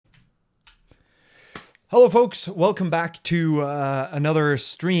Hello folks, welcome back to another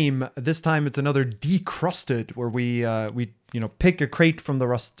stream. This time it's another Decrusted, where we pick a crate from the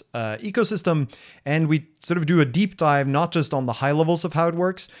Rust ecosystem, and we sort of do a deep dive, not just on the high levels of how it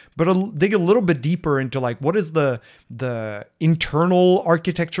works, but dig a little bit deeper into like what is the internal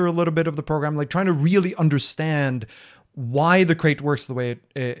architecture a little bit of the program, like trying to really understand why the crate works the way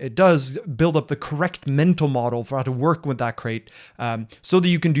it does, build up the correct mental model for how to work with that crate, so that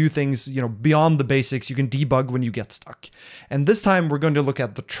you can do things, beyond the basics. You can debug when you get stuck. And this time we're going to look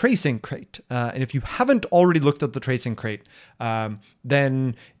at the tracing crate. And if you haven't already looked at the tracing crate,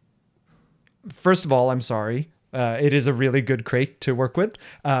 then first of all, I'm sorry. It is a really good crate to work with.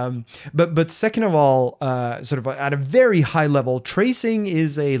 But second of all, sort of at a very high level, tracing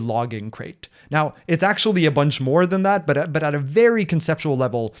is a logging crate. Now, it's actually a bunch more than that, but at a very conceptual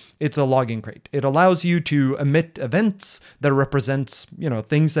level, it's a logging crate. It allows you to emit events that represents,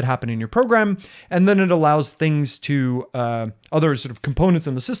 things that happen in your program, and then it allows things to other sort of components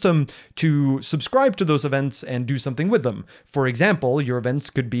in the system to subscribe to those events and do something with them. For example, your events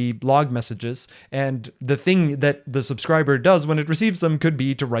could be log messages, and the thing that the subscriber does when it receives them could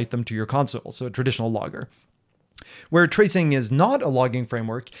be to write them to your console, so a traditional logger. Where tracing is not a logging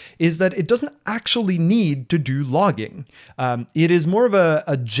framework is that it doesn't actually need to do logging. It is more of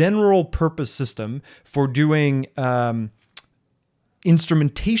a general purpose system for doing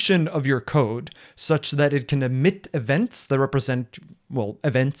instrumentation of your code such that it can emit events that represent,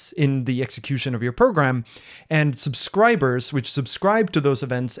 events in the execution of your program, and subscribers which subscribe to those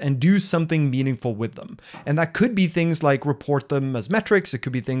events and do something meaningful with them. And that could be things like report them as metrics. It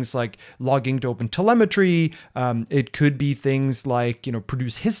could be things like logging to open telemetry. It could be things like,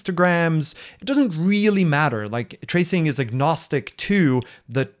 produce histograms. It doesn't really matter. Like, tracing is agnostic to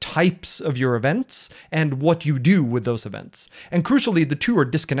the types of your events and what you do with those events. And crucially, the two are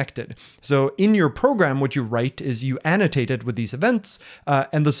disconnected. So in your program, what you write is you annotate it with these events,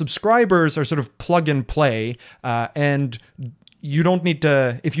 and the subscribers are sort of plug and play, and you don't need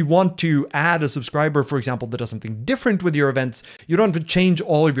to, if you want to add a subscriber, for example, that does something different with your events, you don't have to change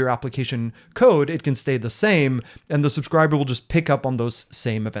all of your application code. It can stay the same, and the subscriber will just pick up on those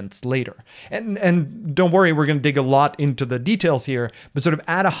same events later. And don't worry, we're going to dig a lot into the details here, but sort of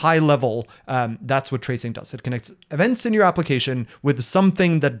at a high level, that's what tracing does. It connects events in your application with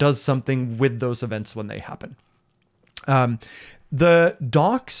something that does something with those events when they happen. The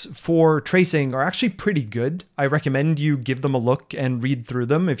docs for tracing are actually pretty good. I recommend you give them a look and read through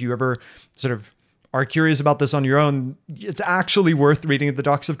them. If you ever sort of are curious about this on your own, it's actually worth reading the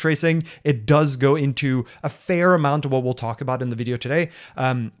docs of tracing. It does go into a fair amount of what we'll talk about in the video today.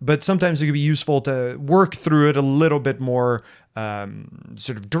 But sometimes it can be useful to work through it a little bit more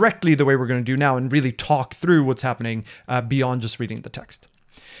sort of directly the way we're going to do now, and really talk through what's happening beyond just reading the text.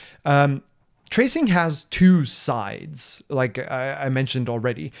 Tracing has two sides, like I mentioned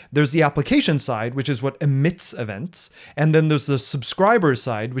already. There's the application side, which is what emits events. And then there's the subscriber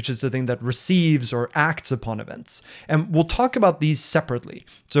side, which is the thing that receives or acts upon events. And we'll talk about these separately.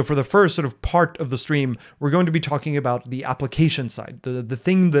 So for the first sort of part of the stream, we're going to be talking about the application side, the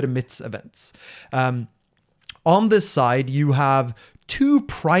thing that emits events. On this side, you have two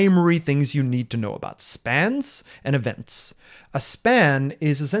primary things you need to know about: spans and events. A span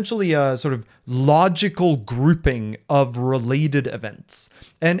is essentially a sort of logical grouping of related events.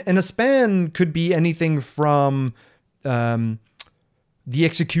 And a span could be anything from the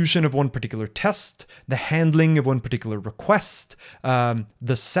execution of one particular test, the handling of one particular request,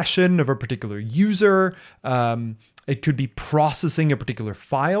 the session of a particular user. It could be processing a particular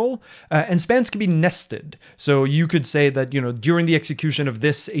file, and spans can be nested. So you could say that, during the execution of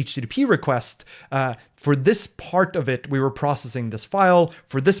this HTTP request, for this part of it, we were processing this file.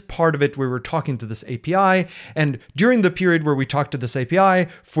 For this part of it, we were talking to this API. And during the period where we talked to this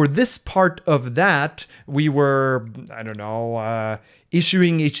API, for this part of that, we were,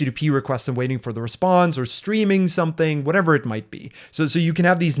 issuing HTTP requests and waiting for the response, or streaming something, whatever it might be. So you can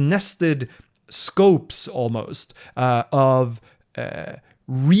have these nested scopes almost of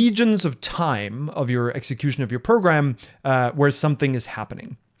regions of time of your execution of your program where something is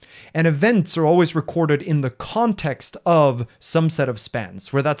happening. And events are always recorded in the context of some set of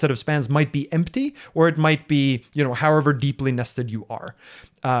spans, where that set of spans might be empty, or it might be, however deeply nested you are.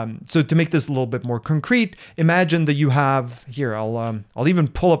 So to make this a little bit more concrete, imagine that you have here. I'll even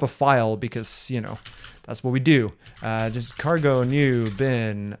pull up a file because that's what we do. Just cargo new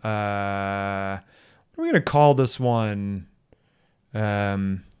bin. What are we gonna call this one?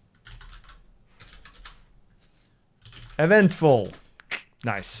 Eventful.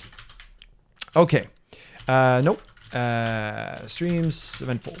 Nice. Okay. Nope. Streams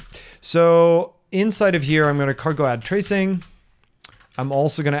eventful. So inside of here, I'm going to cargo add tracing. I'm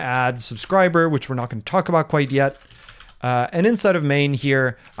also going to add subscriber, which we're not going to talk about quite yet. And inside of main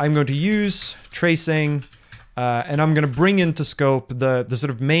here, I'm going to use tracing, and I'm going to bring into scope the sort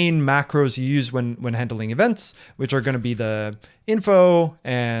of main macros you use when handling events, which are going to be the info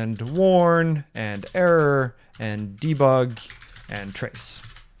and warn and error and debug and trace.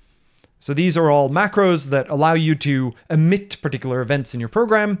 So these are all macros that allow you to emit particular events in your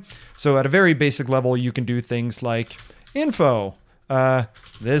program. So at a very basic level, you can do things like info,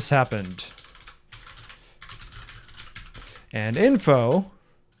 this happened. And info,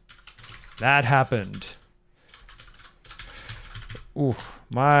 that happened. Ooh,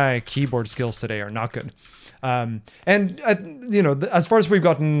 my keyboard skills today are not good. You know, as far as we've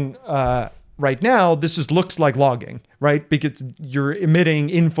gotten right now, this just looks like logging, right? Because you're emitting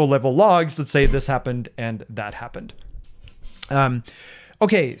info level logs that say this happened and that happened.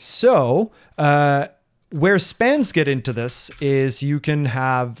 Okay, so where spans get into this is you can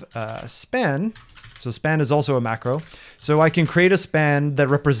have span. So span is also a macro. So I can create a span that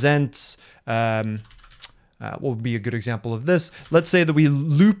represents, what would be a good example of this? Let's say that we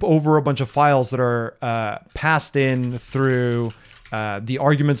loop over a bunch of files that are passed in through the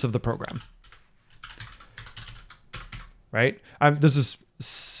arguments of the program. Right? This is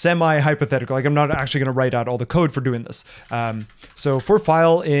semi-hypothetical. Like I'm not actually going to write out all the code for doing this. So for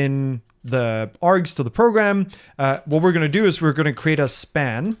file in the args to the program, what we're going to do is we're going to create a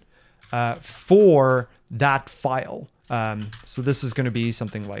span for that file. So this is going to be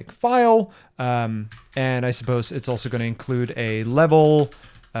something like file, and I suppose it's also going to include a level,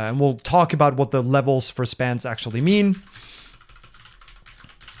 and we'll talk about what the levels for spans actually mean.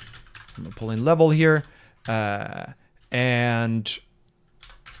 I'm going to pull in level here, and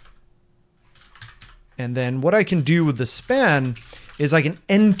then what I can do with the span is I can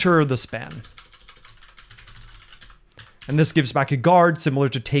enter the span. And this gives back a guard similar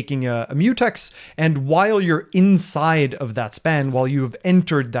to taking a mutex. And while you're inside of that span, while you have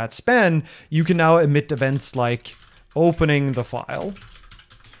entered that span, you can now emit events like opening the file,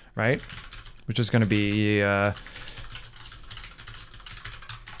 right? Which is going to be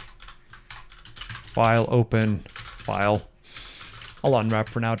file open file. I'll unwrap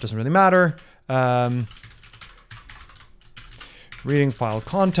for now. It doesn't really matter. Reading file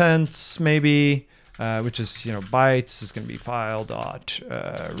contents, maybe. Which is, you know, bytes is going to be file dot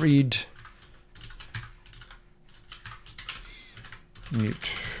read mute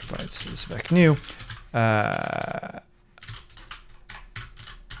bytes is spec new. I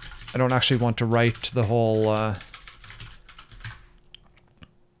don't actually want to write the whole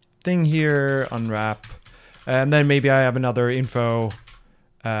thing here. Unwrap, and then maybe I have another info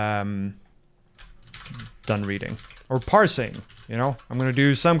done reading or parsing. You know, I'm going to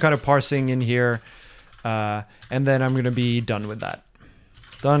do some kind of parsing in here. And then I'm going to be done with that.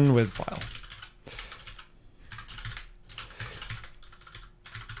 Done with file.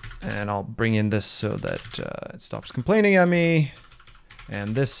 And I'll bring in this so that it stops complaining at me.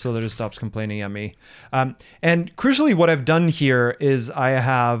 And this so that it stops complaining at me. And crucially, what I've done here is I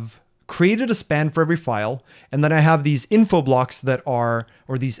have created a span for every file, and then I have these info blocks that are,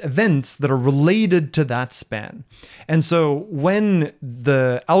 or these events that are related to that span. And so when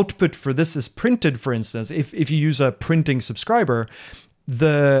the output for this is printed, for instance, if you use a printing subscriber,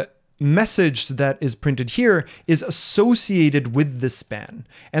 the message that is printed here is associated with this span.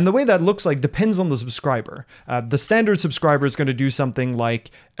 And the way that looks like depends on the subscriber. The standard subscriber is going to do something like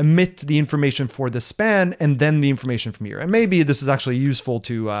emit the information for the span and then the information from here. And maybe this is actually useful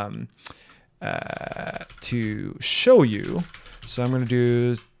to show you. So I'm going to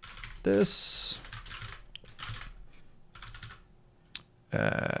do this.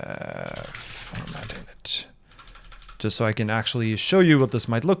 Formatting it. Just so I can actually show you what this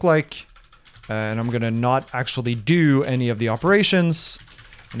might look like. And I'm going to not actually do any of the operations.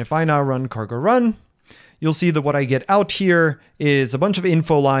 And if I now run cargo run, you'll see that what I get out here is a bunch of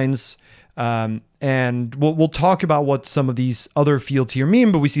info lines. And we'll talk about what some of these other fields here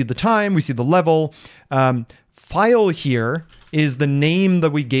mean, but we see the time, we see the level. File here is the name that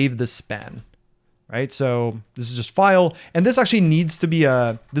we gave this span. Right, so this is just file, and this actually needs to be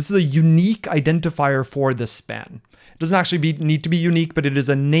this is a unique identifier for this span. It doesn't actually need to be unique, but it is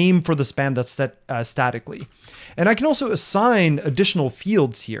a name for the span that's set statically. And I can also assign additional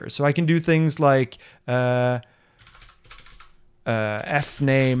fields here. So I can do things like f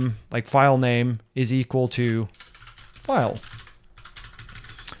name, like file name is equal to file.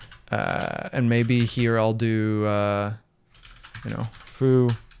 And maybe here I'll do, foo.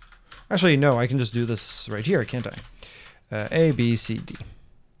 Actually, no, I can just do this right here, can't I? A, B, C, D.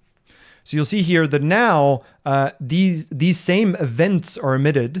 So you'll see here that now these same events are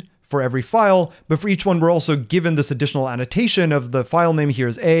emitted for every file, but for each one we're also given this additional annotation of the file name here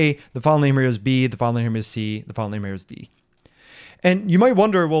is A, the file name here is B, the file name here is C, the file name here is D. And you might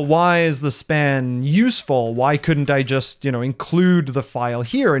wonder, well, why is the span useful? Why couldn't I just, include the file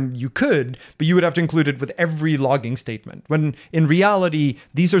here? And you could, but you would have to include it with every logging statement. When in reality,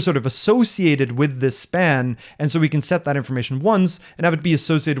 these are sort of associated with this span. And so we can set that information once and have it be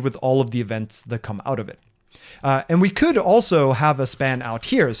associated with all of the events that come out of it. And we could also have a span out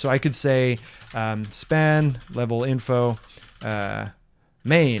here. So I could say span level info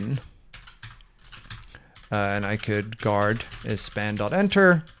main. And I could guard is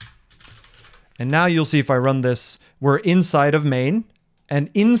span.enter. And now you'll see if I run this, we're inside of main. And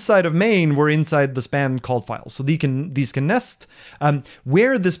inside of main, we're inside the span called files. So these can nest.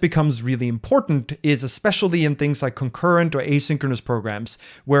 Where this becomes really important is especially in things like concurrent or asynchronous programs,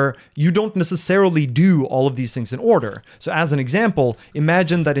 where you don't necessarily do all of these things in order. So as an example,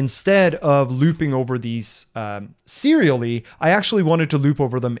 imagine that instead of looping over these serially, I actually wanted to loop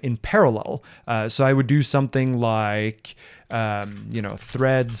over them in parallel. So I would do something like,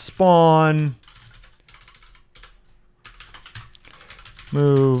 thread spawn,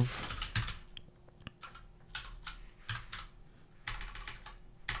 move,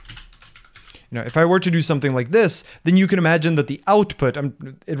 if I were to do something like this, then you can imagine that the output,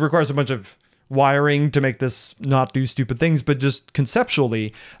 it requires a bunch of wiring to make this not do stupid things, but just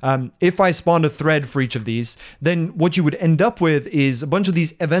conceptually, if I spawned a thread for each of these, then what you would end up with is a bunch of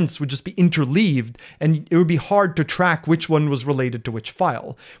these events would just be interleaved, and it would be hard to track which one was related to which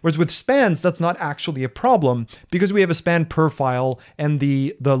file. Whereas with spans, that's not actually a problem because we have a span per file, and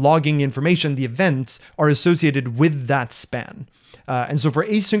the logging information, the events, are associated with that span. And so for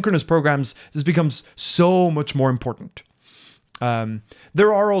asynchronous programs, this becomes so much more important.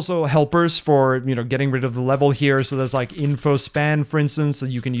 There are also helpers for, getting rid of the level here. So there's like info span, for instance, that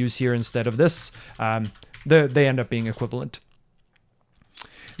you can use here instead of this. They end up being equivalent.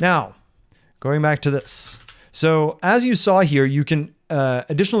 Now, going back to this. So as you saw here, you can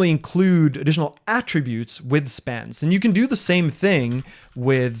additionally include additional attributes with spans. And you can do the same thing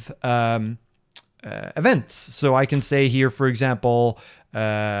with events. So I can say here, for example,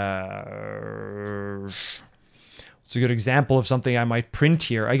 it's a good example of something I might print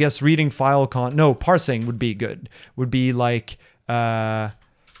here. I guess reading file parsing would be good. Would be like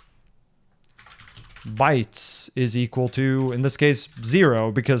bytes is equal to, in this case,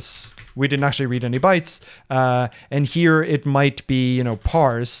 0, because we didn't actually read any bytes. And here it might be,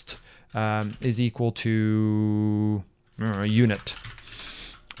 parsed is equal to a unit.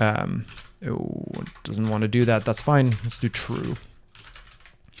 It doesn't want to do that. That's fine. Let's do true.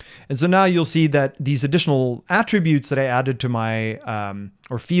 And so now you'll see that these additional attributes that I added to my,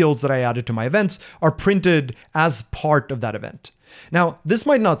 or fields that I added to my events are printed as part of that event. Now, this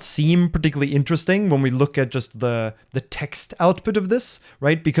might not seem particularly interesting when we look at just the text output of this,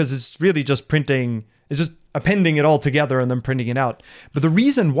 right? Because it's really just printing, it's just appending it all together and then printing it out. But the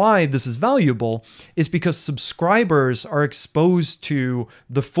reason why this is valuable is because subscribers are exposed to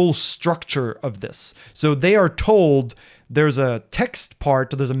the full structure of this. So they are told there's a text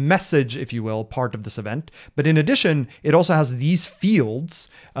part, there's a message, if you will, part of this event. But in addition, it also has these fields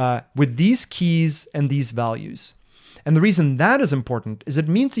with these keys and these values. And the reason that is important is it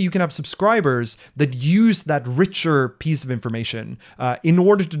means that you can have subscribers that use that richer piece of information in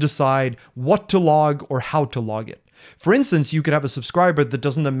order to decide what to log or how to log it. For instance, you could have a subscriber that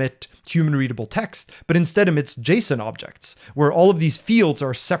doesn't emit human readable text, but instead emits JSON objects, where all of these fields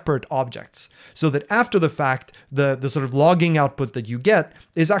are separate objects. So that after the fact, the sort of logging output that you get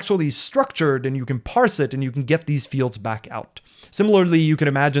is actually structured, and you can parse it and you can get these fields back out. Similarly, you can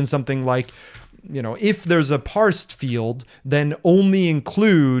imagine something like, if there's a parsed field, then only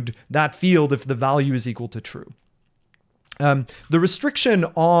include that field if the value is equal to true. The restriction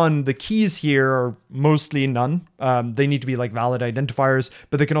on the keys here are mostly none. They need to be like valid identifiers,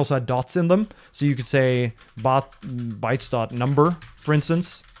 but they can also have dots in them. So you could say bytes.number, for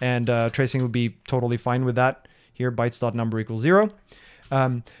instance, and tracing would be totally fine with that. Here, bytes.number equals 0.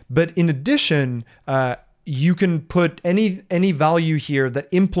 But in addition, you can put any value here that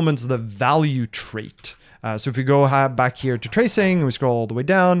implements the value trait. So if we go back here to tracing, and we scroll all the way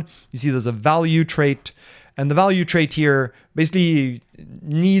down, you see there's a value trait. And the value trait here basically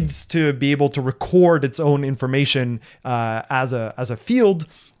needs to be able to record its own information as a field,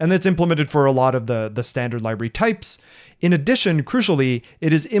 and that's implemented for a lot of the standard library types. In addition, crucially,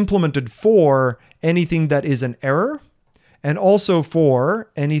 it is implemented for anything that is an error and also for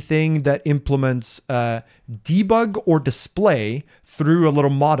anything that implements debug or display through a little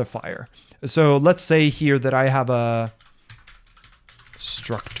modifier. So let's say here that I have a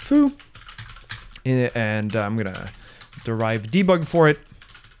struct foo, and I'm gonna derive debug for it.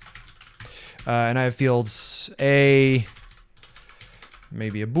 And I have fields A,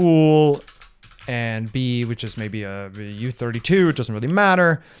 maybe a bool, and B, which is maybe a U32, it doesn't really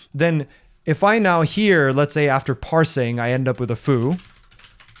matter. Then if I now here, let's say after parsing, I end up with a foo.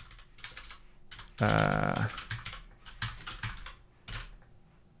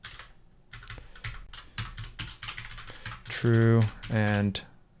 True and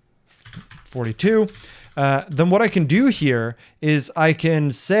 42. Then what I can do here is I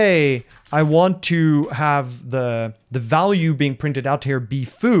can say I want to have the value being printed out here be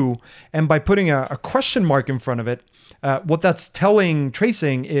foo, and by putting a question mark in front of it, what that's telling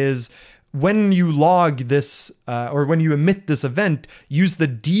tracing is when you log this or when you emit this event, use the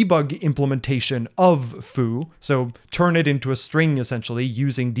debug implementation of foo, so turn it into a string essentially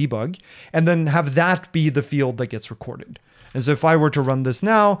using debug, and then have that be the field that gets recorded. And so if I were to run this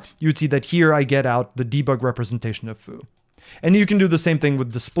now, you would see that here I get out the debug representation of foo. And you can do the same thing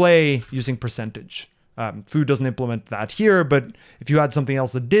with display using percentage. Foo doesn't implement that here, but if you had something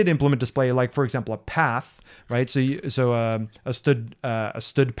else that did implement display, like for example a path, right? So a stood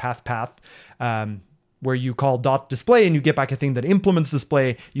path, where you call dot display and you get back a thing that implements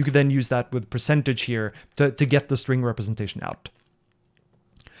display, you could then use that with percentage here to get the string representation out.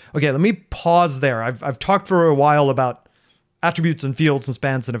 Okay, let me pause there. I've talked for a while about attributes and fields and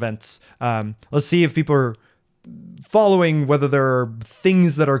spans and events. Let's see if people are following, whether there are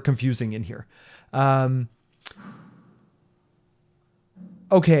things that are confusing in here.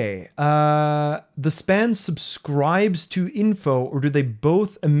 Okay, the span subscribes to info, or do they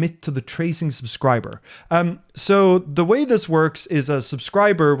both emit to the tracing subscriber? So the way this works is a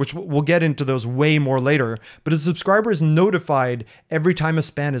subscriber, which we'll get into those way more later, but a subscriber is notified every time a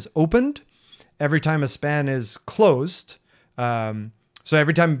span is opened, every time a span is closed. So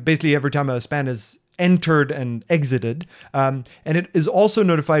basically every time a span is entered and exited, and it is also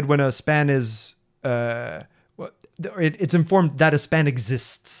notified when a span is, it's informed that a span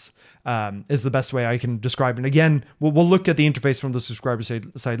exists, is the best way I can describe it. And again, we'll look at the interface from the subscriber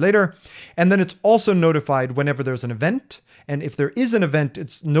side later. And then it's also notified whenever there's an event. And if there is an event,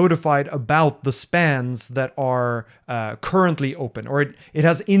 it's notified about the spans that are currently open, or it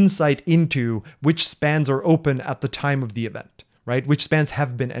has insight into which spans are open at the time of the event, right? Which spans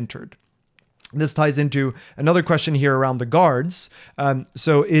have been entered. This ties into another question here around the guards.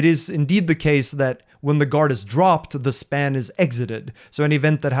 So it is indeed the case that when the guard is dropped, the span is exited. So an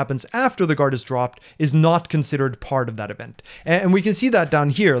event that happens after the guard is dropped is not considered part of that event. And we can see that down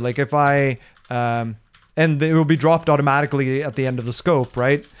here. Like if I, and it will be dropped automatically at the end of the scope,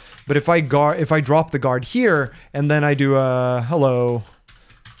 right? But if I drop the guard here, and then I do a hello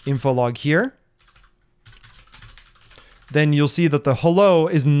info log here, then you'll see that the hello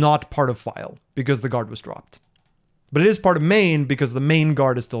is not part of file because the guard was dropped. But it is part of main because the main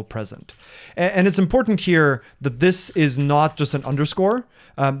guard is still present. And it's important here that this is not just an underscore,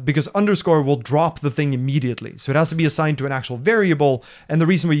 because underscore will drop the thing immediately. So it has to be assigned to an actual variable. And the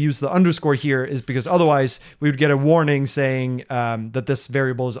reason we use the underscore here is because otherwise we would get a warning saying that this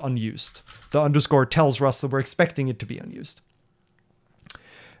variable is unused. The underscore tells Rust that we're expecting it to be unused.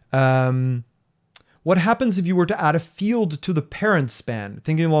 What happens if you were to add a field to the parent span?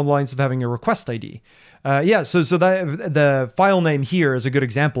 Thinking along the lines of having a request ID. Yeah, so that the file name here is a good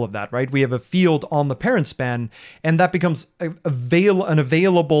example of that, right? We have a field on the parent span, and that becomes an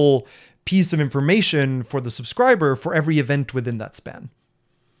available piece of information for the subscriber for every event within that span.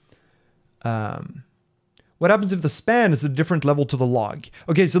 What happens if the span is a different level to the log?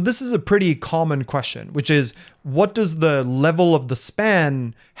 Okay, so this is a pretty common question, which is what does the level of the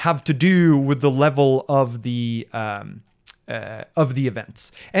span have to do with the level of the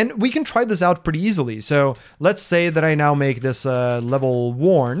events? And we can try this out pretty easily. So let's say that I now make this level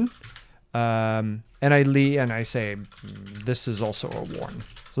warn, and I say this is also a warn.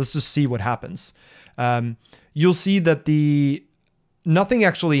 So let's just see what happens. You'll see that nothing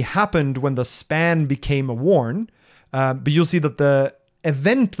actually happened when the span became a warn, but you'll see that the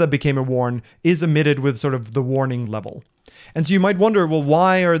event that became a warn is emitted with sort of the warning level. And so you might wonder, well,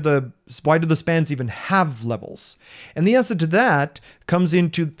 why do the spans even have levels? And the answer to that comes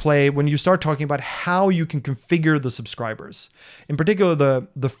into play when you start talking about how you can configure the subscribers. In particular,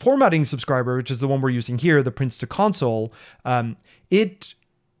 the formatting subscriber, which is the one we're using here, the prints to console,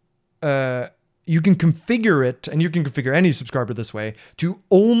 you can configure it, and you can configure any subscriber this way, to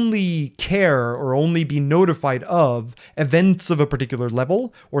only care or only be notified of events of a particular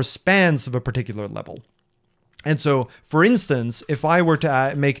level or spans of a particular level. And so, for instance, if I were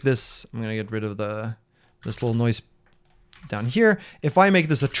to make this, I'm going to get rid of this little noise down here. If I make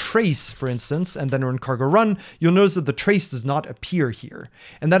this a trace, for instance, and then run cargo run, you'll notice that the trace does not appear here.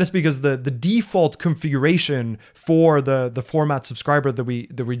 And that is because the default configuration for the format subscriber that we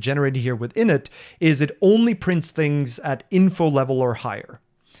generated here within it is it only prints things at info level or higher.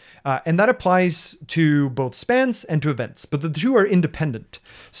 And that applies to both spans and to events, but the two are independent.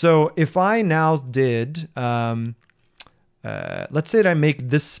 So if I now did, let's say that I make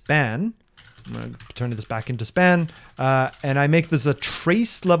this span, I'm going to turn this back into span, and I make this a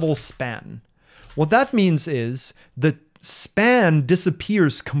trace level span. What that means is the span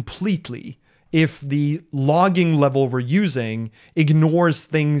disappears completely if the logging level we're using ignores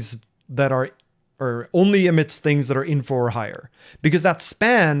things that are, or only emits things that are info or higher. Because that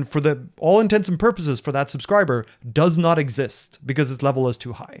span, for all intents and purposes for that subscriber, does not exist because its level is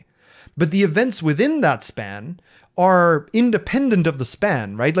too high. But the events within that span are independent of the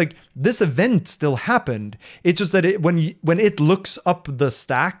span, right? Like this event still happened. It's just that when it looks up the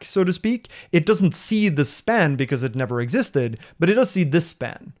stack, so to speak, it doesn't see the span because it never existed, but it does see this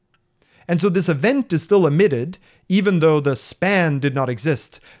span. And so this event is still emitted, even though the span did not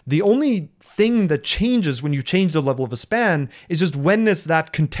exist. The only thing that changes when you change the level of a span is just when is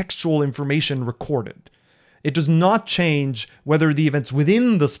that contextual information recorded. It does not change whether the events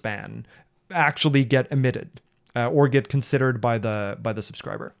within the span actually get emitted or get considered by the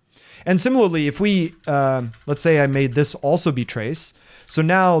subscriber. And similarly, if we, let's say I made this also be trace. So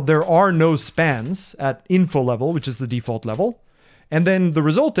now there are no spans at info level, which is the default level. And then the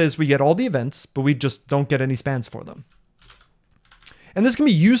result is we get all the events, but we just don't get any spans for them. And this can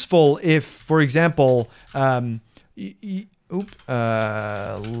be useful if, for example, level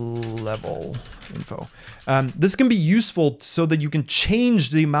info. This can be useful so that you can change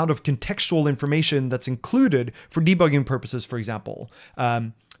the amount of contextual information that's included for debugging purposes, for example,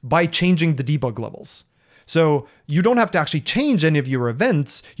 by changing the debug levels. So you don't have to actually change any of your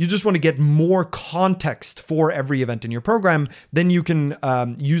events. You just want to get more context for every event in your program. Then you can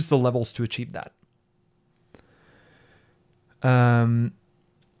use the levels to achieve that.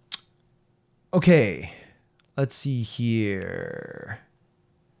 Okay, let's see here.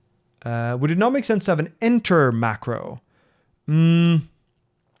 Would it not make sense to have an enter macro?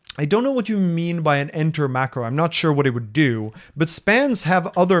 I don't know what you mean by an enter macro. I'm not sure what it would do, but spans have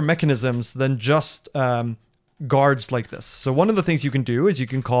other mechanisms than just guards like this. So one of the things you can do is you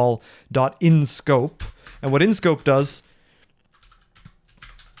can call .inscope, and what inscope does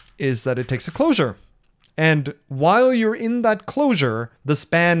is that it takes a closure. And while you're in that closure, the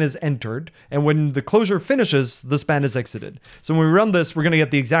span is entered. And when the closure finishes, the span is exited. So when we run this, we're going to get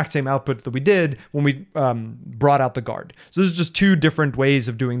the exact same output that we did when we brought out the guard. So this is just two different ways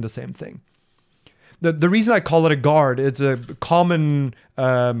of doing the same thing. The reason I call it a guard, it's a common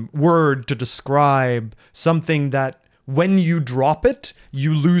word to describe something that when you drop it,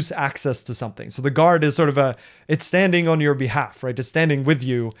 you lose access to something. So the guard is sort of it's standing on your behalf, right? It's standing with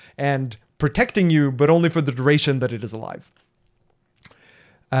you and protecting you, but only for the duration that it is alive.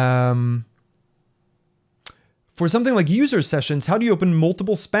 For something like user sessions, how do you open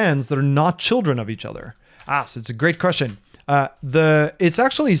multiple spans that are not children of each other? So it's a great question. It's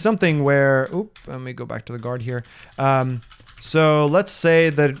actually something where, let me go back to the guard here. So let's say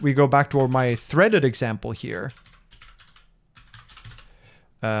that we go back to my threaded example here.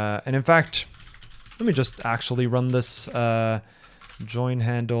 And in fact, let me just actually run this. Join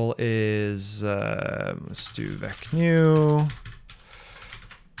handle is, let's do vec new.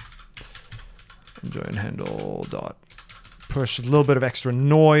 Join handle dot push, a little bit of extra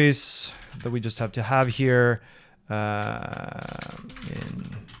noise that we just have to have here. I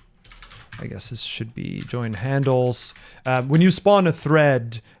guess this should be join handles. When you spawn a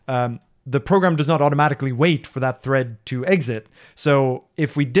thread, the program does not automatically wait for that thread to exit. So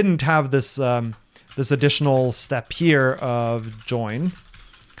if we didn't have this this additional step here of join,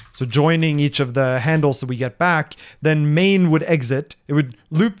 so joining each of the handles that we get back, then main would exit. It would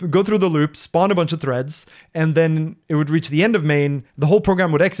go through the loop, spawn a bunch of threads, and then it would reach the end of main. The whole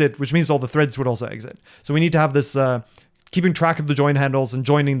program would exit, which means all the threads would also exit. So we need to have this keeping track of the join handles and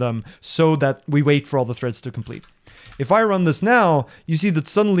joining them so that we wait for all the threads to complete. If I run this now, you see that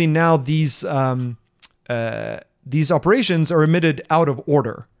suddenly now these operations are emitted out of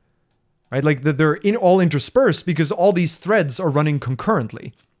order, right? Like they're all interspersed because all these threads are running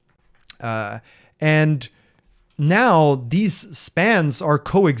concurrently. And now these spans are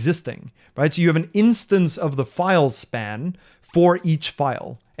coexisting, right? So you have an instance of the file span for each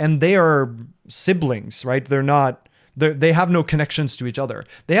file, and they are siblings, right? They have no connections to each other.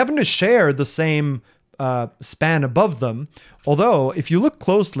 They happen to share the same span above them. Although if you look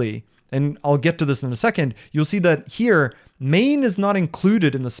closely, and I'll get to this in a second, you'll see that here, main is not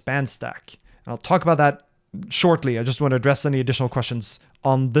included in the span stack. And I'll talk about that shortly. I just want to address any additional questions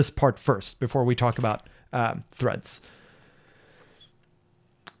on this part first before we talk about threads.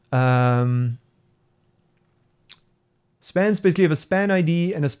 Spans basically have a span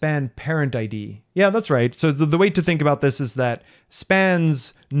ID and a span parent ID. Yeah, that's right. So the way to think about this is that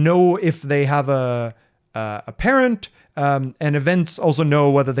spans know if they have a parent, and events also know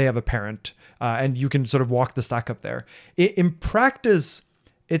whether they have a parent, and you can sort of walk the stack up there. In practice,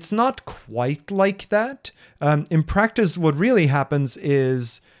 it's not quite like that. In practice, what really happens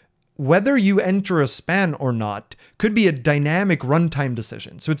is whether you enter a span or not could be a dynamic runtime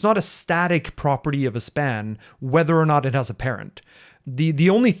decision. So it's not a static property of a span whether or not it has a parent. The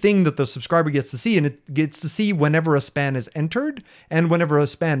only thing that the subscriber gets to see, and it gets to see whenever a span is entered and whenever a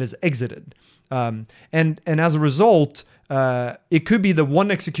span is exited. And as a result, it could be the one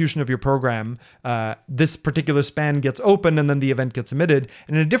execution of your program, this particular span gets opened and then the event gets emitted.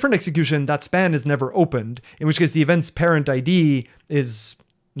 And in a different execution, that span is never opened, in which case the event's parent ID is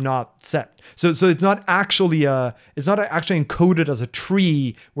not set. So it's not actually encoded as a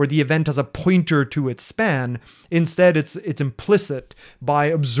tree where the event has a pointer to its span. Instead, it's implicit by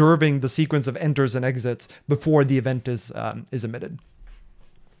observing the sequence of enters and exits before the event is emitted.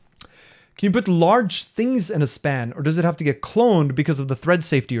 Can you put large things in a span, or does it have to get cloned because of the thread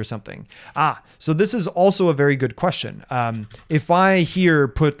safety or something? So this is also a very good question. If I here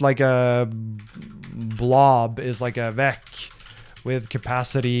put like a blob is like a vec with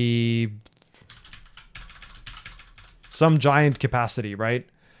capacity, some giant capacity, right?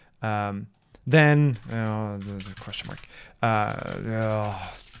 Then, there's a question mark.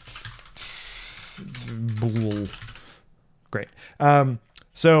 Bool. Great.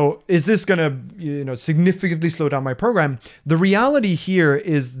 So is this going to, significantly slow down my program? The reality here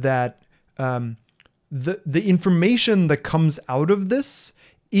is that the information that comes out of this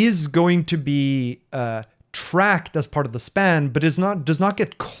is going to be tracked as part of the span, but does not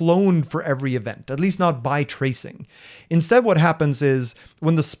get cloned for every event, at least not by tracing. Instead, what happens is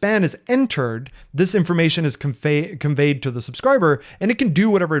when the span is entered, this information is conveyed to the subscriber, and it can do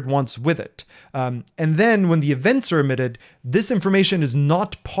whatever it wants with it. And then when the events are emitted, this information is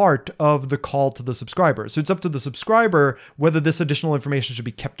not part of the call to the subscriber. So it's up to the subscriber whether this additional information should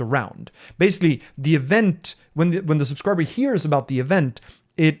be kept around. Basically, the event, when the subscriber hears about the event,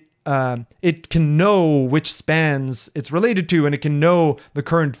 it can know which spans it's related to, and it can know the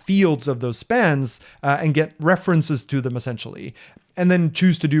current fields of those spans and get references to them essentially, and then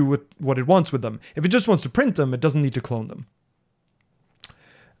choose to do what it wants with them. If it just wants to print them, it doesn't need to clone them.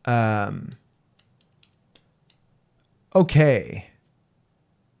 Okay.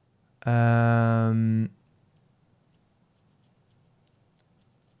 Let's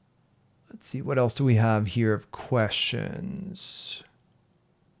see, what else do we have here of questions?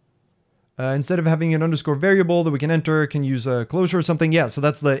 Instead of having an underscore variable that we can enter, can use a closure or something. Yeah, so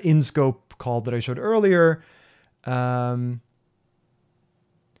that's the in-scope call that I showed earlier. Is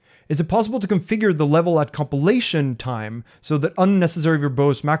it possible to configure the level at compilation time so that unnecessary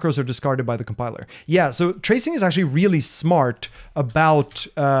verbose macros are discarded by the compiler? Yeah, so tracing is actually really smart about,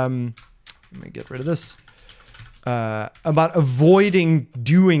 let me get rid of this. About avoiding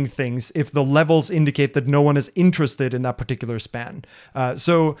doing things if the levels indicate that no one is interested in that particular span.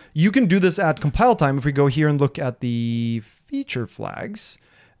 So you can do this at compile time. If we go here and look at the feature flags,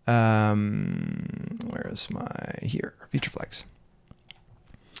 where is here, feature flags.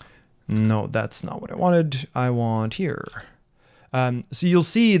 No, that's not what I wanted. I want here. So you'll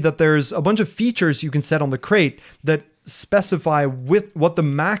see that there's a bunch of features you can set on the crate that specify what the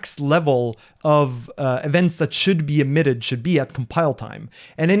max level of events that should be emitted should be at compile time.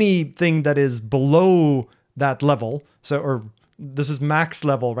 And anything that is below that level, or this is max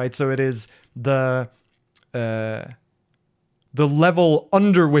level, right? So it is the level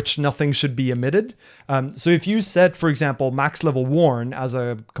under which nothing should be emitted. So if you set, for example, max level warn as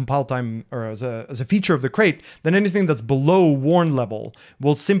a compile time or as a feature of the crate, then anything that's below warn level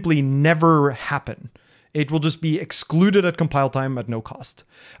will simply never happen. It will just be excluded at compile time at no cost.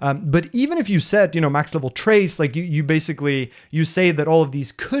 But even if you set, max level trace, like you basically, you say that all of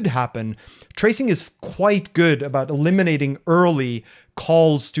these could happen, tracing is quite good about eliminating early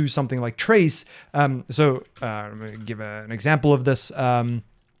calls to something like trace. Let me give an example of this.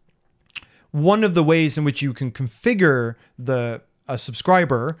 one of the ways in which you can configure a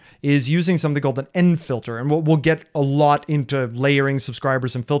subscriber is using something called an N filter. And we'll get a lot into layering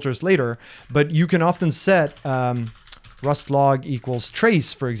subscribers and filters later, but you can often set rust log equals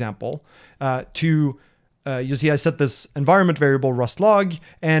trace, for example, you see I set this environment variable rust log,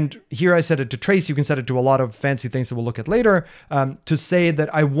 and here I set it to trace. You can set it to a lot of fancy things that we'll look at later, to say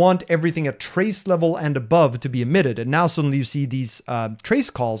that I want everything at trace level and above to be emitted. And now suddenly you see these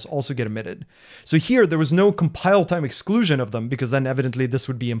trace calls also get emitted. So here there was no compile time exclusion of them, because then evidently this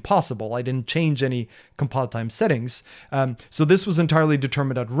would be impossible. I didn't change any compile time settings. So this was entirely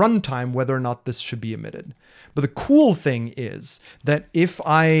determined at runtime whether or not this should be emitted. But the cool thing is that if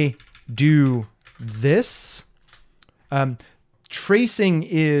I do this, tracing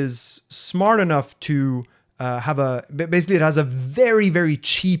is smart enough to basically it has a very, very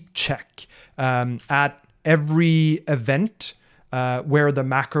cheap check at every event where the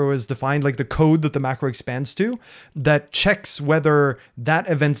macro is defined, like the code that the macro expands to, that checks whether that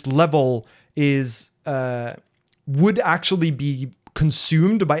event's level is would actually be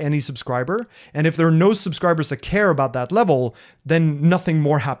consumed by any subscriber. And if there are no subscribers that care about that level, then nothing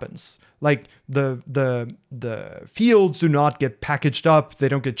more happens. Like the fields do not get packaged up. They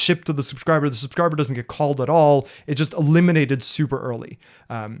don't get shipped to the subscriber. The subscriber doesn't get called at all. It's just eliminated super early.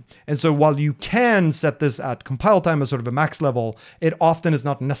 And so while you can set this at compile time as sort of a max level, it often is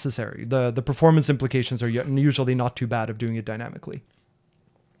not necessary. The performance implications are usually not too bad of doing it dynamically.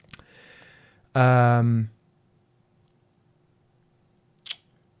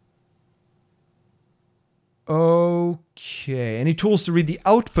 Okay, any tools to read the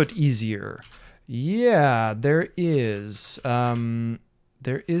output easier? Yeah, there is.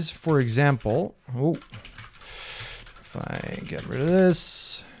 There is, for example, if I get rid of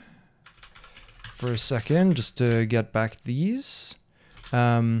this for a second, just to get back these.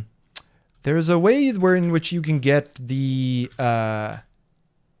 There's a way in which you can get the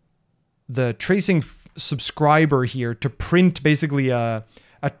tracing subscriber here to print basically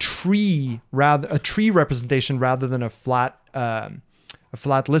a tree representation rather than a flat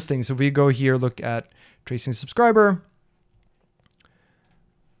listing. So if we go here, look at tracing subscriber.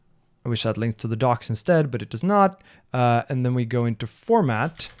 I wish that linked to the docs instead, but it does not. And then we go into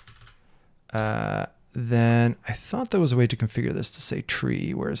format. Then I thought there was a way to configure this to say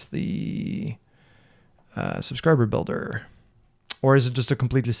tree. Where's the subscriber builder? Or is it just a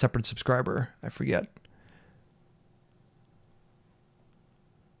completely separate subscriber? I forget.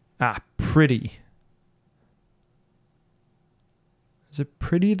 Pretty. Is it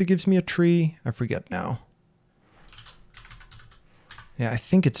pretty that gives me a tree? I forget now. Yeah, I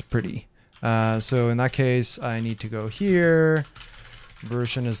think it's pretty. So in that case, I need to go here.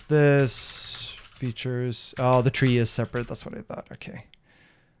 Version is this. Features. Oh, the tree is separate. That's what I thought. Okay.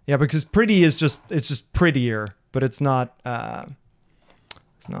 Yeah, because pretty is it's just prettier, but it's not the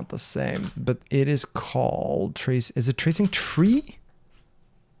same. But it is called trace. Is it tracing tree?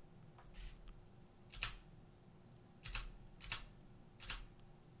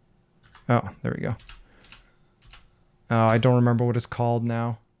 Oh, there we go. Oh, I don't remember what it's called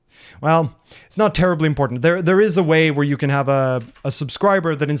now. Well, it's not terribly important. There is a way where you can have a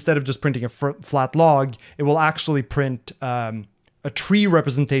subscriber that instead of just printing a flat log, it will actually print a tree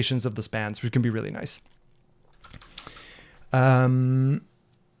representations of the spans, which can be really nice.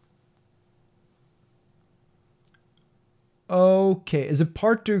 Okay, is it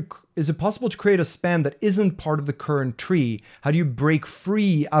possible to create a span that isn't part of the current tree? How do you break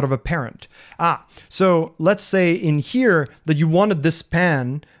free out of a parent? So let's say in here that you wanted this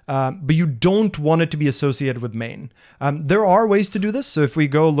span, but you don't want it to be associated with main. There are ways to do this. So if we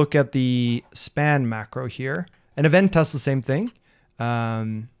go look at the span macro here, an event does the same thing.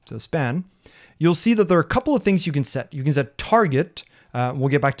 So span, you'll see that there are a couple of things you can set. You can set target. We'll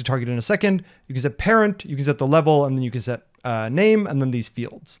get back to target in a second. You can set parent, you can set the level, and then you can set name, and then these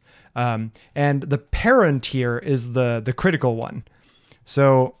fields. And the parent here is the critical one.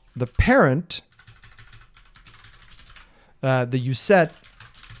 So the parent that you set,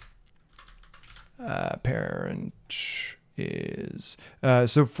 parent is,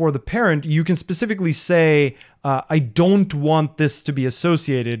 so for the parent, you can specifically say, I don't want this to be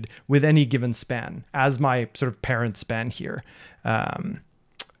associated with any given span as my sort of parent span here. And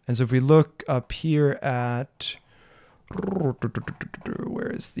so if we look up here at,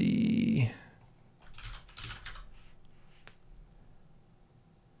 where is the,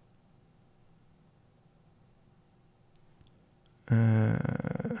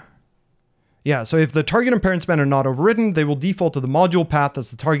 yeah, so if the target and parent span are not overridden, they will default to the module path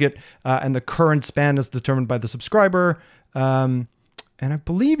as the target, and the current span is determined by the subscriber. And And I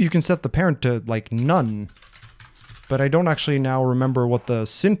believe you can set the parent to like none, but I don't actually now remember what the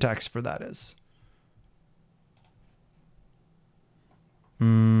syntax for that is.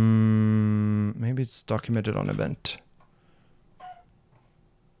 Maybe it's documented on event.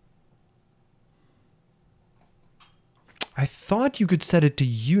 I thought you could set it to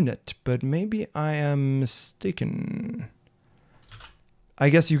unit, but maybe I am mistaken. I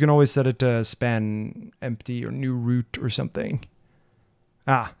guess you can always set it to span empty or new root or something.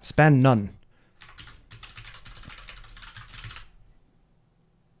 Ah, span none.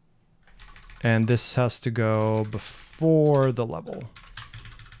 And this has to go before the level.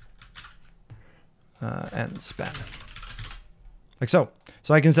 And span. Like so.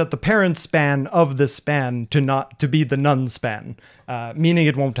 So I can set the parent span of this span to be the none span, meaning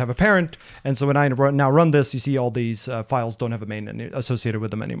it won't have a parent. And so when I now run this, you see all these files don't have a main associated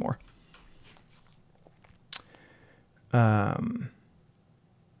with them anymore.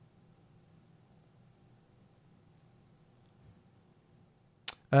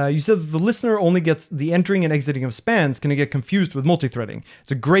 You said that the listener only gets the entering and exiting of spans. Can it get confused with multi-threading?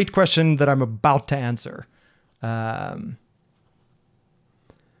 It's a great question that I'm about to answer. How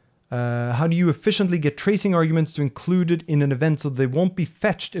do you efficiently get tracing arguments to included in an event so they won't be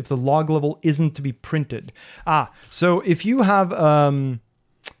fetched if the log level isn't to be printed? So if you have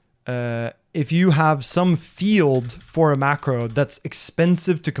some field for a macro that's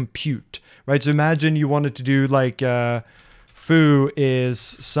expensive to compute, right? So imagine you wanted to do like foo is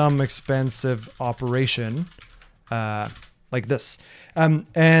some expensive operation, like this,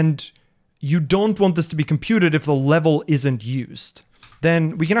 and you don't want this to be computed if the level isn't used.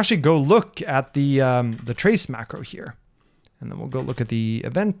 Then we can actually go look at the trace macro here. And then we'll go look at the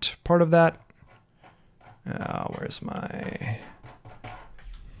event part of that. Where's my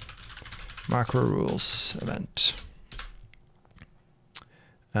macro rules event?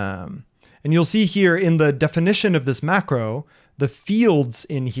 And you'll see here in the definition of this macro, the fields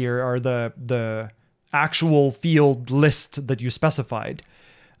in here are the actual field list that you specified.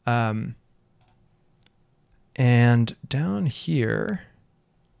 And down here,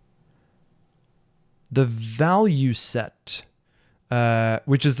 the value set,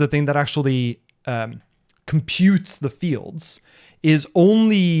 which is the thing that actually computes the fields, is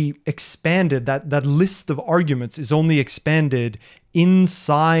only expanded, that list of arguments is only expanded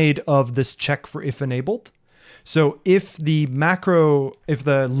inside of this check for if enabled. So if the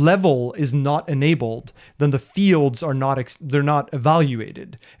level is not enabled, then the fields are they're not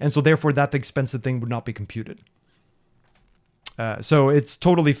evaluated. And so therefore that expensive thing would not be computed. So it's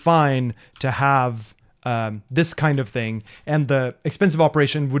totally fine to have this kind of thing, and the expensive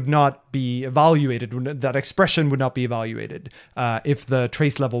operation would not be evaluated, that expression would not be evaluated if the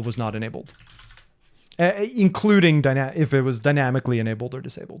trace level was not enabled, including if it was dynamically enabled or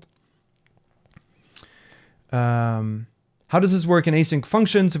disabled. How does this work in async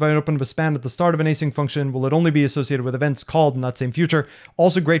functions? If I open up a span at the start of an async function, will it only be associated with events called in that same future?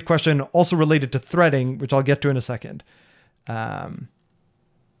 Also great question, also related to threading, which I'll get to in a second.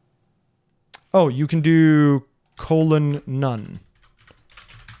 Oh, you can do :none.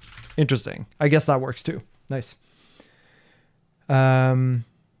 Interesting. I guess that works too. Nice.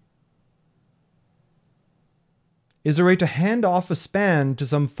 Is there a way to hand off a span to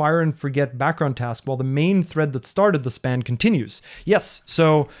some fire and forget background task while the main thread that started the span continues? Yes.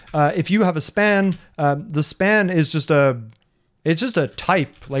 So if you have a span, the span is just it's just a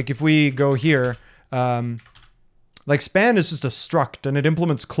type. Like if we go here, like span is just a struct and it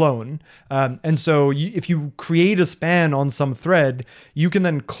implements clone. And so if you create a span on some thread, you can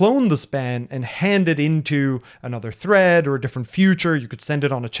then clone the span and hand it into another thread or a different future. You could send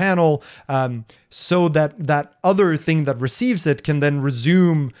it on a channel so that that other thing that receives it can then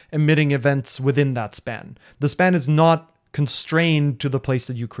resume emitting events within that span. The span is not constrained to the place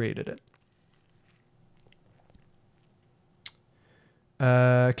that you created it.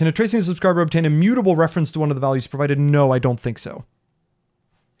 Can a tracing subscriber obtain a mutable reference to one of the values provided? No, I don't think so.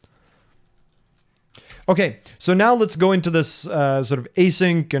 Okay, so now let's go into this sort of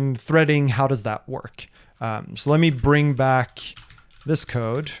async and threading. How does that work? So let me bring back this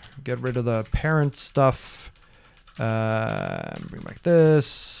code, get rid of the parent stuff, bring back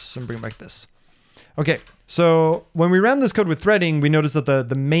this, and bring back this. Okay, so when we ran this code with threading, we noticed that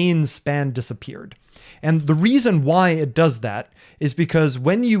the main span disappeared. And the reason why it does that is because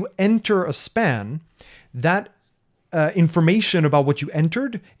when you enter a span, that information about what you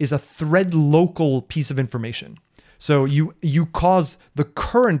entered is a thread local piece of information. So you cause the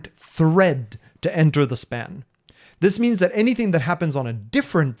current thread to enter the span. This means that anything that happens on a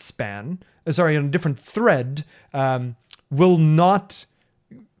different span, on a different thread, will not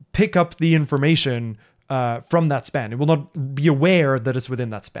pick up the information from that span. It will not be aware that it's within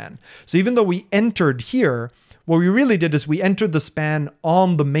that span. So even though we entered here, what we really did is we entered the span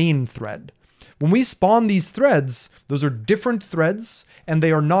on the main thread. When we spawn these threads, those are different threads, and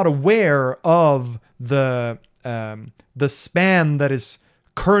they are not aware of the span that is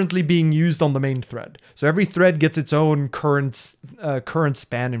currently being used on the main thread. So every thread gets its own current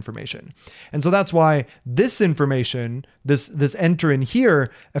span information. And so that's why this information, this enter in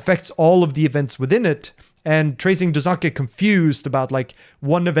here, affects all of the events within it. And tracing does not get confused about like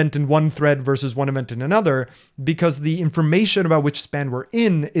one event in one thread versus one event in another, because the information about which span we're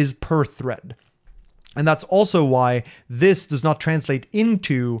in is per thread. And that's also why this does not translate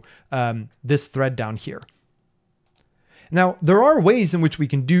into this thread down here. Now, there are ways in which we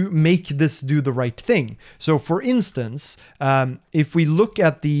can make this do the right thing. So for instance, if we look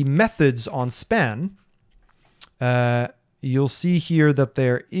at the methods on span, you'll see here that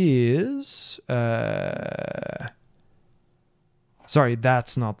there is, sorry,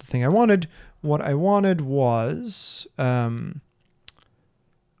 that's not the thing I wanted. What I wanted was,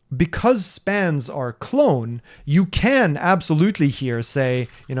 because spans are clone, you can absolutely here say,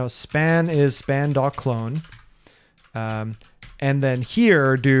 span is span.clone. And then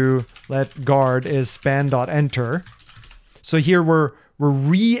here do let guard is span.enter. So here we're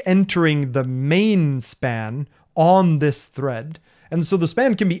re-entering the main span on this thread. And so the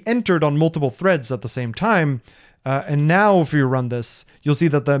span can be entered on multiple threads at the same time. And now if we run this, you'll see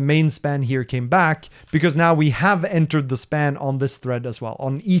that the main span here came back because now we have entered the span on this thread as well,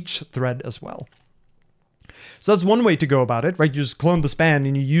 on each thread as well. So that's one way to go about it, right? You just clone the span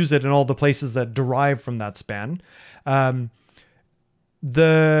and you use it in all the places that derive from that span.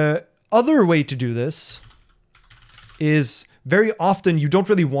 The other way to do this is very often you don't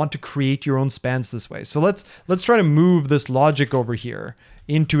really want to create your own spans this way. So let's try to move this logic over here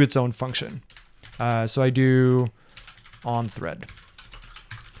into its own function. So I do on thread.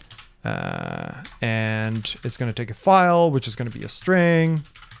 And it's going to take a file, which is going to be a string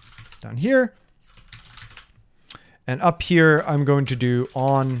down here. And up here, I'm going to do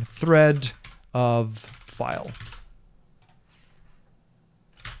on thread of file.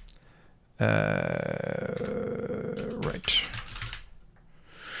 Right.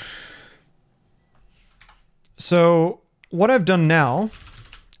 So what I've done now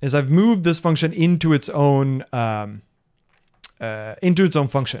is I've moved this function into its own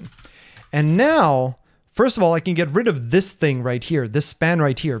function. And now, first of all, I can get rid of this thing right here, this span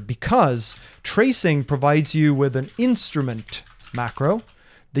right here, because tracing provides you with an instrument macro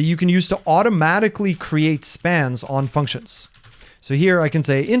that you can use to automatically create spans on functions. So here I can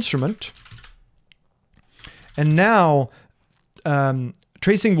say instrument, and now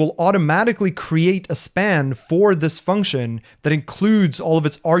tracing will automatically create a span for this function that includes all of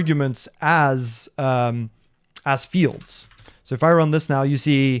its arguments as fields. So if I run this now, you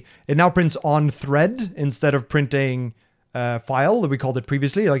see it now prints on thread instead of printing file that we called it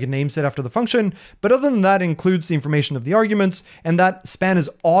previously, like it names it after the function. But other than that, it includes the information of the arguments, and that span is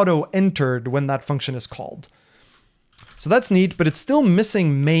auto-entered when that function is called. So that's neat, but it's still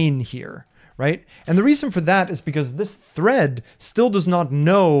missing main here, right? And the reason for that is because this thread still does not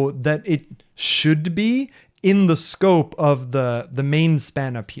know that it should be in the scope of the main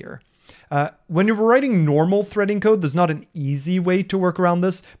span up here. When you're writing normal threading code, there's not an easy way to work around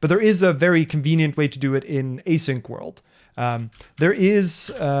this, but there is a very convenient way to do it in async world. There is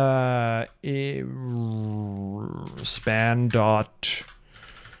a span dot,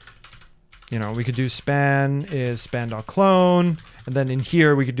 we could do span is span.clone, and then in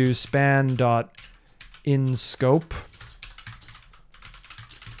here we could do span dot in scope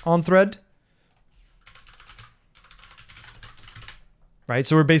on thread. Right,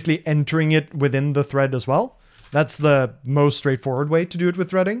 so we're basically entering it within the thread as well. That's the most straightforward way to do it with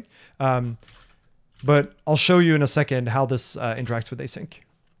threading. But I'll show you in a second how this interacts with async.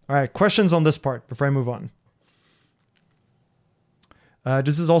 All right, questions on this part before I move on.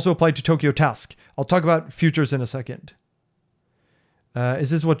 Does this also apply to Tokyo Task? I'll talk about futures in a second.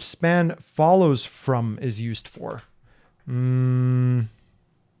 Is this what span follows from is used for?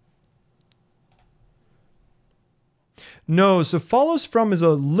 No, so follows from is a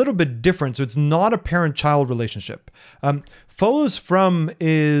little bit different. So it's not a parent-child relationship. Follows from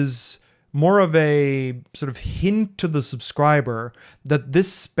is more of a sort of hint to the subscriber that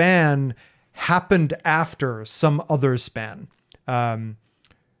this span happened after some other span. And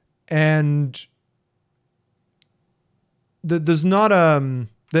there's not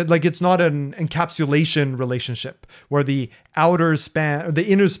it's not an encapsulation relationship where the outer span or the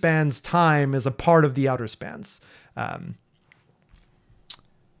inner span's time is a part of the outer span's.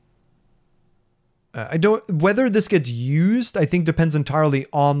 whether this gets used, I think depends entirely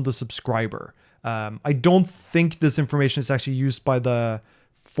on the subscriber. I don't think this information is actually used by the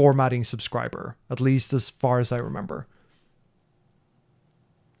formatting subscriber, at least as far as I remember.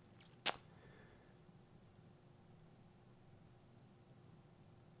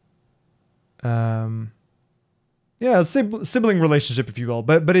 Yeah, sibling relationship, if you will,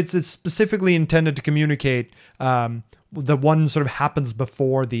 but it's specifically intended to communicate the one sort of happens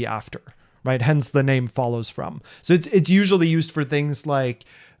before the after, right? Hence the name follows from. So it's usually used for things like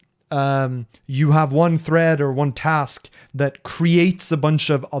you have one thread or one task that creates a bunch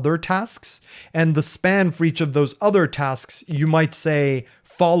of other tasks, and the span for each of those other tasks, you might say,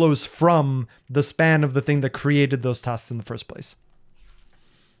 follows from the span of the thing that created those tasks in the first place.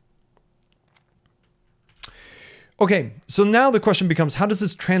 Okay, so now the question becomes, how does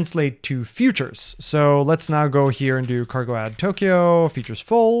this translate to futures? So let's now go here and do cargo add Tokyo, features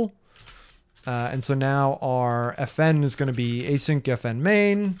full. And so now our FN is going to be async FN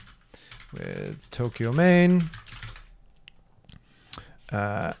main with Tokyo main.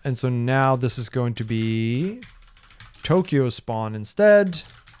 And so now this is going to be Tokyo spawn instead.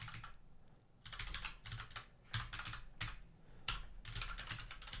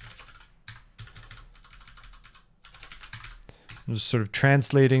 I'm just sort of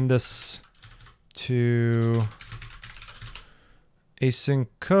translating this to async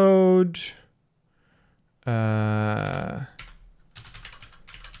code. And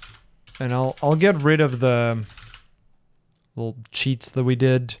I'll get rid of the little cheats that we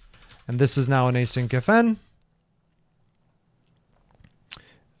did. And this is now an async FN.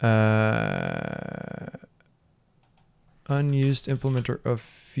 Unused implementer of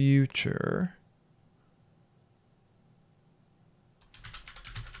future.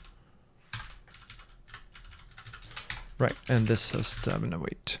 Right, and this has to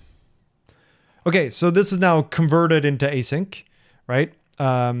wait. Okay, so this is now converted into async, right?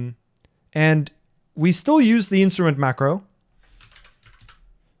 And we still use the instrument macro.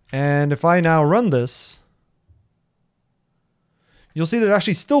 And if I now run this, you'll see that it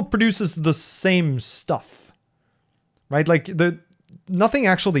actually still produces the same stuff, right? Like nothing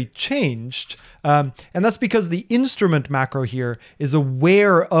actually changed. And that's because the instrument macro here is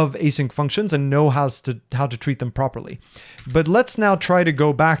aware of async functions and know how to treat them properly. But let's now try to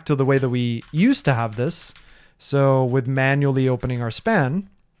go back to the way that we used to have this. So with manually opening our span,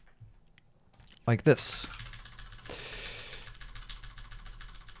 like this.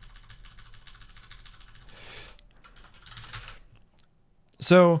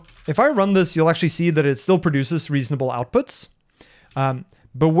 So if I run this, you'll actually see that it still produces reasonable outputs.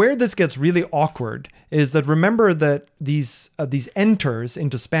 But where this gets really awkward is that remember that these enters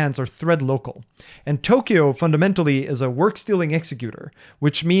into spans are thread local. And Tokyo fundamentally is a work stealing executor,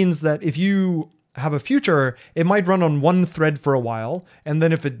 which means that if you have a future, it might run on one thread for a while. And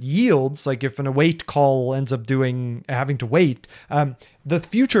then if it yields, like if an await call ends up having to wait, the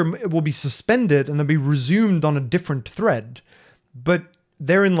future will be suspended and then be resumed on a different thread. But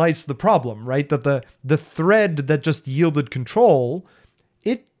therein lies the problem, right? That the thread that just yielded control,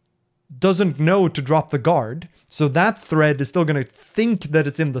 it doesn't know to drop the guard. So that thread is still going to think that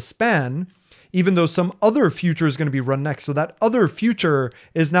it's in the span, even though some other future is going to be run next. So that other future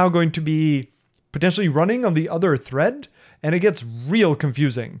is now going to be potentially running on the other thread, and it gets real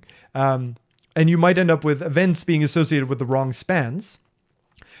confusing. And you might end up with events being associated with the wrong spans.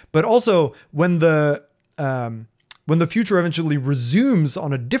 But also when the future eventually resumes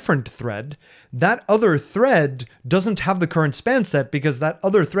on a different thread, that other thread doesn't have the current span set because that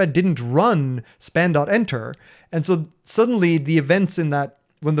other thread didn't run span.enter. And so suddenly the events in that,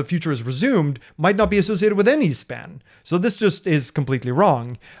 when the future is resumed, might not be associated with any span. So this just is completely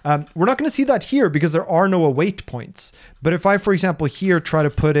wrong. We're not going to see that here because there are no await points. But if I, for example, here try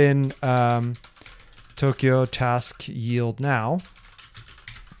to put in Tokyo task yield now,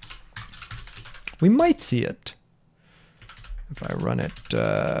 we might see it. If I run it,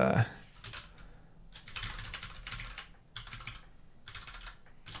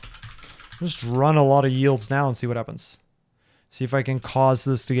 just run a lot of yields now and see what happens. See if I can cause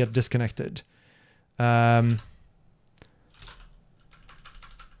this to get disconnected. Let's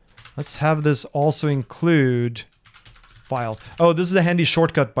have this also include file. Oh, this is a handy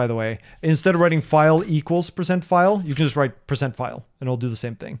shortcut, by the way. Instead of writing file equals %file, you can just write %file and it'll do the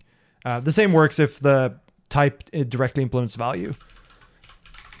same thing. The same works if the type it directly implements value.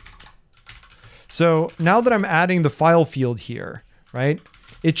 So now that I'm adding the file field here, right,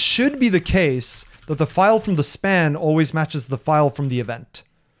 it should be the case that the file from the span always matches the file from the event.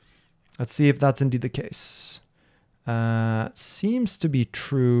 Let's see if that's indeed the case. It seems to be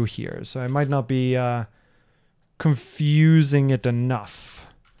true here, so I might not be confusing it enough.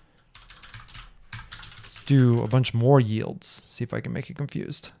 Let's do a bunch more yields, see if I can make it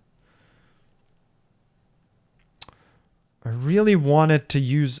confused. I really wanted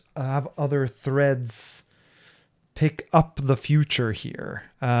to have other threads pick up the future here.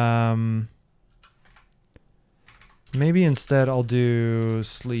 Maybe instead I'll do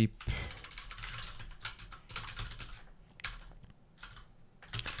sleep.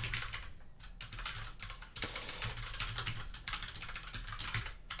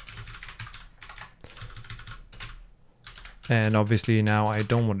 And obviously now I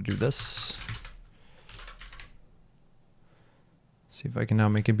don't want to do this. See if I can now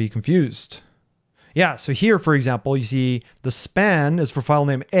make it be confused. Yeah, so here, for example, you see the span is for file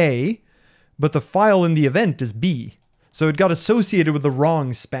name A, but the file in the event is B. So it got associated with the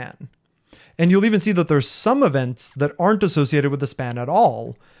wrong span. And you'll even see that there's some events that aren't associated with the span at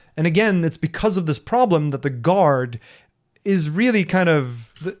all. And again, it's because of this problem that the guard is really kind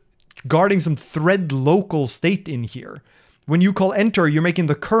of guarding some thread local state in here. When you call enter, you're making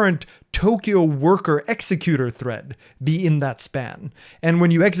the current Tokyo worker executor thread be in that span. And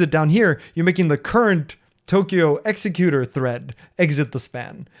when you exit down here, you're making the current Tokyo executor thread exit the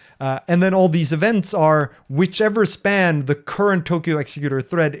span. And then all these events are whichever span the current Tokyo executor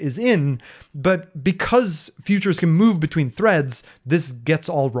thread is in. But because futures can move between threads, this gets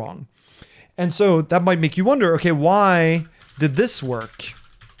all wrong. And so that might make you wonder, okay, why did this work?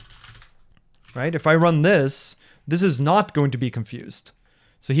 Right? If I run this, this is not going to be confused.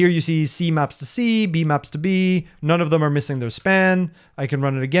 So here you see C maps to C, B maps to B. None of them are missing their span. I can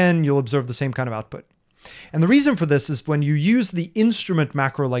run it again. You'll observe the same kind of output. And the reason for this is when you use the instrument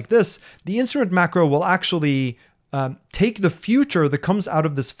macro like this, the instrument macro will actually take the future that comes out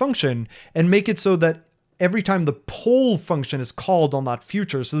of this function and make it so that every time the poll function is called on that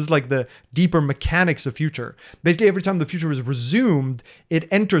future, so this is like the deeper mechanics of future. Basically, every time the future is resumed, it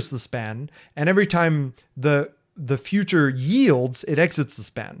enters the span, and every time the future yields, it exits the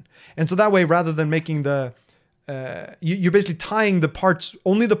span. And so that way, rather than making you're basically tying the parts,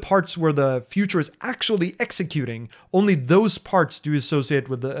 only the parts where the future is actually executing, only those parts do associate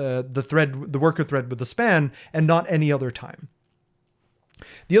with the thread, the worker thread with the span, and not any other time.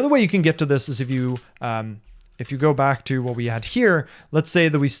 The other way you can get to this is if you go back to what we had here, let's say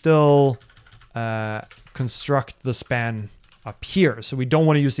that we still construct the span up here. So we don't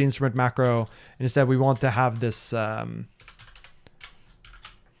want to use the instrument macro. And instead, we want to have this.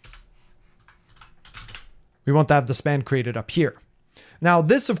 We want to have the span created up here. Now,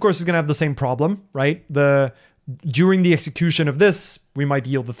 this, of course, is going to have the same problem, right? During the execution of this, we might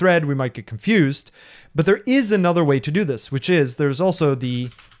yield the thread, we might get confused. But there is another way to do this, which is there's also the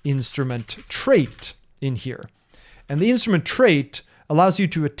instrument trait in here. And the instrument trait allows you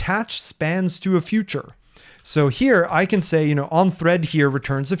to attach spans to a future. So here I can say, on thread here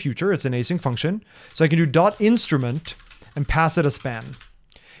returns a future. It's an async function. So I can do .instrument and pass it a span.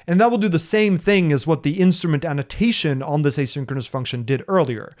 And that will do the same thing as what the instrument annotation on this asynchronous function did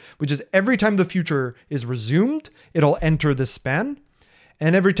earlier, which is every time the future is resumed, it'll enter this span.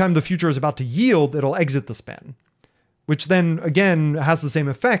 And every time the future is about to yield, it'll exit the span, which then again has the same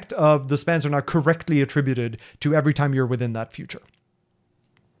effect of the spans are now correctly attributed to every time you're within that future.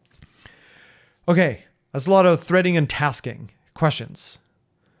 Okay, that's a lot of threading and tasking. Questions?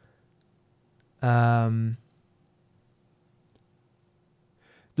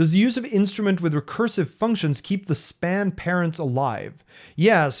 Does the use of instrument with recursive functions keep the span parents alive?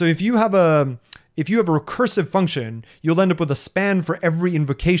 Yeah, so if you have a recursive function, you'll end up with a span for every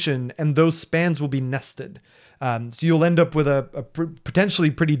invocation, and those spans will be nested. So you'll end up with a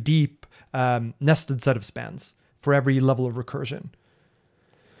potentially pretty deep nested set of spans for every level of recursion.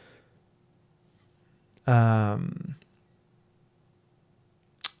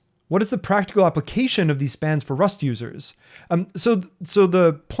 What is the practical application of these spans for Rust users? So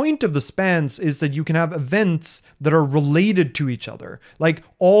the point of the spans is that you can have events that are related to each other, like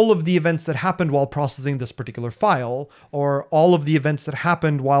all of the events that happened while processing this particular file, or all of the events that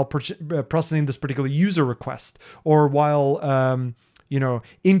happened while processing this particular user request, or while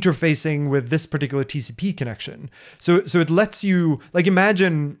interfacing with this particular TCP connection. So it lets you, like,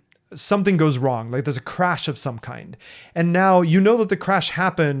 imagine something goes wrong, like there's a crash of some kind. And now you know that the crash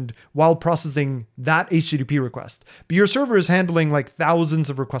happened while processing that HTTP request, but your server is handling like thousands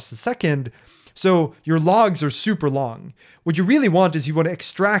of requests a second. So your logs are super long. What you really want is you want to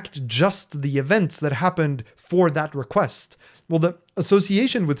extract just the events that happened for that request. Well, the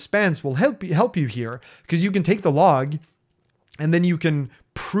association with spans will help you here, because you can take the log And then you can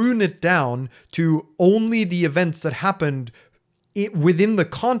prune it down to only the events that happened within the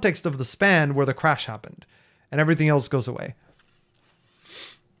context of the span where the crash happened, and everything else goes away.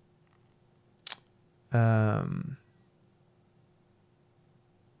 So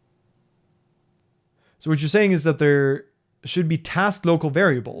what you're saying is that there should be task local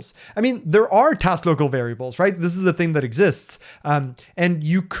variables. I mean, there are task local variables, right? This is a thing that exists. And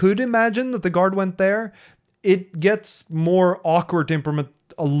you could imagine that the guard went there. It gets more awkward to implement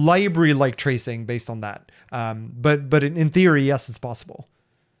a library like tracing based on that. But in theory, yes, it's possible.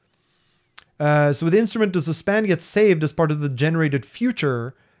 So with the instrument, does the span get saved as part of the generated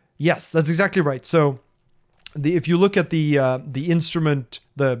future? Yes, that's exactly right. So if you look at the instrument,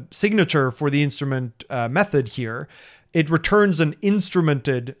 the signature for the instrument method here, it returns an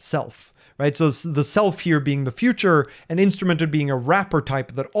instrumented self, right? So the self here being the future, and instrumented being a wrapper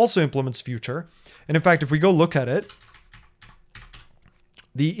type that also implements future. And in fact, if we go look at it,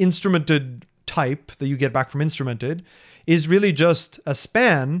 the instrumented type that you get back from instrumented is really just a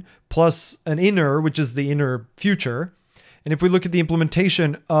span plus an inner, which is the inner future. And if we look at the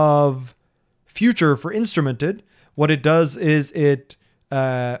implementation of future for instrumented, what it does is it,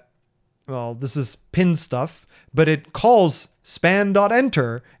 well, this is pin stuff, but it calls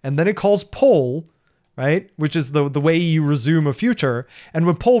span.enter, and then it calls poll, right? Which is the way you resume a future. And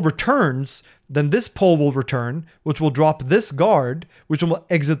when poll returns, then this poll will return, which will drop this guard, which will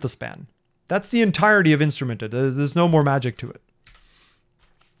exit the span. That's the entirety of instrumented. There's no more magic to it.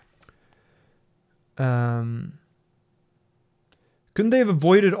 Couldn't they have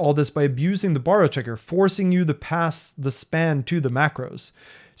avoided all this by abusing the borrow checker, forcing you to pass the span to the macros?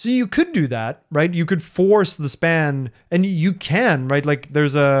 So you could do that, right? You could force the span, and you can, right? Like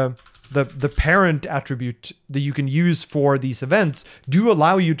there's the parent attribute that you can use for these events do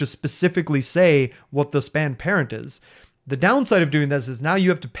allow you to specifically say what the span parent is. The downside of doing this is now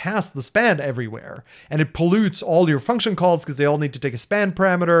you have to pass the span everywhere, and it pollutes all your function calls because they all need to take a span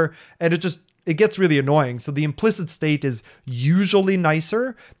parameter, and it gets really annoying. So the implicit state is usually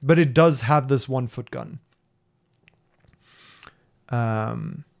nicer, but it does have this one foot gun.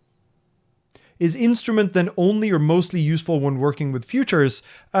 Is instrument then only or mostly useful when working with futures?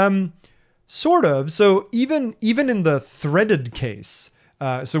 Sort of. So even in the threaded case,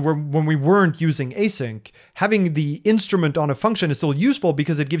 when we weren't using async, having the instrument on a function is still useful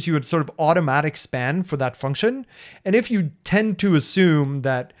because it gives you a sort of automatic span for that function. And if you tend to assume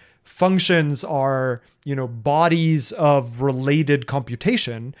that functions are, bodies of related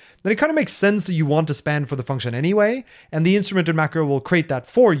computation, then it kind of makes sense that you want to span for the function anyway, and the instrumented macro will create that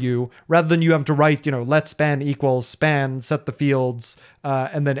for you rather than you have to write, let span equals span, set the fields,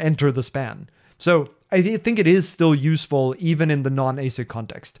 and then enter the span. So I think it is still useful even in the non-async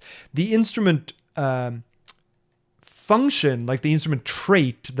context. The instrument function, like the instrument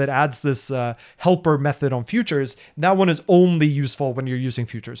trait that adds this helper method on futures, that one is only useful when you're using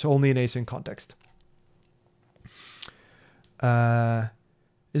futures, so only in async context.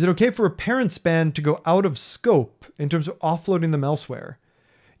 Is it okay for a parent span to go out of scope in terms of offloading them elsewhere?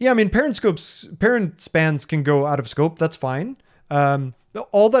 Yeah, I mean, parent spans can go out of scope. That's fine.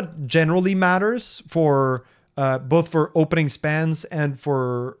 All that generally matters for both for opening spans and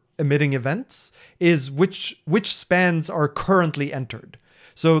for emitting events is which spans are currently entered.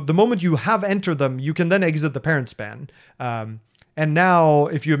 So the moment you have entered them, you can then exit the parent span. And now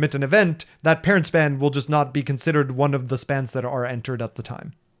if you emit an event, that parent span will just not be considered one of the spans that are entered at the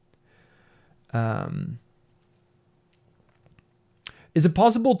time. Is it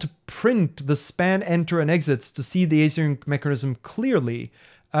possible to print the span enter and exits to see the async mechanism clearly?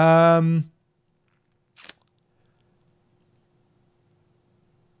 I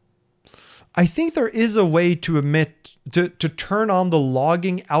think there is a way to turn on the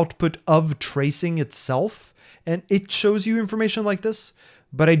logging output of tracing itself, and it shows you information like this,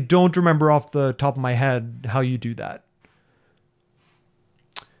 but I don't remember off the top of my head how you do that.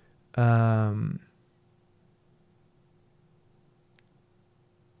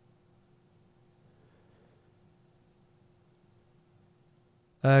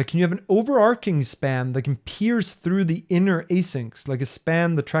 Can you have an overarching span that can pierce through the inner asyncs, like a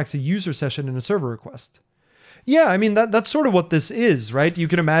span that tracks a user session and a server request? Yeah, I mean, that's sort of what this is, right? You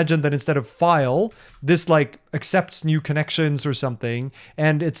can imagine that instead of file, this like accepts new connections or something,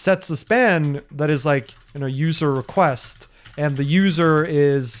 and it sets a span that is like, user request, and the user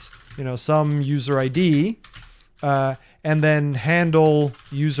is, some user ID, and then handle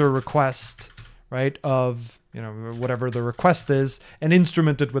user request, right, of, whatever the request is, and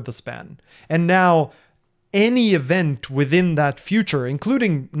instrument it with the span. And now any event within that future,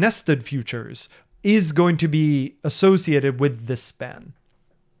 including nested futures, is going to be associated with this span.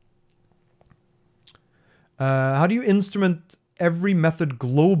 How do you instrument every method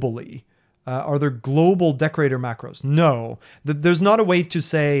globally? Are there global decorator macros? No, there's not a way to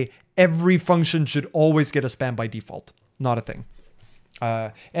say every function should always get a span by default. Not a thing.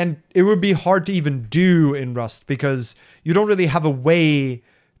 And it would be hard to even do in Rust because you don't really have a way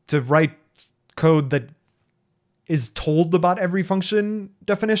to write code that is told about every function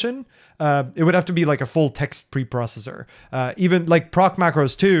definition. It would have to be like a full text preprocessor. Even like proc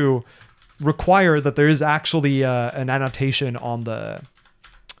macros too require that there is actually an annotation on the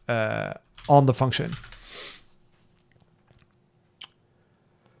function.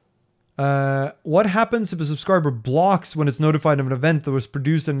 What happens if a subscriber blocks when it's notified of an event that was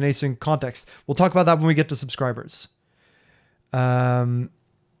produced in an async context? We'll talk about that when we get to subscribers. How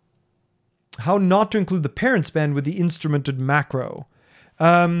not to include the parent span with the instrumented macro.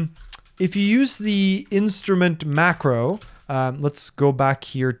 If you use the instrument macro, let's go back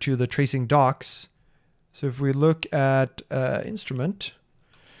here to the tracing docs. So if we look at instrument,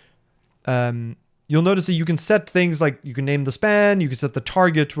 you'll notice that you can set things like you can name the span, you can set the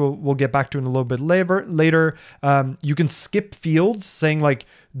target, we'll get back to in a little bit later. You can skip fields saying like,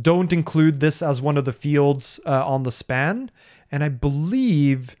 don't include this as one of the fields on the span. And I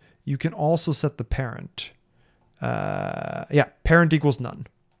believe you can also set the parent. Parent equals none.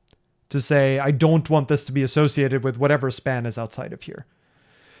 To say, I don't want this to be associated with whatever span is outside of here.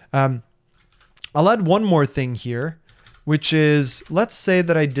 I'll add one more thing here, which is, let's say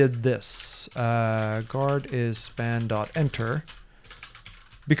that I did this. Guard is span.enter.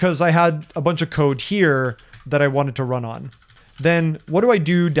 Because I had a bunch of code here that I wanted to run on. Then what do I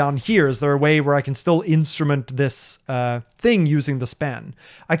do down here? Is there a way where I can still instrument this thing using the span?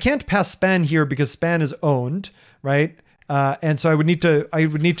 I can't pass span here because span is owned, right? And so I would need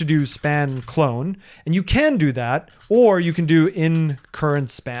to do span clone, and you can do that, or you can do in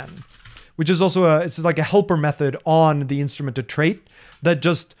current span, which is also it's like a helper method on the instrumented trait that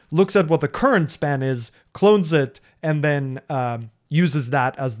just looks at what the current span is, clones it, and then uses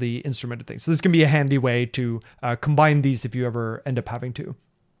that as the instrumented thing. So this can be a handy way to combine these if you ever end up having to.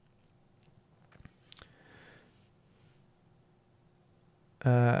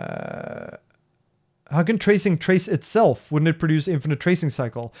 How can tracing trace itself? Wouldn't it produce infinite tracing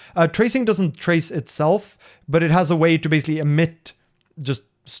cycle? Tracing doesn't trace itself, but it has a way to basically emit just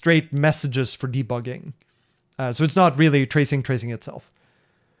straight messages for debugging. So it's not really tracing itself.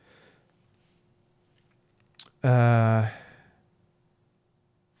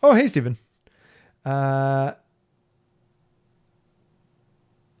 Oh, hey, Stephen.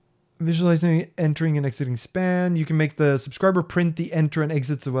 Visualizing entering and exiting span. You can make the subscriber print the enter and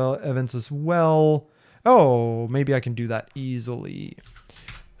exits events as well. Oh, maybe I can do that easily.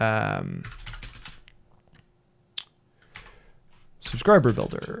 Subscriber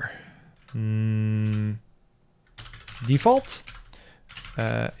builder. Default.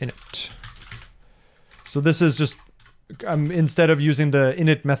 Init. So this is just, instead of using the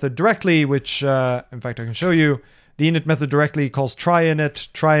init method directly, which in fact I can show you, the init method directly calls try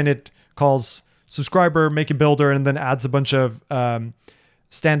init calls subscriber, make a builder, and then adds a bunch of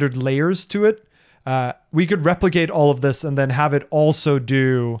standard layers to it. We could replicate all of this and then have it also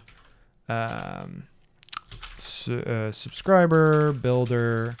do subscriber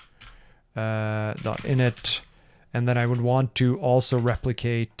builder .init, and then I would want to also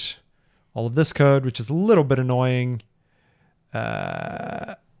replicate all of this code, which is a little bit annoying.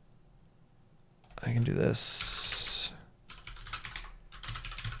 I can do this.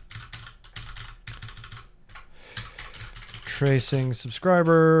 Tracing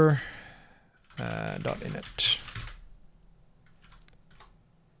subscriber .init.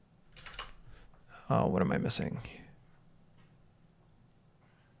 Oh, what am I missing?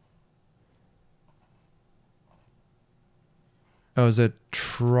 Oh, is it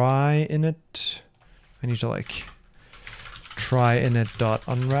try init? I need to like try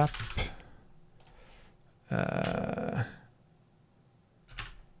init.unwrap.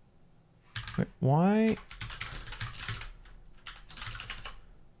 Wait, why?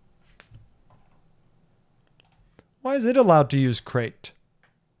 Why is it allowed to use crate?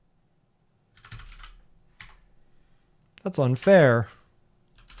 That's unfair.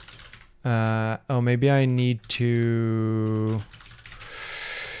 Oh, maybe I need to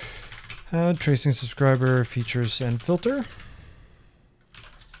tracing subscriber features and filter.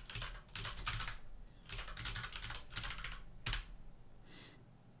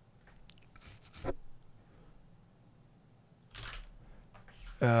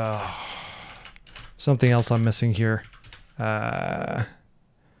 Something else I'm missing here.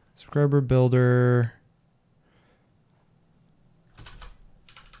 Subscriber builder.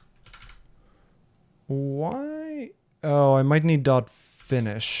 Why? Oh, I might need dot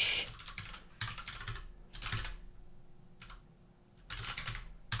finish.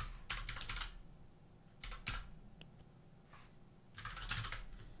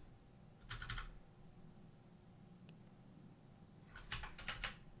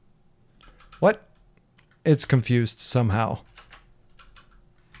 What? It's confused somehow.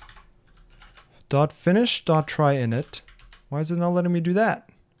 Dot finish, dot try init. Why is it not letting me do that?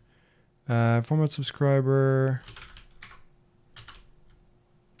 Format subscriber.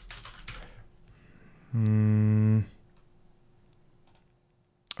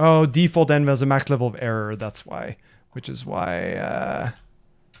 Oh, default env has a max level of error. That's why. Which is why.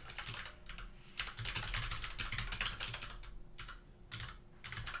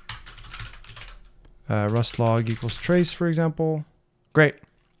 Rust log equals trace, for example. Great.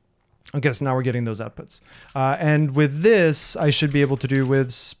 Okay, so now we're getting those outputs. And with this, I should be able to do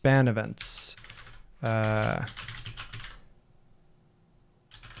with span events. Format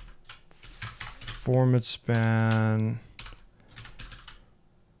span.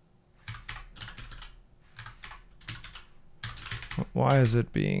 Why is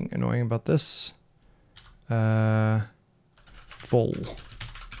it being annoying about this? Full.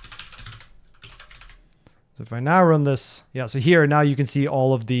 So if I now run this, yeah, so here now you can see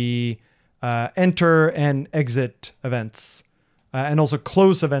all of the enter and exit events. And also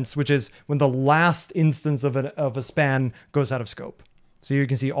close events, which is when the last instance of a span goes out of scope. So you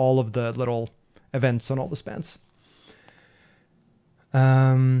can see all of the little events on all the spans.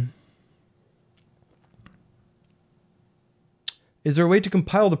 Is there a way to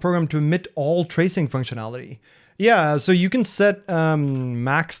compile the program to omit all tracing functionality? Yeah, so you can set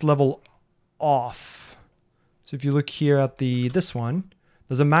max level off. So if you look here at this one,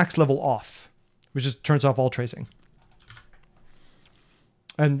 there's a max level off, which just turns off all tracing.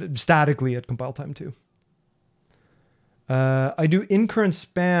 And statically at compile time too. I do incurrent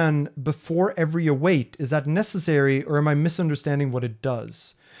span before every await. Is that necessary, or am I misunderstanding what it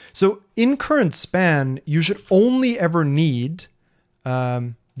does? So incurrent span, you should only ever need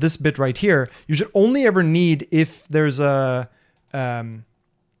this bit right here. You should only ever need if there's a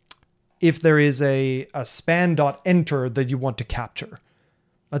span.enter that you want to capture.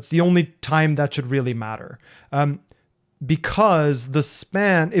 That's the only time that should really matter. Because the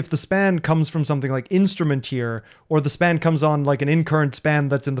span, if the span comes from something like instrument here, or the span comes on like an incurrent span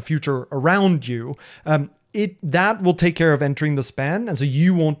that's in the future around you, that will take care of entering the span, and so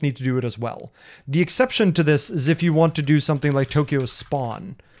you won't need to do it as well. The exception to this is if you want to do something like Tokyo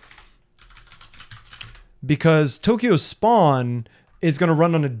spawn. Because Tokyo spawn is going to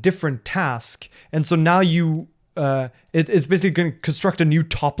run on a different task, and so now it's basically going to construct a new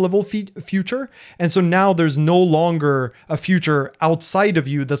top-level future, and so now there's no longer a future outside of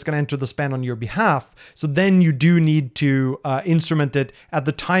you that's going to enter the span on your behalf. So then you do need to instrument it at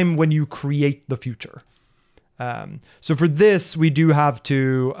the time when you create the future. So for this, we do have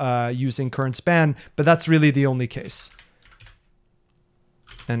to use incurrent span, but that's really the only case.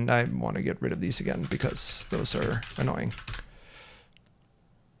 And I want to get rid of these again because those are annoying.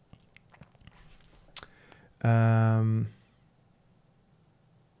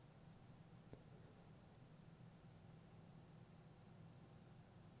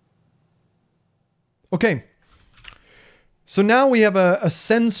 Okay. So now we have a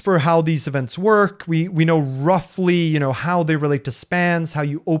sense for how these events work. We know roughly, how they relate to spans, how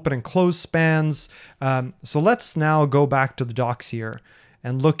you open and close spans. So let's now go back to the docs here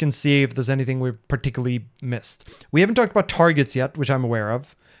and look and see if there's anything we've particularly missed. We haven't talked about targets yet, which I'm aware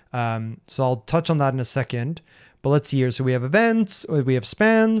of. So I'll touch on that in a second, but let's see here. So we have events, we have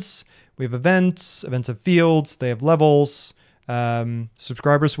spans, we have events have fields, they have levels,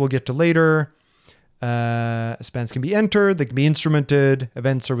 subscribers we'll get to later. Spans can be entered, they can be instrumented,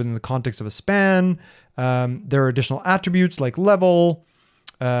 events are within the context of a span. There are additional attributes like level,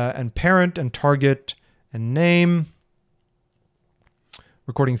 and parent and target and name.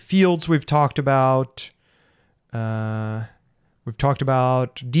 Recording fields we've talked about. We've talked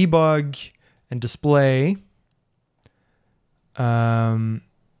about debug and display.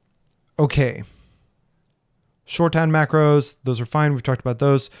 Okay. Shorthand macros, those are fine. We've talked about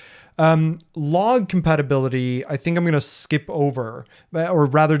those. Log compatibility, I think I'm going to skip over, or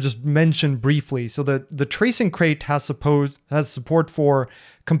rather just mention briefly. So the tracing crate has support for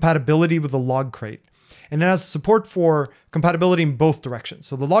compatibility with the log crate. And it has support for compatibility in both directions.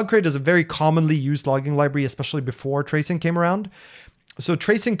 So the log crate is a very commonly used logging library, especially before tracing came around. So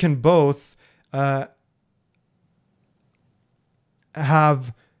tracing can both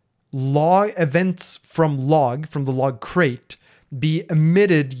have log events from the log crate be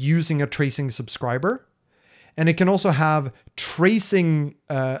emitted using a tracing subscriber. And it can also have tracing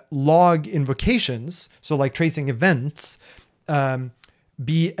log invocations, so like tracing events,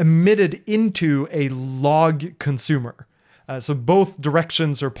 be emitted into a log consumer. So both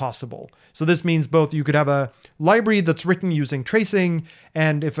directions are possible. So this means both you could have a library that's written using tracing,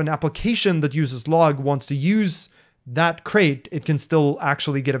 and if an application that uses log wants to use that crate, it can still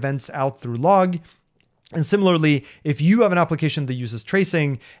actually get events out through log. And similarly, if you have an application that uses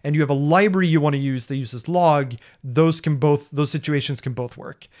tracing and you have a library you want to use that uses log, those situations can both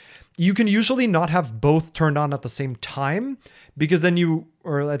work. You can usually not have both turned on at the same time, because then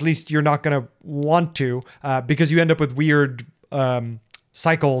or at least you're not going to want to, because you end up with weird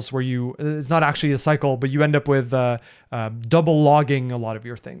cycles where it's not actually a cycle, but you end up with double logging a lot of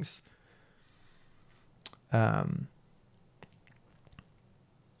your things.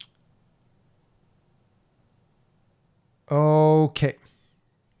 Okay.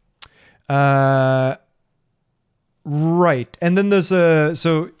 Right. And then there's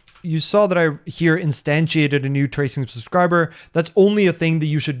so you saw that I here instantiated a new tracing subscriber. That's only a thing that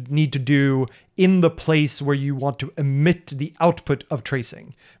you should need to do in the place where you want to emit the output of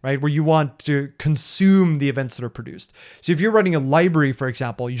tracing, right? Where you want to consume the events that are produced. So if you're running a library, for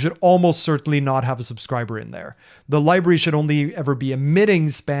example, you should almost certainly not have a subscriber in there. The library should only ever be emitting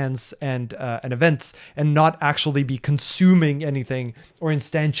spans and events, and not actually be consuming anything or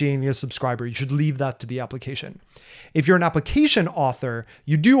instantiating a subscriber. You should leave that to the application. If you're an application author,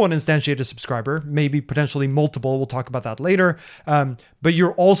 you do want to instantiate a subscriber, maybe potentially multiple. We'll talk about that later. But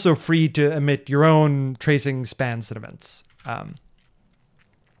you're also free to emit your own tracing spans and events.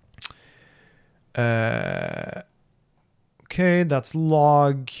 Okay, that's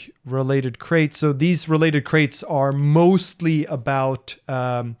log related crates. So these related crates are mostly about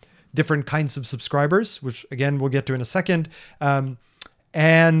different kinds of subscribers, which again, we'll get to in a second.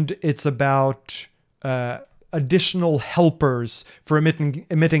 And it's about additional helpers for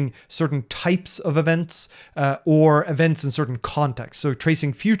emitting certain types of events or events in certain contexts. So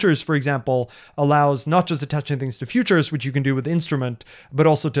tracing futures, for example, allows not just attaching things to futures, which you can do with the instrument, but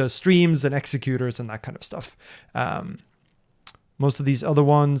also to streams and executors and that kind of stuff. Most of these other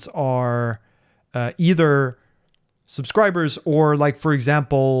ones are either subscribers or, like, for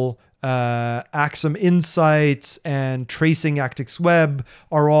example, Axum Insights and Tracing Actix Web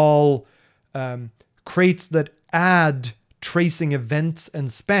are all crates that add tracing events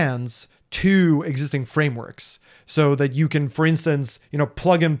and spans to existing frameworks, so that you can, for instance,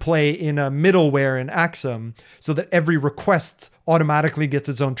 plug and play in a middleware in Axum so that every request automatically gets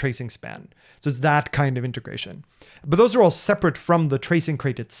its own tracing span. So it's that kind of integration. But those are all separate from the tracing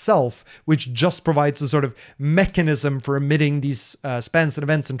crate itself, which just provides a sort of mechanism for emitting these spans and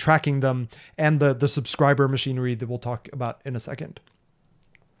events and tracking them, and the subscriber machinery that we'll talk about in a second.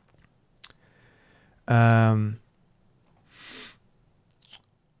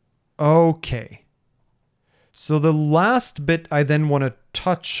 Okay. So the last bit I then want to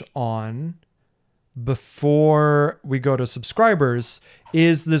touch on before we go to subscribers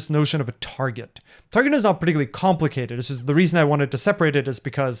is this notion of a target. Target is not particularly complicated. This is the reason I wanted to separate it, is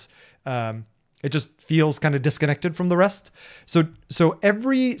because it just feels kind of disconnected from the rest. So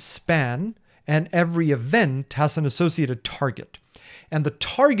every span and every event has an associated target. And the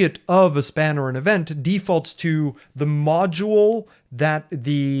target of a span or an event defaults to the module that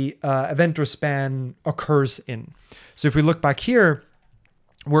the event or span occurs in. So if we look back here,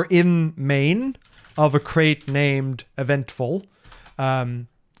 we're in main of a crate named eventful. And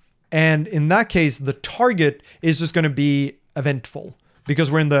in that case, the target is just going to be eventful,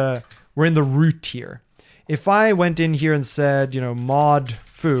 because we're in the root here. If I went in here and said, mod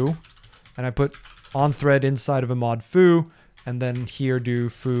foo, and I put on thread inside of a mod foo, and then here do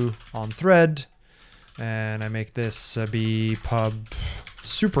foo on thread, and I make this be pub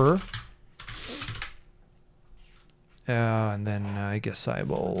super, and then I guess I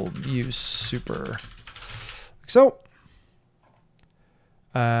will use super like so.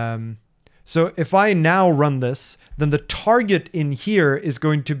 So if I now run this, then the target in here is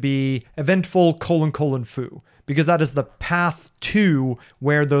going to be eventful : foo, because that is the path to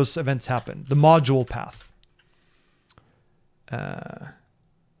where those events happen, the module path.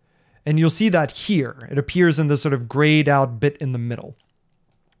 And you'll see that here. It appears in this sort of grayed out bit in the middle.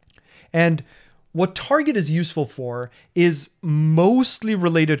 And what target is useful for is mostly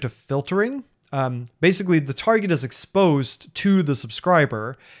related to filtering. Basically, the target is exposed to the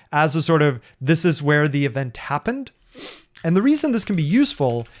subscriber as a sort of, this is where the event happened. And the reason this can be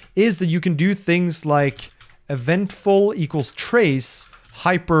useful is that you can do things like eventful equals trace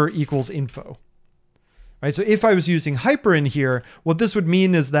hyper equals info. Right? So if I was using hyper in here, what this would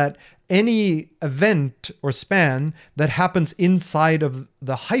mean is that any event or span that happens inside of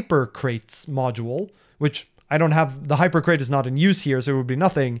the hyper crates module, which I don't have, the hyper crate is not in use here, so it would be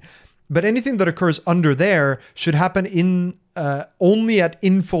nothing. But anything that occurs under there should happen in only at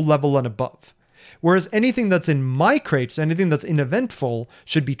info level and above. Whereas anything that's in my crates, anything that's in eventful,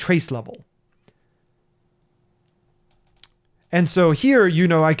 should be trace level. And so here,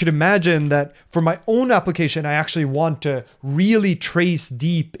 I could imagine that for my own application, I actually want to really trace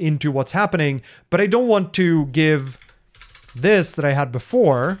deep into what's happening, but I don't want to give this that I had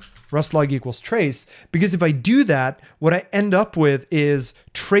before, Rust log equals trace, because if I do that, what I end up with is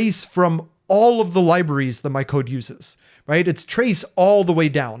trace from all of the libraries that my code uses, right? It's trace all the way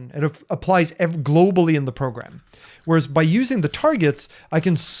down. It applies globally in the program. Whereas by using the targets, I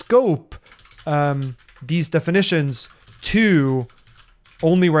can scope these definitions to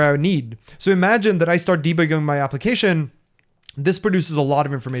only where I need. So imagine that I start debugging my application. This produces a lot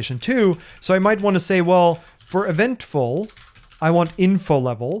of information too. So I might want to say, well, for eventful, I want info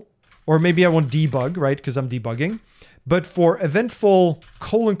level, or maybe I want debug, right? Because I'm debugging. But for eventful :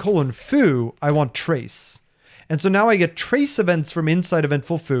 foo, I want trace. And so now I get trace events from inside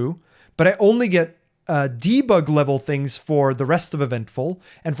eventful foo, but I only get debug level things for the rest of eventful.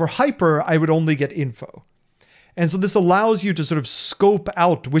 And for hyper, I would only get info. And so this allows you to sort of scope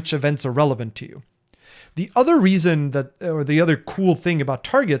out which events are relevant to you. The other reason that, or the other cool thing about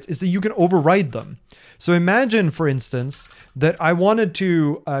targets is that you can override them. So imagine, for instance, that I wanted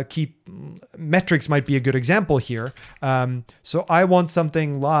to keep, metrics might be a good example here. So I want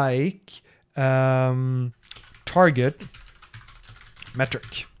something like target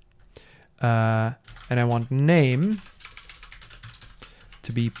metric. And I want name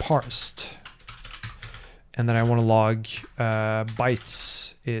to be parsed. And then I want to log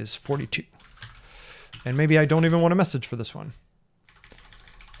bytes is 42. And maybe I don't even want a message for this one.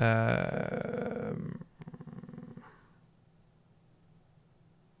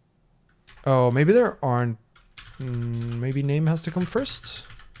 Oh, maybe there aren't. Maybe name has to come first.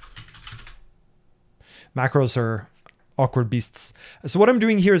 Macros are awkward beasts. So what I'm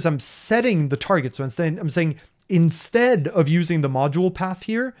doing here is I'm setting the target. So instead, I'm saying, instead of using the module path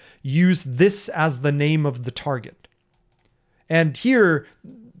here, use this as the name of the target. And here,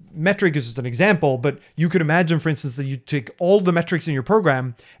 metric is just an example, but you could imagine, for instance, that you take all the metrics in your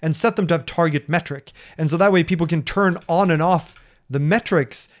program and set them to have target metric. And so that way people can turn on and off the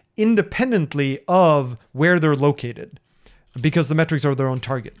metrics independently of where they're located, because the metrics are their own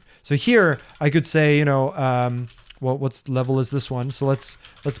target. So here I could say, well, what's level is this one? So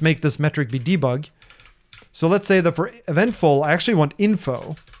let's make this metric be debug. So let's say that for eventful, I actually want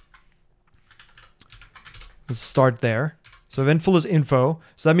info. Let's start there. So eventful is info.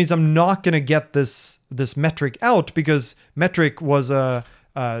 So that means I'm not going to get this metric out because metric was a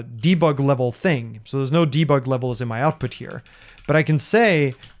debug level thing. So there's no debug levels in my output here. But I can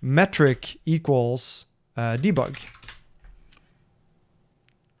say metric equals debug.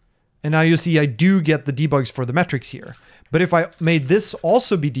 And now you see I do get the debugs for the metrics here. But if I made this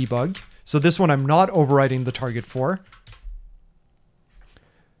also be debug, so this one I'm not overriding the target for,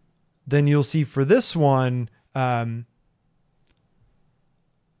 then you'll see for this one,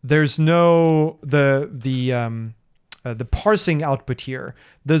 there's no, the parsing output here.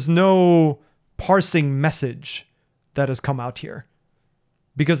 There's no parsing message that has come out here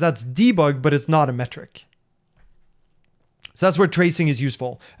because that's debug, but it's not a metric. So that's where tracing is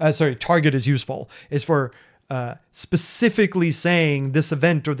useful. Target is useful, is for specifically saying this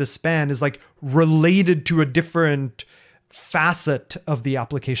event or this span is like related to a different facet of the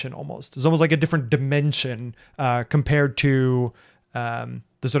application almost. It's almost like a different dimension compared to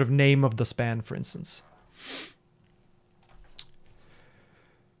the sort of name of the span, for instance.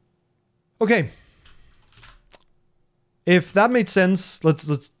 Okay. If that made sense,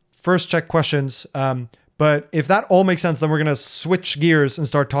 let's first check questions. But if that all makes sense, then we're going to switch gears and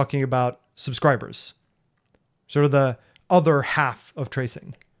start talking about subscribers. Sort of the other half of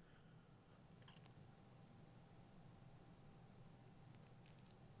tracing.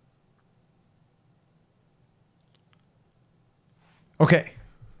 Okay.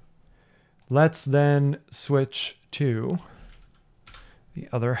 Let's then switch to the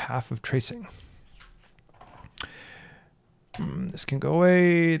other half of tracing. This can go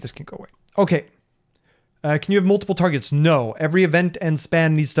away. This can go away. Okay. Can you have multiple targets? No. Every event and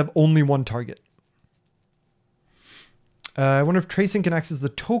span needs to have only one target. I wonder if tracing can access the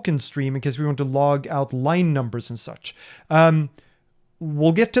token stream in case we want to log out line numbers and such.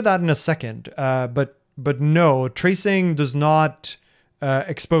 We'll get to that in a second. But no, tracing does not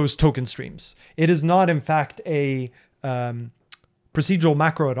expose token streams. It is not, in fact, a procedural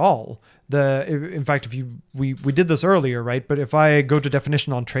macro at all. In fact, if we did this earlier, right? But if I go to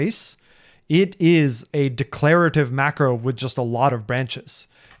definition on trace, it is a declarative macro with just a lot of branches.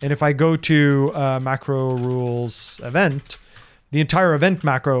 And if I go to macro rules event, the entire event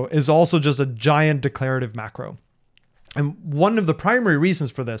macro is also just a giant declarative macro. And one of the primary reasons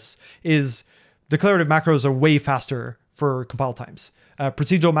for this is declarative macros are way faster for compile times.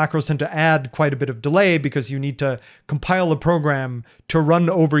 Procedural macros tend to add quite a bit of delay because you need to compile a program to run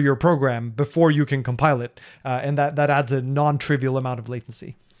over your program before you can compile it. And that adds a non-trivial amount of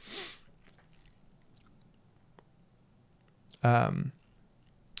latency. So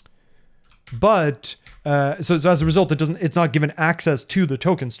as a result, it's not given access to the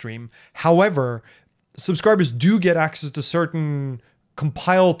token stream. However, subscribers do get access to certain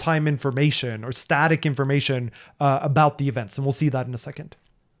compile time information or static information about the events. And we'll see that in a second.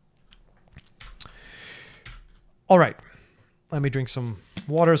 All right, let me drink some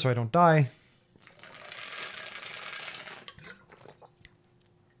water so I don't die.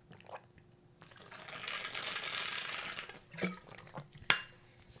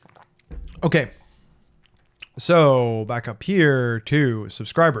 Okay, so back up here to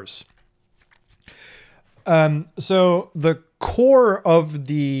subscribers. So the core of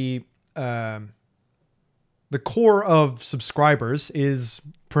subscribers is,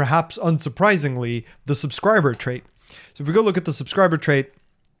 perhaps unsurprisingly, the subscriber trait. So if we go look at the subscriber trait,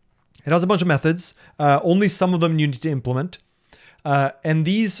 it has a bunch of methods. Only some of them you need to implement. And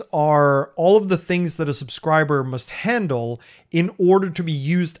these are all of the things that a subscriber must handle in order to be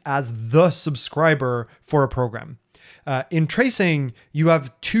used as the subscriber for a program. In tracing, you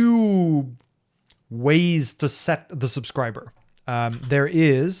have two ways to set the subscriber. There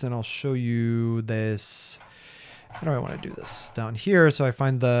is, and I'll show you this. How do I want to do this? Down here. So I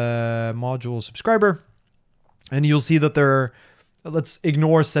find the module subscriber, and you'll see that let's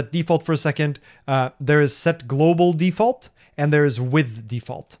ignore set default for a second. There is set global default, and there is with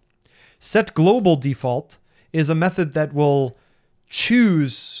default. Set global default is a method that will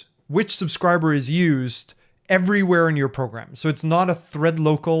choose which subscriber is used everywhere in your program. So it's not a thread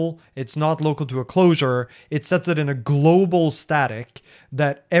local, it's not local to a closure, it sets it in a global static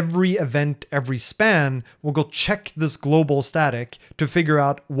that every event, every span will go check this global static to figure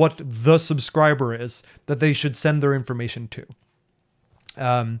out what the subscriber is that they should send their information to.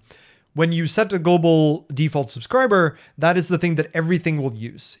 When you set a global default subscriber, that is the thing that everything will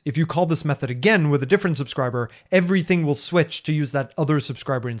use. If you call this method again with a different subscriber, everything will switch to use that other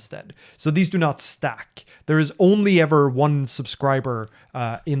subscriber instead. So these do not stack. There is only ever one subscriber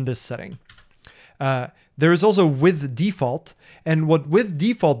in this setting. There is also with default, and what with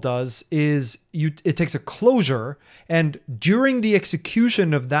default does is it takes a closure, and during the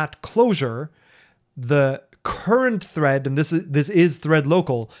execution of that closure, the current thread, and this is thread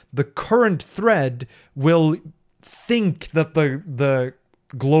local, the current thread will think that the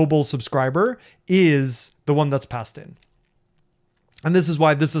global subscriber is the one that's passed in. And this is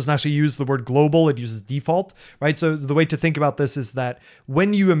why this doesn't actually use the word global, it uses default, right? So the way to think about this is that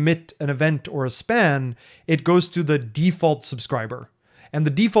when you emit an event or a span, it goes to the default subscriber. And the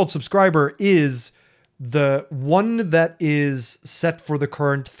default subscriber is the one that is set for the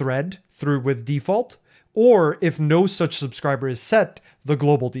current thread through with default, or if no such subscriber is set, the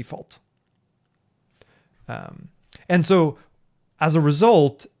global default. And so as a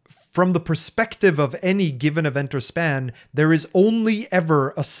result, from the perspective of any given event or span, there is only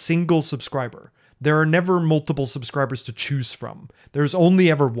ever a single subscriber. There are never multiple subscribers to choose from. There's only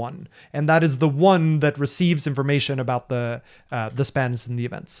ever one. And that is the one that receives information about the spans and the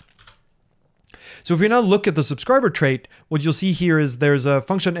events. So if we now look at the subscriber trait, what you'll see here is there's a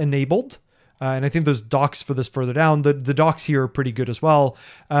function enabled. And I think there's docs for this further down. The docs here are pretty good as well.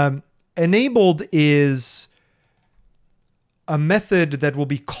 Enabled is a method that will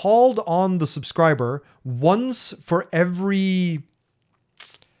be called on the subscriber once for every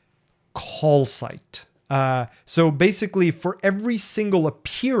call site. So basically for every single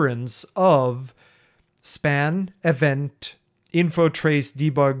appearance of span, event, info, trace,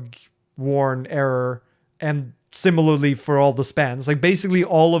 debug, warn, error, and similarly for all the spans, like basically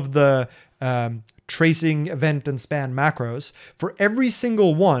all of the tracing, event, and span macros, for every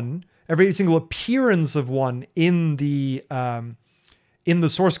single one, every single appearance of one in the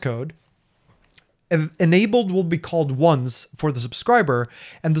source code, enabled will be called once for the subscriber,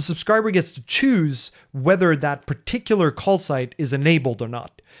 and the subscriber gets to choose whether that particular call site is enabled or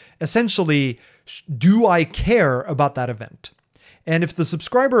not. Essentially, do I care about that event? And if the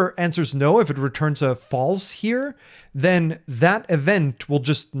subscriber answers no, if it returns a false here, then that event will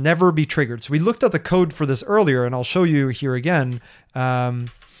just never be triggered. So we looked at the code for this earlier, and I'll show you here again.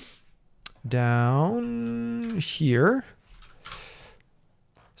 Down here.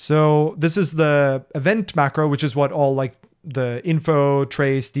 So this is the event macro, which is what all like the info,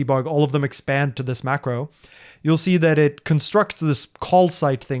 trace, debug, all of them expand to this macro. You'll see that it constructs this call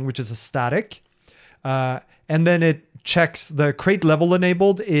site thing, which is a static. And then it checks the create level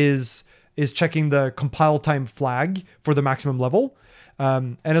enabled is checking the compile time flag for the maximum level.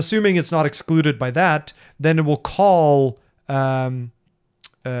 And assuming it's not excluded by that, then it will call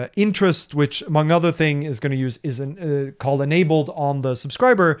interest, which among other thing is going to use is called enabled on the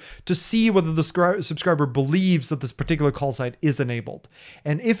subscriber to see whether the subscriber believes that this particular call site is enabled.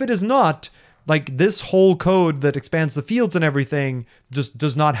 And if it is not, like this whole code that expands the fields and everything just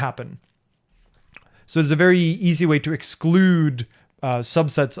does not happen. So it's a very easy way to exclude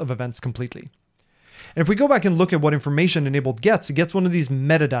subsets of events completely. And if we go back and look at what information enabled gets, it gets one of these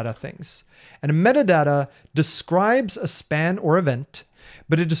metadata things. And a metadata describes a span or event,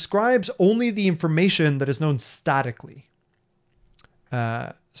 but it describes only the information that is known statically.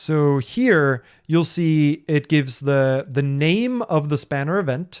 So here you'll see it gives the name of the span or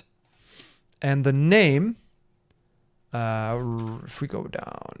event, and the name, if we go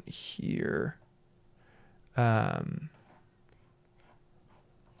down here,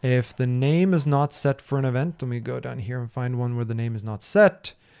 if the name is not set for an event, let me go down here and find one where the name is not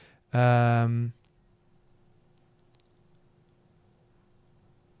set. Where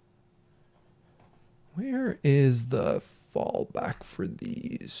is the fallback for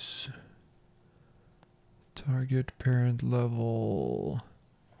these? Target parent level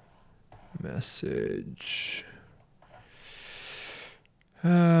message.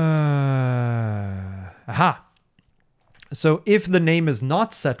 Aha. So if the name is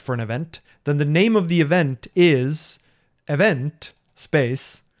not set for an event, then the name of the event is event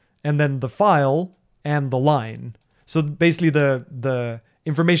space, and then the file and the line. So basically the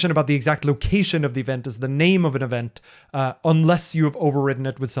information about the exact location of the event is the name of an event, unless you have overridden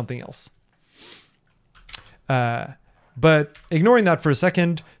it with something else. But ignoring that for a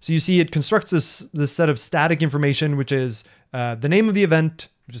second, so you see it constructs this set of static information, which is the name of the event,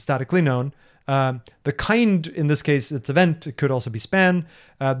 which is statically known, the kind, in this case, it's event, it could also be span,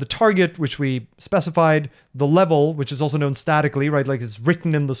 the target, which we specified, the level, which is also known statically, right? Like it's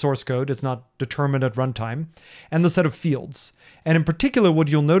written in the source code, it's not determined at runtime, and the set of fields. And in particular, what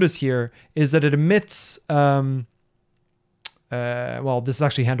you'll notice here is that it emits, well, this is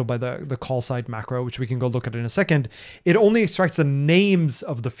actually handled by the call side macro, which we can go look at in a second. It only extracts the names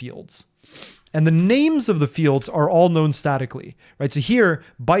of the fields. And the names of the fields are all known statically, right? So here,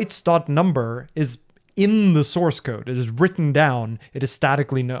 bytes.number is in the source code. It is written down. It is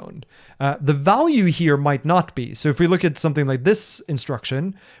statically known. The value here might not be. So if we look at something like this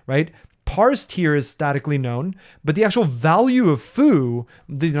instruction, right? Parsed here is statically known, but the actual value of foo,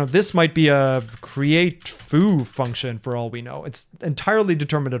 this might be a create foo function for all we know. It's entirely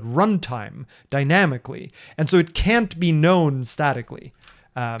determined at runtime dynamically. And so it can't be known statically.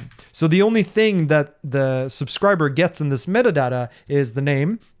 So the only thing that the subscriber gets in this metadata is the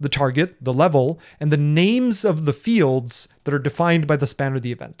name, the target, the level, and the names of the fields that are defined by the span or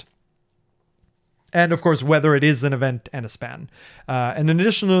the event. And of course, whether it is an event and a span. And in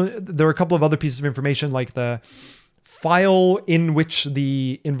addition, there are a couple of other pieces of information like the file in which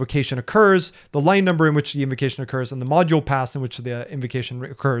the invocation occurs, the line number in which the invocation occurs, and the module path in which the invocation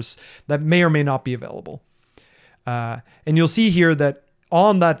occurs that may or may not be available. And you'll see here that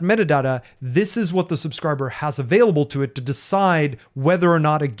on that metadata, this is what the subscriber has available to it to decide whether or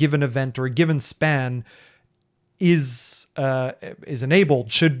not a given event or a given span is enabled,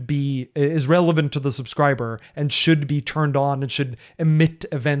 is relevant to the subscriber, and should be turned on and should emit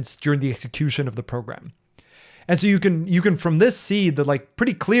events during the execution of the program. And so you can from this see that like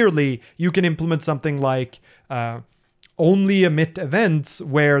pretty clearly you can implement something like only emit events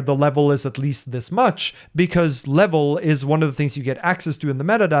where the level is at least this much, because level is one of the things you get access to in the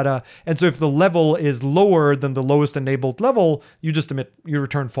metadata. And so if the level is lower than the lowest enabled level, you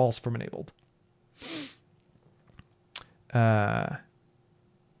return false from enabled.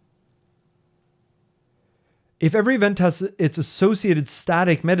 If every event has its associated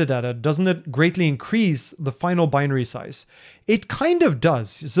static metadata, doesn't it greatly increase the final binary size? It kind of does.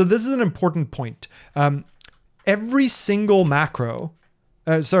 So this is an important point. Every single macro,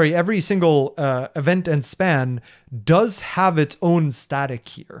 every single event and span does have its own static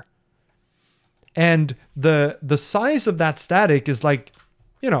here. And the size of that static is like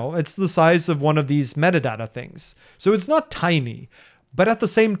it's the size of one of these metadata things. So it's not tiny, but at the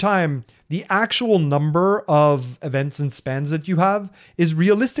same time, the actual number of events and spans that you have is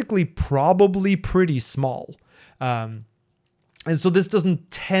realistically probably pretty small. And so this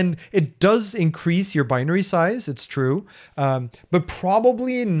it does increase your binary size, it's true, but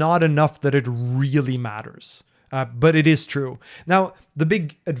probably not enough that it really matters. But it is true. Now, the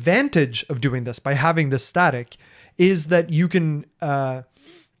big advantage of doing this by having this static is that you can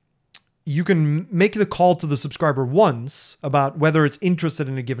make the call to the subscriber once about whether it's interested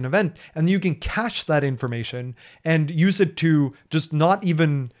in a given event, and you can cache that information and use it to just not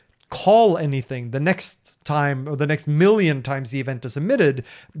even call anything the next time or the next million times the event is emitted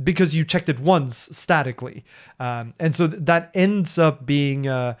because you checked it once statically. And so that ends up being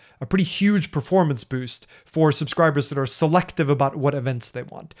a pretty huge performance boost for subscribers that are selective about what events they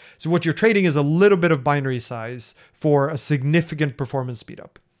want. So what you're trading is a little bit of binary size for a significant performance speed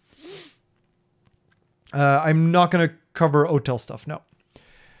up. I'm not going to cover OTel stuff, no.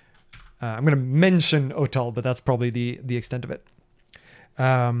 I'm going to mention OTel, but that's probably the extent of it.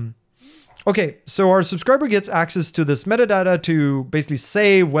 Okay, so our subscriber gets access to this metadata to basically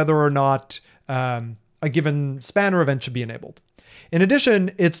say whether or not a given span or event should be enabled. In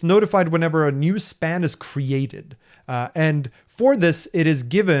addition, it's notified whenever a new span is created. And for this, it is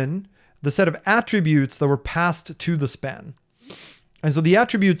given the set of attributes that were passed to the span. And so the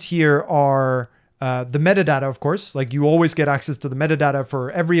attributes here are the metadata, of course, like you always get access to the metadata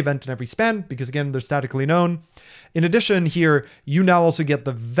for every event and every span, because again, they're statically known. In addition here, you now also get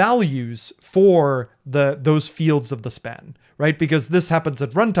the values for those fields of the span, right? Because this happens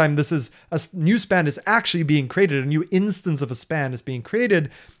at runtime. This is a new span is actually being created. A new instance of a span is being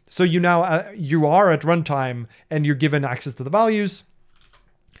created. So you now, you are at runtime and you're given access to the values.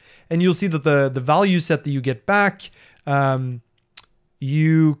 And you'll see that the value set that you get back,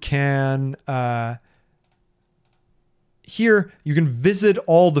 you can, here, you can visit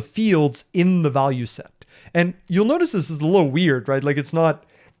all the fields in the value set. And you'll notice this is a little weird, right? Like it's not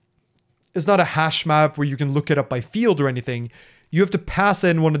a hash map where you can look it up by field or anything. You have to pass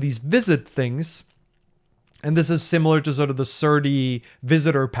in one of these visit things. And this is similar to sort of the SERDI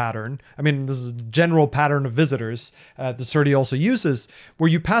visitor pattern. I mean, this is a general pattern of visitors the SERDI also uses, where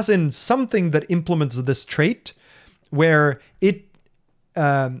you pass in something that implements this trait, where it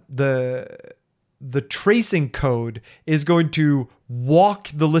the tracing code is going to walk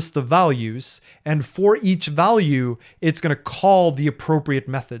the list of values, and for each value, it's going to call the appropriate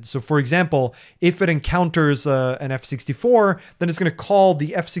method. So for example, if it encounters an F64, then it's going to call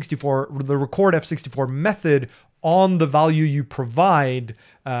the record F64 method on the value you provide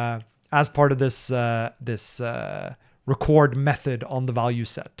as part of this record method on the value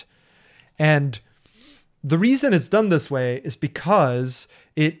set. And the reason it's done this way is because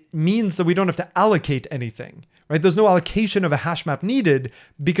it means that we don't have to allocate anything, right? There's no allocation of a hash map needed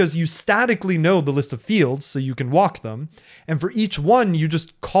because you statically know the list of fields, so you can walk them. And for each one, you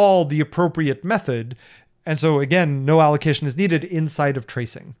just call the appropriate method. And so again, no allocation is needed inside of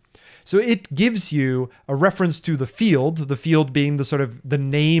tracing. So it gives you a reference to the field being the sort of the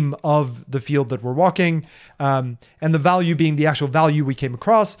name of the field that we're walking, and the value being the actual value we came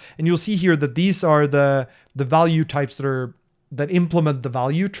across. And you'll see here that these are the value types that implement the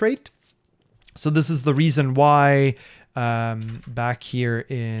value trait. So this is the reason why back here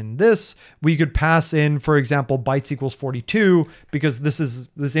in this, we could pass in, for example, bytes equals 42, because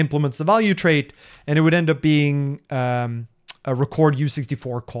this implements the value trait, and it would end up being a record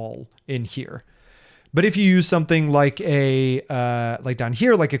U64 call in here. But if you use something like like down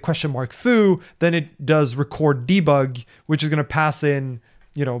here, like a question mark foo, then it does record debug, which is going to pass in,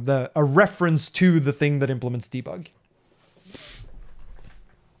 a reference to the thing that implements debug.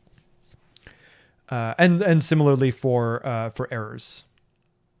 And similarly for errors.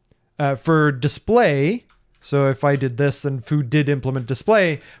 For display, so if I did this and foo did implement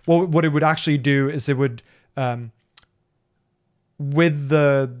display, well, what it would actually do is it would with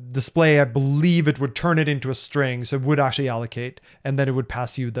the display, I believe it would turn it into a string, so it would actually allocate, and then it would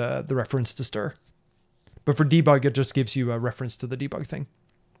pass you the reference to stir. But for debug, it just gives you a reference to the debug thing.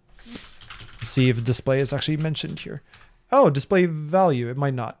 Let's see if display is actually mentioned here. Oh, display value, it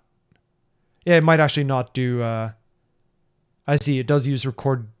might not. Yeah, it might actually not do, I see, it does use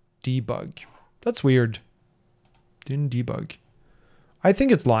record debug. That's weird. Didn't debug. I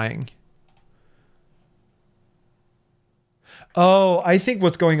think it's lying. Oh, I think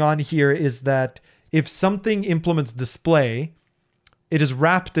what's going on here is that if something implements display, it is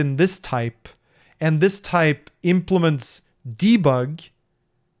wrapped in this type, and this type implements debug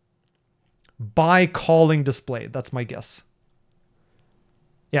by calling display. That's my guess.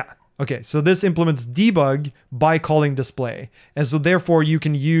 Yeah. Okay, so this implements debug by calling display. And so therefore you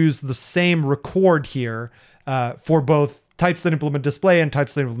can use the same record here for both types that implement display and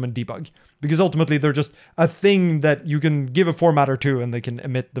types that implement debug. Because ultimately they're just a thing that you can give a formatter to and they can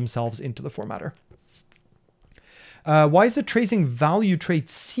emit themselves into the formatter. Why is the tracing value trait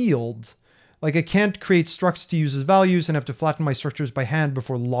sealed? Like I can't create structs to use as values and have to flatten my structures by hand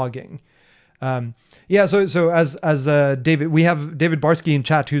before logging. Yeah, so as David, we have David Barsky in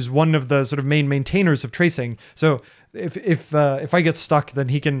chat, who's one of the sort of main maintainers of tracing. So if I get stuck, then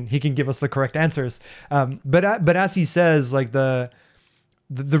he can give us the correct answers. But as he says, like the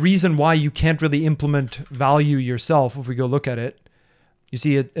reason why you can't really implement value yourself, if we go look at it, you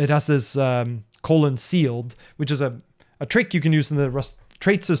see it has this colon sealed, which is a trick you can use in the Rust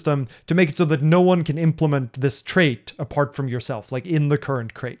trait system to make it so that no one can implement this trait apart from yourself, like in the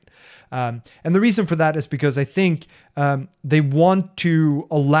current crate. And the reason for that is because I think they want to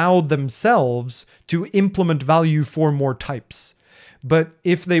allow themselves to implement value for more types. But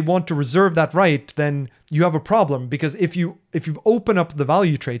if they want to reserve that right, then you have a problem, because if you open up the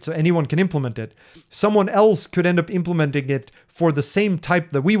value trait so anyone can implement it, someone else could end up implementing it for the same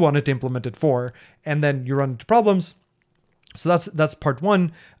type that we wanted to implement it for, and then you run into problems. So that's part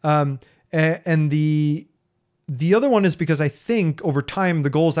one. And the other one is because I think over time the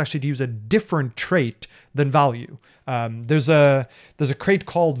goal is actually to use a different trait than value. There's a trait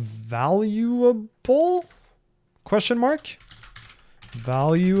called valuable ?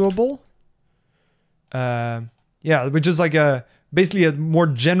 Valuable. Yeah, which is like basically a more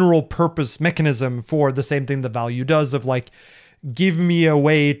general purpose mechanism for the same thing the value does, of like, give me a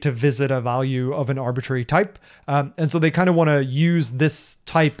way to visit a value of an arbitrary type. And so they kind of want to use this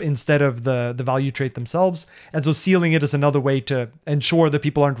type instead of the value trait themselves. And so sealing it is another way to ensure that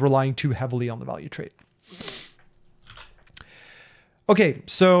people aren't relying too heavily on the value trait. Okay,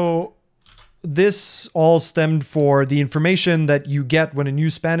 so this all stemmed for the information that you get when a new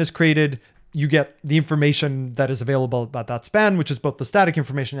span is created. You get the information that is available about that span, which is both the static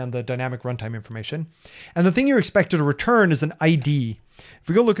information and the dynamic runtime information. And the thing you're expected to return is an ID. If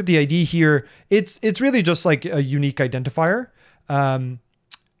we go look at the ID here, it's really just like a unique identifier.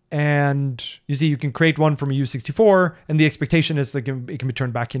 And you see you can create one from a U64, and the expectation is that it can be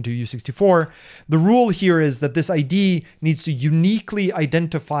turned back into U64. The rule here is that this ID needs to uniquely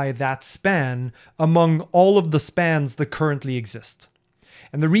identify that span among all of the spans that currently exist.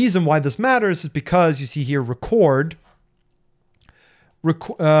 And the reason why this matters is because you see here record.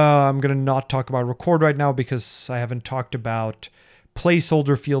 I'm going to not talk about record right now because I haven't talked about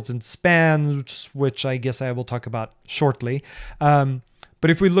placeholder fields and spans, which I guess I will talk about shortly. But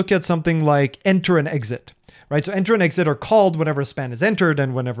if we look at something like enter and exit, right? So enter and exit are called whenever a span is entered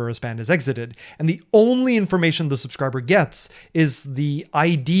and whenever a span is exited. And the only information the subscriber gets is the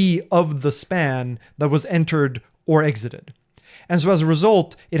ID of the span that was entered or exited. And so as a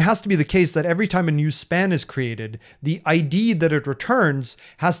result, it has to be the case that every time a new span is created, the ID that it returns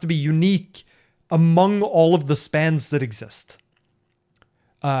has to be unique among all of the spans that exist.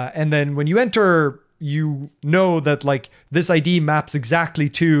 And then when you enter, you know that like this ID maps exactly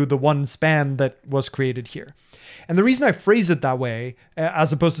to the one span that was created here. And the reason I phrase it that way,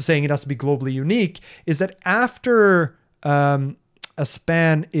 as opposed to saying it has to be globally unique, is that after a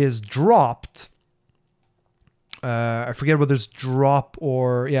span is dropped, I forget whether it's drop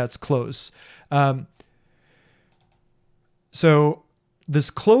or, yeah, it's close. So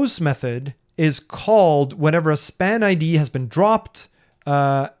this close method is called whenever a span ID has been dropped,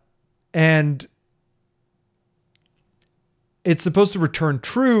 and it's supposed to return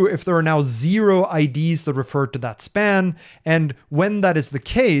true if there are now 0 IDs that refer to that span. And when that is the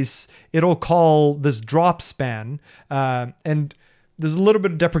case, it'll call this drop span. And there's a little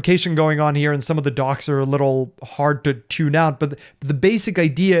bit of deprecation going on here, and some of the docs are a little hard to tune out. But the basic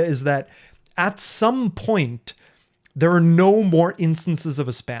idea is that at some point, there are no more instances of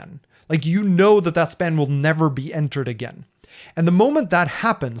a span. Like, you know that that span will never be entered again. And the moment that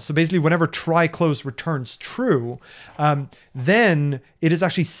happens, so basically whenever try close returns true, then it is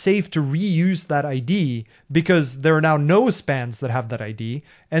actually safe to reuse that ID because there are now no spans that have that ID.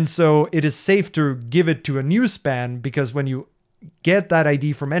 And so it is safe to give it to a new span because when you get that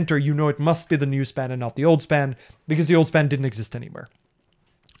ID from enter, you know it must be the new span and not the old span because the old span didn't exist anywhere.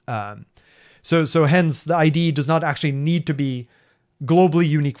 So hence the ID does not actually need to be globally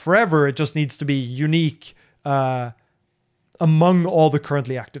unique forever. It just needs to be unique among all the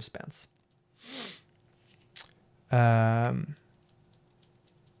currently active spans.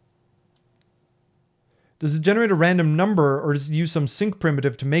 Does it generate a random number, or does it use some sync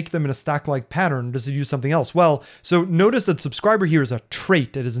primitive to make them in a stack-like pattern? Does it use something else? Well, so notice that subscriber here is a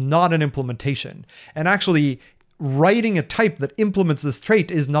trait. It is not an implementation. And actually, writing a type that implements this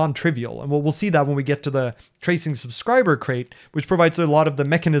trait is non-trivial. And we'll see that when we get to the tracing subscriber crate, which provides a lot of the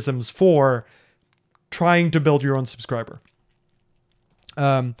mechanisms for trying to build your own subscriber.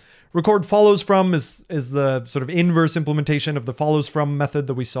 Record follows from is the sort of inverse implementation of the follows from method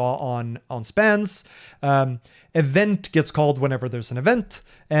that we saw on spans. Event gets called whenever there's an event,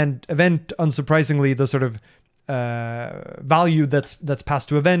 and event, unsurprisingly, the sort of value that's passed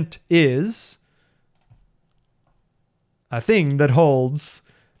to event is a thing that holds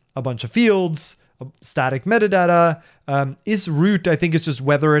a bunch of fields, static metadata. Is root, I think, is just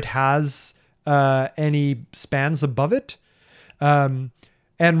whether it has any spans above it.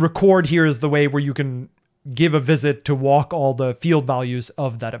 And record here is the way where you can give a visit to walk all the field values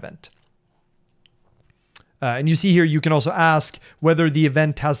of that event. And you see here, you can also ask whether the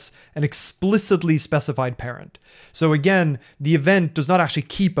event has an explicitly specified parent. So again, the event does not actually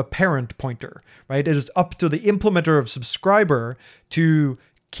keep a parent pointer, right? It is up to the implementer of subscriber to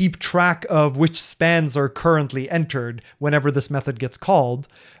keep track of which spans are currently entered whenever this method gets called.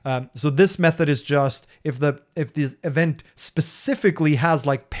 So this method is just if the event specifically has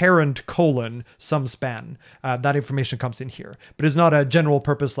like parent : some span, that information comes in here. But it's not a general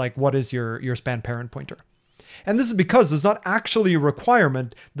purpose like what is your span parent pointer. And this is because there's not actually a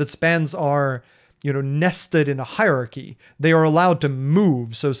requirement that spans are nested in a hierarchy. They are allowed to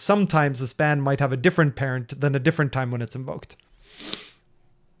move. So sometimes a span might have a different parent than a different time when it's invoked.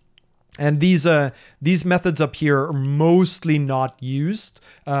 And these methods up here are mostly not used,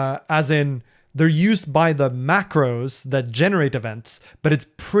 as in they're used by the macros that generate events, but it's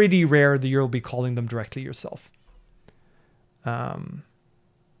pretty rare that you'll be calling them directly yourself.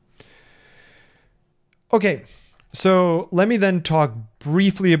 Okay, so let me then talk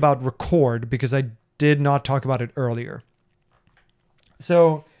briefly about record, because I did not talk about it earlier.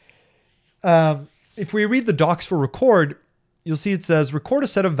 So if we read the docs for record, you'll see it says record a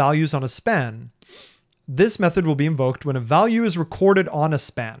set of values on a span. This method will be invoked when a value is recorded on a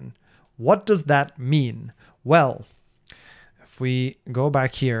span. What does that mean? Well, if we go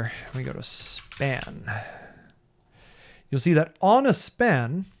back here, we go to span. You'll see that on a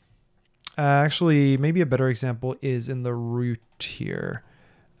span, actually, maybe a better example is in the root here.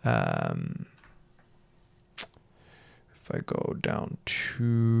 If I go down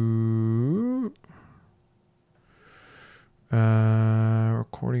to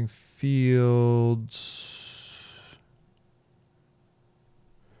recording fields,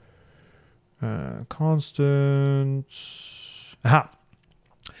 constants. Aha.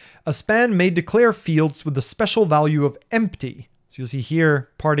 A span may declare fields with the special value of empty. So you'll see here,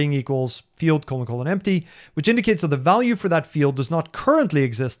 parting equals field : empty, which indicates that the value for that field does not currently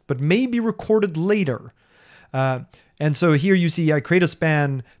exist, but may be recorded later. And so here you see I create a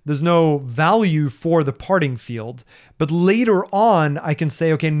span. There's no value for the parting field, but later on I can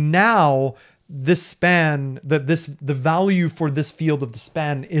say, okay, now this span, the value for this field of the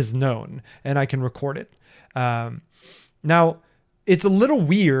span is known, and I can record it. Now it's a little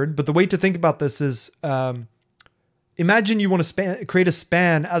weird, but the way to think about this is, imagine you want to create a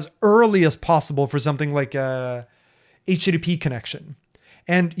span as early as possible for something like a HTTP connection.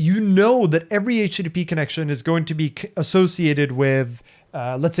 And you know that every HTTP connection is going to be associated with,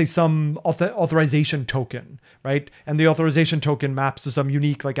 let's say, some authorization token, right? And the authorization token maps to some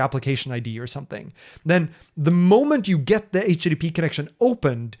unique like application ID or something. Then the moment you get the HTTP connection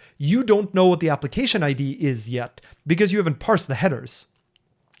opened, you don't know what the application ID is yet because you haven't parsed the headers.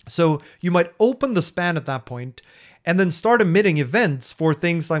 So you might open the span at that point and then start emitting events for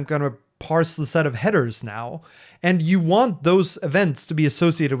things like I'm going to parse the set of headers now. And you want those events to be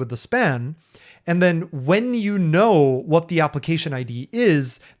associated with the span. And then when you know what the application ID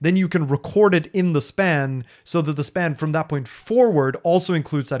is, then you can record it in the span so that the span from that point forward also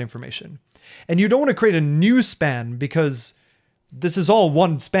includes that information. And you don't want to create a new span because this is all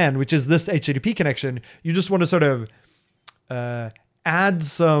one span, which is this HTTP connection. You just want to sort of add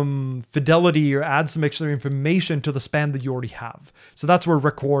some fidelity or add some extra information to the span that you already have. So that's where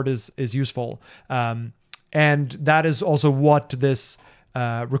record is useful. And that is also what this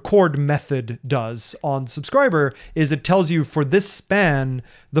record method does on subscriber, is it tells you for this span,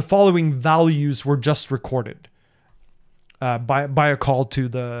 the following values were just recorded by a call to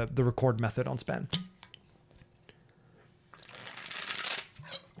the record method on span.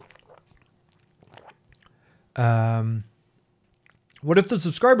 What if the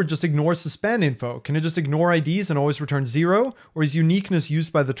subscriber just ignores the span info? Can it just ignore IDs and always return 0? Or is uniqueness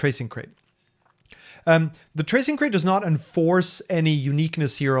used by the tracing crate? The tracing crate does not enforce any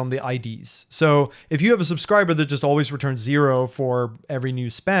uniqueness here on the IDs. So if you have a subscriber that just always returns 0 for every new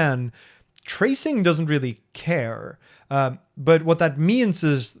span, tracing doesn't really care. But what that means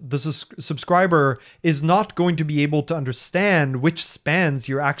is the subscriber is not going to be able to understand which spans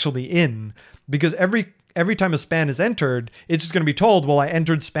you're actually in, because every time a span is entered, it's just going to be told, well, I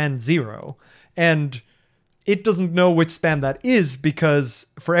entered span 0. And it doesn't know which span that is, because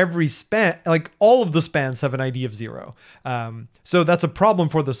for every span, like all of the spans have an ID of 0. So that's a problem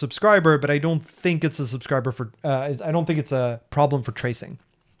for the subscriber, but I don't think it's I don't think it's a problem for tracing.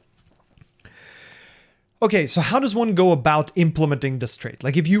 Okay, so how does one go about implementing this trait?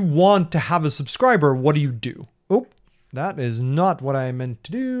 Like if you want to have a subscriber, what do you do? Oh, that is not what I meant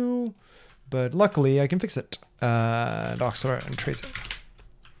to do, but luckily I can fix it. Docs and tracing.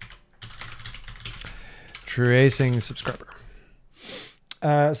 Tracing subscriber.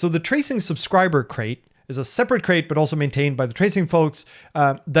 So the tracing subscriber crate is a separate crate, but also maintained by the tracing folks,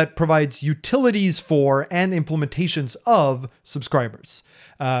 that provides utilities for and implementations of subscribers.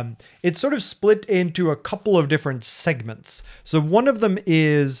 It's sort of split into a couple of different segments. So one of them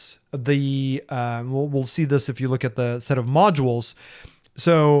is the, we'll see this if you look at the set of modules.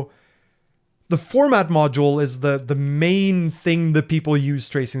 So the format module is the main thing that people use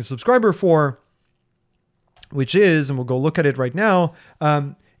tracing subscriber for, which is, and we'll go look at it right now,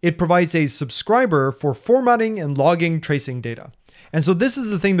 it provides a subscriber for formatting and logging tracing data. And so this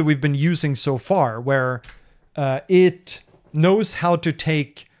is the thing that we've been using so far, where it knows how to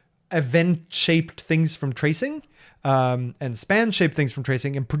take event-shaped things from tracing and span-shaped things from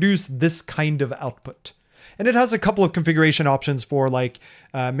tracing and produce this kind of output. And it has a couple of configuration options for like,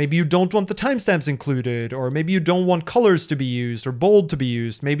 maybe you don't want the timestamps included, or maybe you don't want colors to be used or bold to be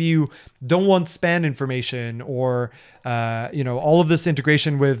used. Maybe you don't want span information, or, all of this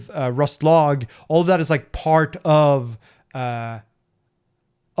integration with Rust log. All of that is like part of the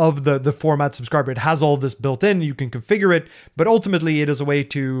format subscriber. It has all of this built in. You can configure it, but ultimately it is a way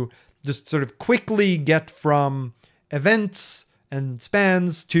to just sort of quickly get from events and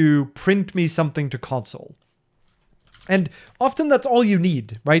spans to print me something to console. And often that's all you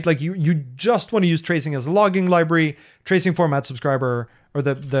need, right? Like you just want to use tracing as a logging library. Tracing format subscriber, or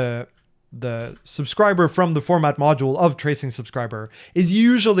the subscriber from the format module of tracing subscriber, is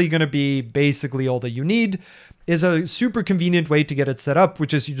usually going to be basically all that you need. Is a super convenient way to get it set up,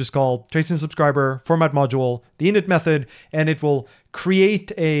 which is you just call tracing subscriber format module, the init method, and it will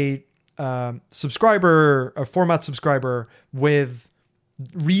create a subscriber, a format subscriber with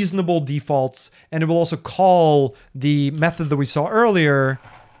reasonable defaults, and it will also call the method that we saw earlier,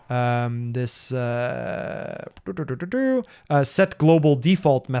 this set global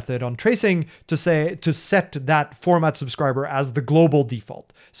default method on tracing, to set that format subscriber as the global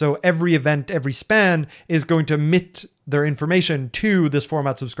default. So every event, every span is going to emit their information to this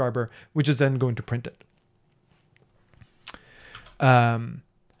format subscriber, which is then going to print it.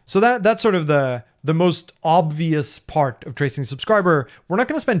 So that's sort of the most obvious part of tracing subscriber. We're not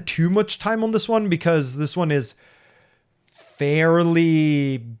going to spend too much time on this one, because this one is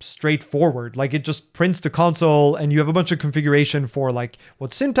fairly straightforward. Like it just prints to console, and you have a bunch of configuration for like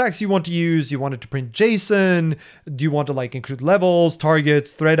what syntax you want to use. You want it to print JSON. Do you want to like include levels,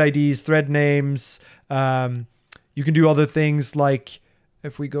 targets, thread IDs, thread names? You can do other things, like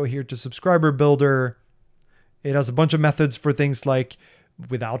if we go here to subscriber builder, it has a bunch of methods for things like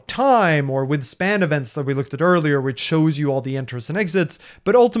without time, or with span events that we looked at earlier, which shows you all the enters and exits.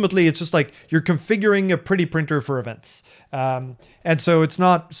 But ultimately, it's just like you're configuring a pretty printer for events. And so it's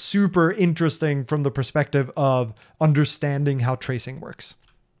not super interesting from the perspective of understanding how tracing works.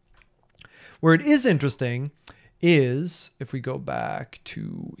 Where it is interesting is, if we go back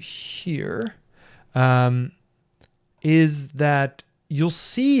to here, is that you'll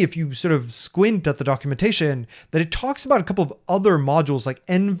see, if you sort of squint at the documentation, that it talks about a couple of other modules like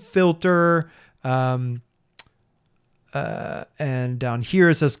nfilter, and down here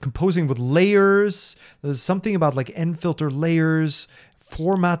it says composing with layers. There's something about like nfilter layers,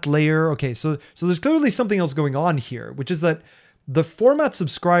 format layer. Okay, so there's clearly something else going on here, which is that the format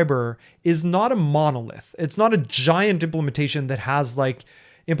subscriber is not a monolith. It's not a giant implementation that has like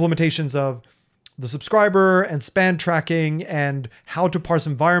implementations of the subscriber and span tracking and how to parse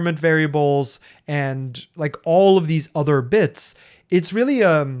environment variables and like all of these other bits. It's really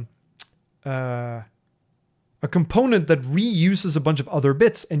a component that reuses a bunch of other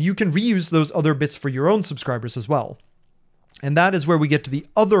bits, and you can reuse those other bits for your own subscribers as well. And that is where we get to the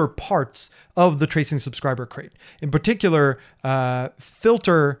other parts of the tracing subscriber crate, in particular,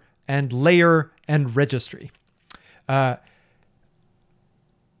 filter and layer and registry.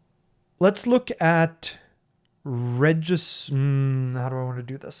 let's look at register. How do I want to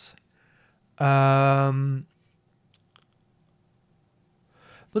do this?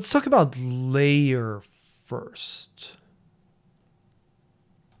 Let's talk about layer first.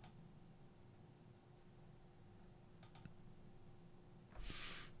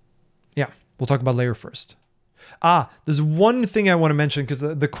 Yeah, we'll talk about layer first. There's one thing I want to mention because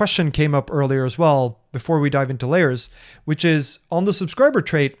the question came up earlier as well before we dive into layers, which is on the subscriber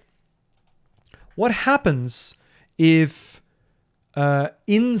trait, what happens if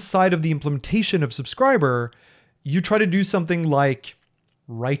inside of the implementation of subscriber, you try to do something like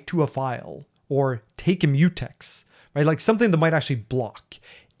write to a file or take a mutex, right? Like something that might actually block.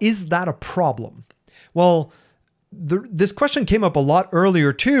 Is that a problem? Well, this question came up a lot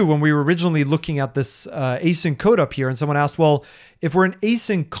earlier too when we were originally looking at this async code up here, and someone asked, well, if we're in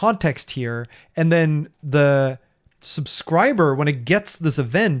async context here, and then the subscriber, when it gets this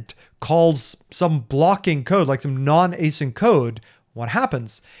event, calls some blocking code, like some non-async code, what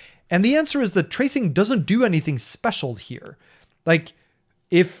happens? And the answer is that tracing doesn't do anything special here. Like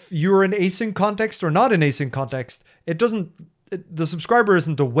if you're in async context or not in async context, the subscriber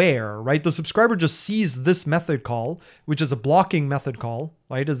isn't aware, right? The subscriber just sees this method call, which is a blocking method call,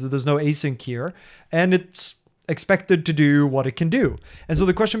 right? There's no async here, and it's expected to do what it can do. And so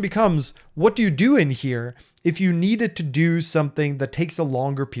the question becomes, what do you do in here if you need it to do something that takes a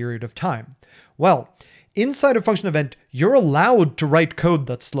longer period of time? Well, inside a function event, you're allowed to write code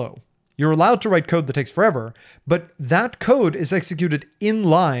that's slow. You're allowed to write code that takes forever, but that code is executed in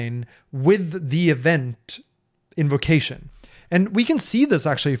line with the event invocation. And we can see this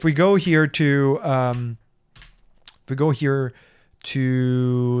actually if we go here to the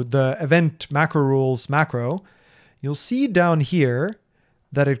event macro rules macro, you'll see down here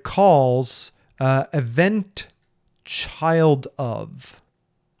that it calls event child of.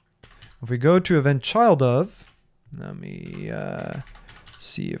 If we go to event child of, let me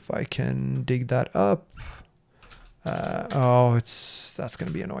see if I can dig that up. That's going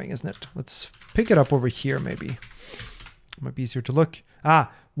to be annoying, isn't it? Let's pick it up over here maybe. Might be easier to look.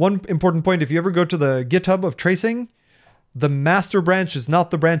 One important point, if you ever go to the GitHub of tracing, the master branch is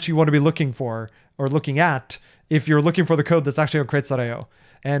not the branch you want to be looking for or looking at if you're looking for the code that's actually on crates.io.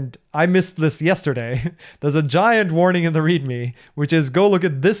 And I missed this yesterday. There's a giant warning in the README, which is go look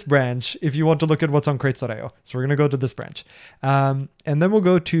at this branch if you want to look at what's on crates.io. So we're going to go to this branch. And then we'll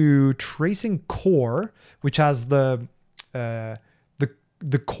go to tracing core, which has the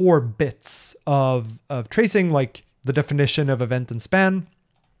core bits of tracing, like the definition of event and span.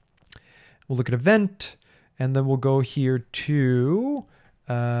 We'll look at event, and then we'll go here to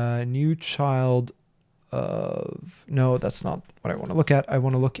new child of, no, that's not what I want to look at. I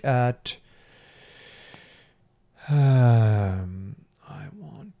want to look at,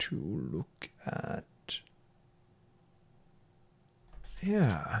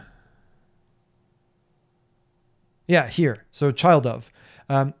 yeah, here. So child of,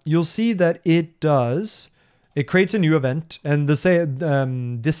 you'll see that it creates a new event, and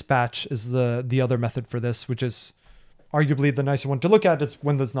dispatch is the other method for this, which is arguably the nicer one to look at. It's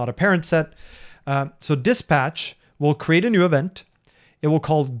when there's not a parent set. So dispatch will create a new event. It will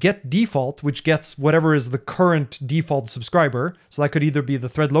call get default, which gets whatever is the current default subscriber. So that could either be the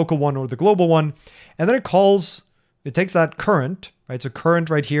thread local one or the global one. And then it takes that current, right? So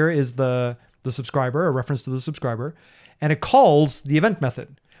current right here is the subscriber, a reference to the subscriber, and it calls the event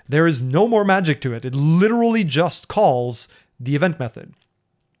method. There is no more magic to it. It literally just calls the event method.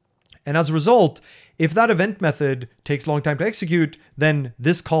 And as a result, if that event method takes a long time to execute, then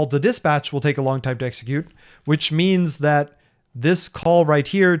this call to dispatch will take a long time to execute, which means that this call right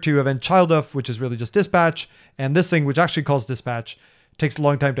here to event child of, which is really just dispatch, and this thing, which actually calls dispatch, takes a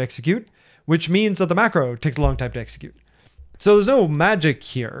long time to execute, which means that the macro takes a long time to execute. So there's no magic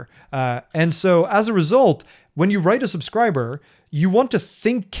here. And so as a result, when you write a subscriber, you want to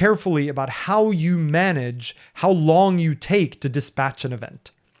think carefully about how you manage how long you take to dispatch an event.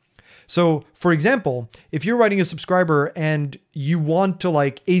 So for example, if you're writing a subscriber and you want to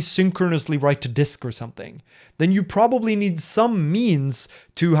like asynchronously write to disk or something, then you probably need some means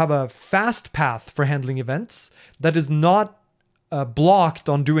to have a fast path for handling events that is not blocked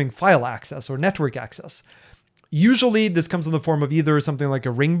on doing file access or network access. Usually this comes in the form of either something like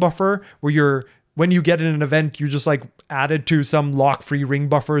a ring buffer, where when you get in an event, you just like add it to some lock-free ring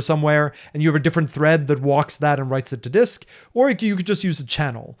buffer somewhere, and you have a different thread that walks that and writes it to disk. Or you could just use a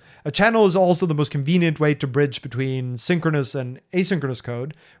channel. A channel is also the most convenient way to bridge between synchronous and asynchronous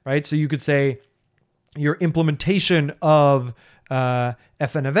code, right? So you could say your implementation of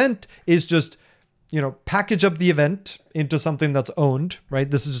FN event is just package up the event into something that's owned, right?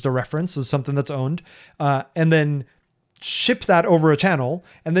 This is just a reference of something that's owned, and then ship that over a channel.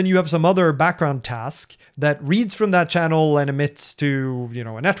 And then you have some other background task that reads from that channel and emits to,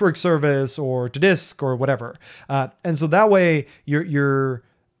 a network service or to disk or whatever. And so that way your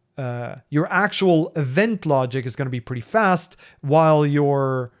actual event logic is going to be pretty fast, while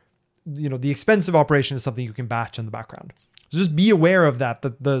the expensive operation is something you can batch in the background. So just be aware of that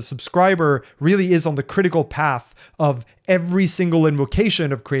the subscriber really is on the critical path of every single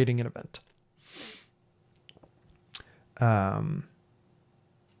invocation of creating an event.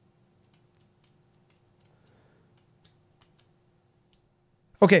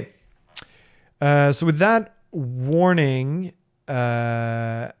 Okay. So with that warning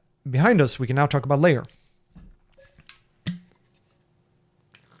behind us, we can now talk about layer.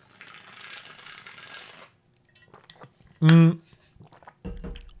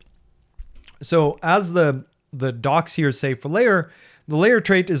 So as the docs here say for layer, the layer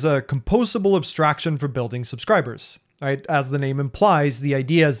trait is a composable abstraction for building subscribers, right? As the name implies, the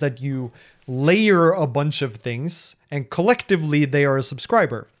idea is that you layer a bunch of things and collectively they are a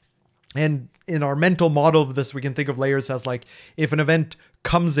subscriber. And in our mental model of this, we can think of layers as like, if an event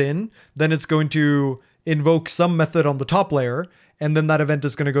comes in, then it's going to invoke some method on the top layer, and then that event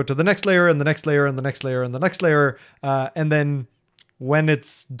is going to go to the next layer and the next layer and the next layer and the next layer. And then when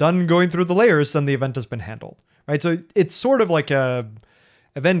it's done going through the layers, then the event has been handled, right? So it's sort of like a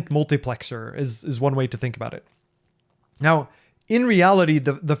event multiplexer is one way to think about it. Now, in reality,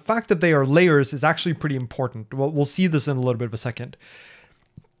 the fact that they are layers is actually pretty important. We'll see this in a little bit of a second.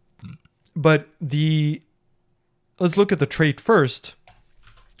 But let's look at the trait first.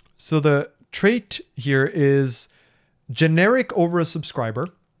 So the trait here is generic over a subscriber,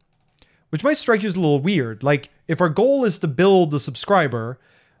 which might strike you as a little weird. Like, if our goal is to build a subscriber,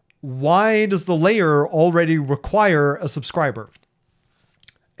 why does the layer already require a subscriber?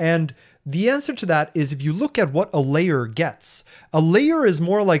 And the answer to that is, if you look at what a layer gets, a layer is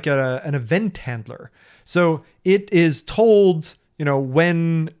more like an event handler. So it is told,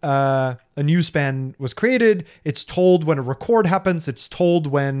 when a new span was created, it's told when a record happens, it's told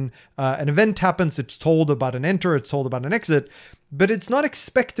when an event happens, it's told about an enter, it's told about an exit, but it's not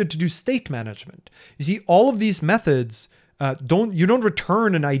expected to do state management. You see, all of these methods, you don't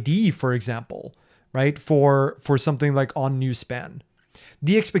return an ID, for example, right? For something like on new span.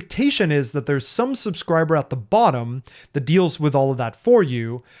 The expectation is that there's some subscriber at the bottom that deals with all of that for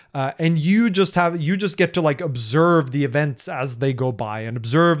you, and you just get to like observe the events as they go by and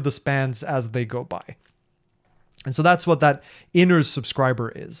observe the spans as they go by. And so that's what that inner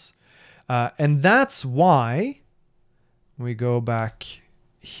subscriber is, and that's why when we go back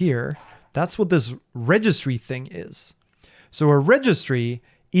here, that's what this registry thing is. So a registry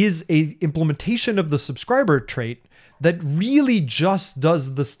is a implementation of the subscriber trait that really just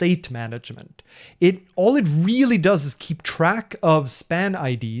does the state management. All it really does is keep track of span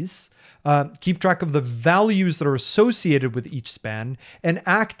IDs, keep track of the values that are associated with each span, and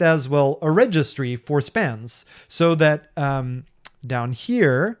act as well a registry for spans. So that down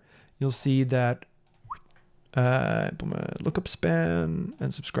here, you'll see that implement lookup span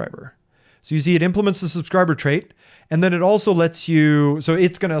and subscriber. So you see it implements the subscriber trait, and then it also lets you, so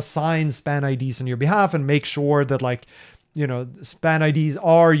it's going to assign span IDs on your behalf and make sure that span IDs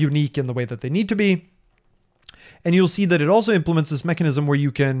are unique in the way that they need to be. And you'll see that it also implements this mechanism where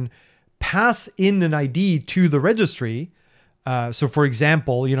you can pass in an ID to the registry. So for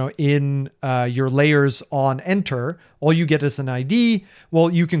example, in your layers on enter, all you get is an ID.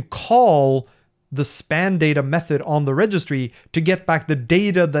 Well, you can call the span data method on the registry to get back the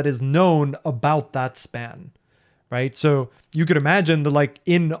data that is known about that span, right? So you could imagine that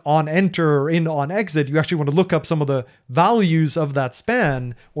in on enter or in on exit, you actually want to look up some of the values of that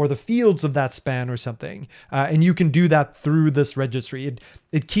span or the fields of that span or something. And you can do that through this registry.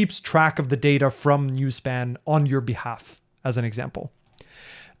 It keeps track of the data from new span on your behalf, as an example.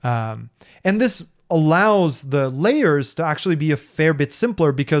 And this allows the layers to actually be a fair bit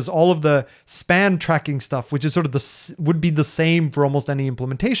simpler, because all of the span tracking stuff, which is sort of would be the same for almost any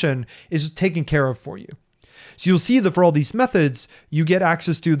implementation, is taken care of for you. So you'll see that for all these methods, you get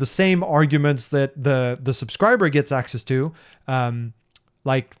access to the same arguments that the subscriber gets access to,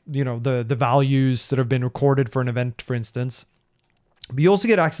 like the values that have been recorded for an event, for instance. But you also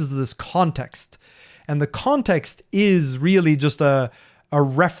get access to this context, and the context is really just a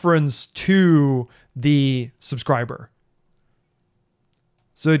reference to the subscriber.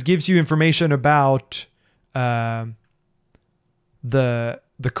 So it gives you information about the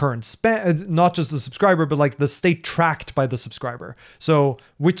the current span, not just the subscriber, but like the state tracked by the subscriber. So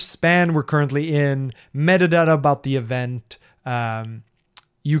which span we're currently in, metadata about the event.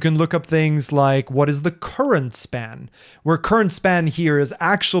 You can look up things like what is the current span, where current span here is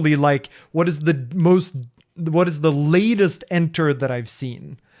actually like what is the latest enter that I've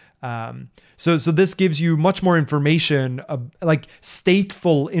seen. So this gives you much more information, like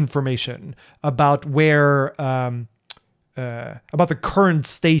stateful information about where, about the current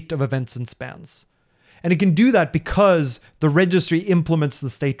state of events and spans. And it can do that because the registry implements the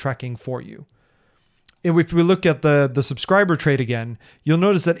state tracking for you. If we look at the subscriber trait again, you'll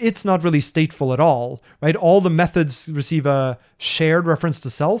notice that it's not really stateful at all, right? All the methods receive a shared reference to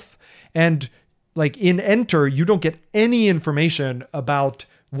self. And like in enter, you don't get any information about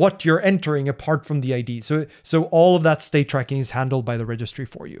what you're entering apart from the ID. So all of that state tracking is handled by the registry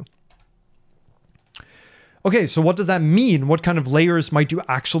for you. Okay, so what does that mean? What kind of layers might you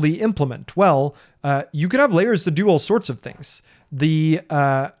actually implement? Well, you could have layers that do all sorts of things. The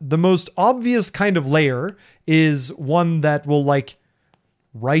most obvious kind of layer is one that will like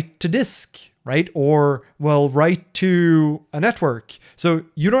write to disk, right? Or will write to a network. So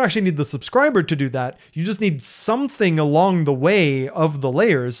you don't actually need the subscriber to do that. You just need something along the way of the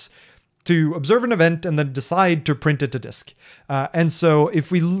layers to observe an event and then decide to print it to disk. And so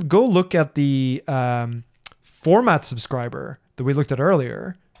if we go look at the format subscriber that we looked at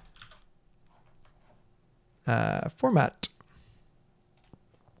earlier, format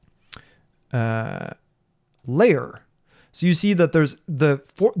layer. So you see that there's the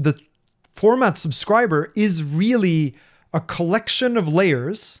format subscriber is really a collection of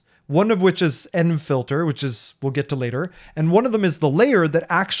layers, one of which is nfilter, which is we'll get to later, and one of them is the layer that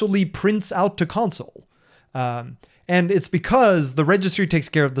actually prints out to console. And it's because the registry takes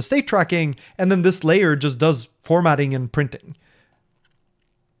care of the state tracking, and then this layer just does formatting and printing.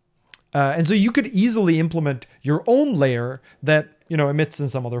 And so you could easily implement your own layer that, you know, emits in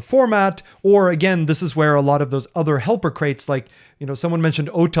some other format. Or again, this is where a lot of those other helper crates, like, you know, someone mentioned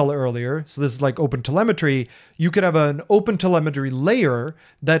OTel earlier. So this is like OpenTelemetry. You could have an OpenTelemetry layer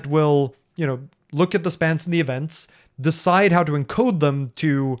that will, you know, look at the spans and the events, decide how to encode them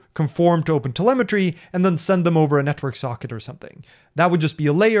to conform to OpenTelemetry, and then send them over a network socket or something. That would just be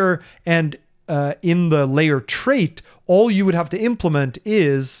a layer. And in the layer trait, all you would have to implement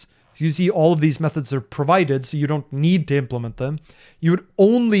is, you see all of these methods are provided, so you don't need to implement them. You would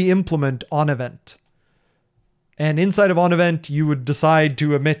only implement onEvent. And inside of onEvent, you would decide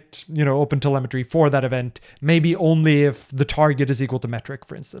to emit, you know, OpenTelemetry for that event, maybe only if the target is equal to metric,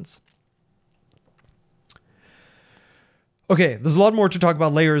 for instance. Okay, there's a lot more to talk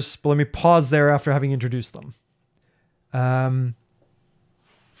about layers, but let me pause there after having introduced them.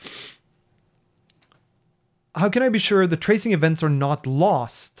 How can I be sure the tracing events are not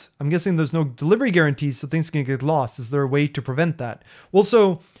lost? I'm guessing there's no delivery guarantees, so things can get lost. Is there a way to prevent that? Well,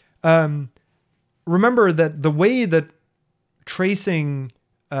 so remember that the way that tracing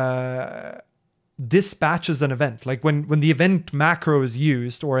dispatches an event, like when the event macro is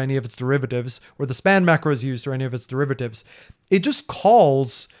used or any of its derivatives, or the span macro is used or any of its derivatives, it just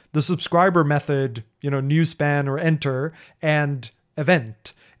calls the subscriber method, you know, new span or enter and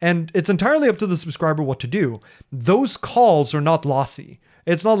event. And it's entirely up to the subscriber what to do. Those calls are not lossy.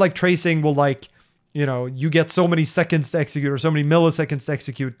 It's not like tracing will, like, you know, you get so many seconds to execute or so many milliseconds to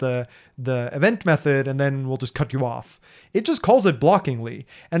execute the event method, and then we'll just cut you off. It just calls it blockingly.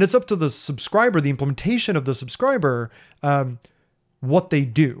 And it's up to the subscriber, the implementation of the subscriber, what they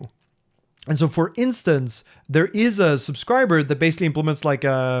do. And so, for instance, there is a subscriber that basically implements like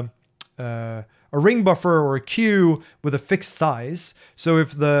a ring buffer or a queue with a fixed size. So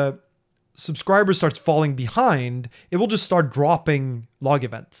if the subscriber starts falling behind, it will just start dropping log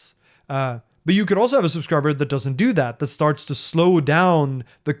events. But you could also have a subscriber that doesn't do that, that starts to slow down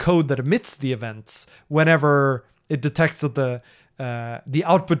the code that emits the events whenever it detects that the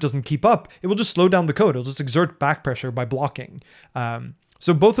output doesn't keep up. It will just slow down the code. It'll just exert back pressure by blocking.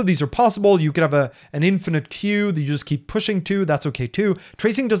 So both of these are possible. You could have an infinite queue that you just keep pushing to. That's okay too.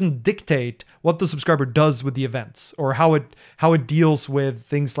 Tracing doesn't dictate what the subscriber does with the events or how it deals with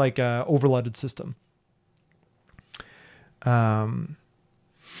things like a overloaded system.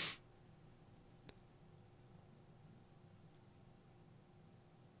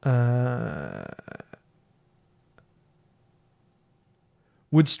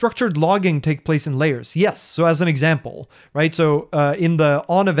 Would structured logging take place in layers? Yes. So as an example, right? So in the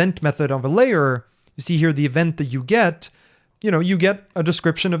onEvent method of a layer, you see here the event that you get, you get a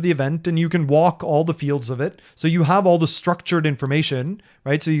description of the event and you can walk all the fields of it. So you have all the structured information,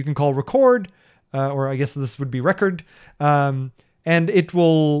 right? So you can call record, or I guess this would be record. and it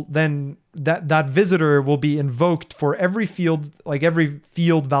will then, that visitor will be invoked for every field, like every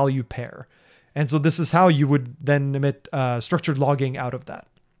field value pair. And so this is how you would then emit structured logging out of that.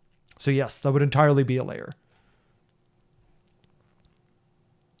 So yes, that would entirely be a layer.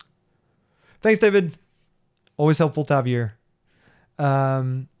 Thanks, David. Always helpful to have you here.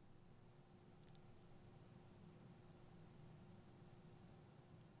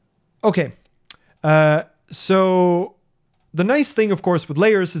 Okay. So the nice thing, of course, with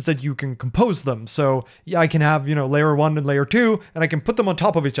layers is that you can compose them. So yeah, I can have, layer 1 and layer 2, and I can put them on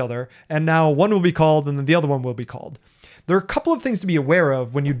top of each other. And now one will be called and then the other one will be called. There are a couple of things to be aware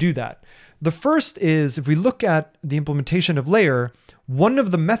of when you do that. The first is, if we look at the implementation of layer, one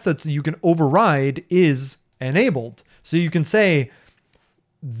of the methods that you can override is enabled. So you can say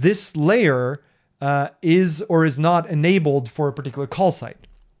this layer is or is not enabled for a particular call site.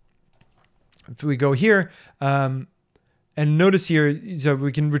 If we go here, and notice here, so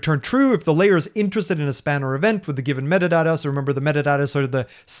we can return true if the layer is interested in a span or event with the given metadata. So remember, the metadata is sort of the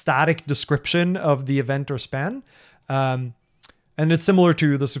static description of the event or span. And it's similar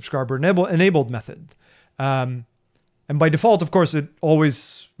to the subscriber enabled method. And by default, of course, it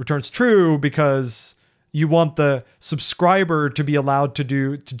always returns true because you want the subscriber to be allowed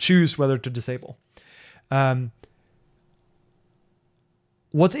to choose whether to disable.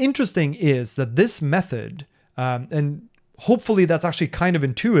 What's interesting is that this method, and hopefully that's actually kind of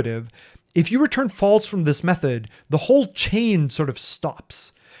intuitive, if you return false from this method, the whole chain sort of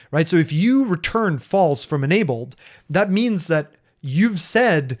stops, right? So if you return false from enabled, that means that you've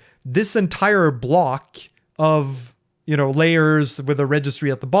said this entire block of, layers with a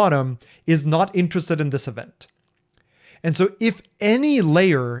registry at the bottom is not interested in this event. And so if any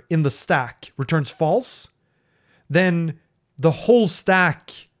layer in the stack returns false, then the whole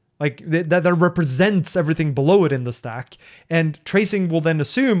stack, like that represents everything below it in the stack, and tracing will then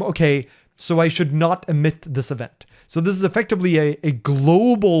assume, okay, so I should not emit this event. So this is effectively a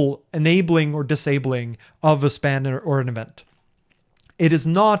global enabling or disabling of a span or an event. It is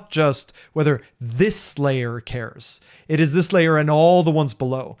not just whether this layer cares. It is this layer and all the ones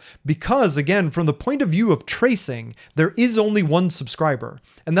below. Because again, from the point of view of tracing, there is only one subscriber.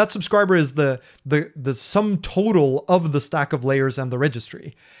 And that subscriber is the sum total of the stack of layers and the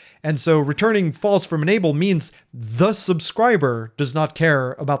registry. And so returning false from enable means the subscriber does not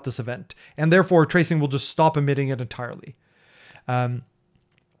care about this event. And therefore tracing will just stop emitting it entirely.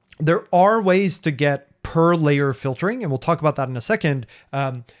 There are ways to get per layer filtering, and we'll talk about that in a second.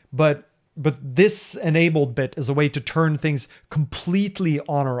 But this enabled bit is a way to turn things completely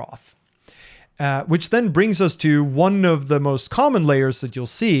on or off. Which then brings us to one of the most common layers that you'll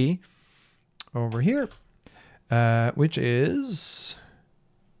see over here, which is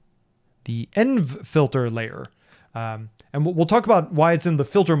the env filter layer. And we'll talk about why it's in the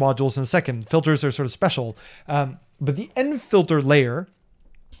filter modules in a second. Filters are sort of special. But the env filter layer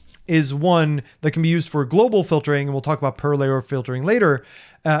is one that can be used for global filtering, and we'll talk about per layer filtering later.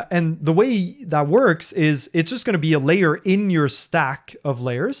 And the way that works is it's just going to be a layer in your stack of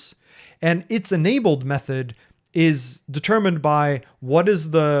layers, and its enabled method is determined by what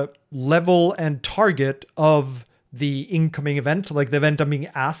is the level and target of the incoming event, like the event I'm being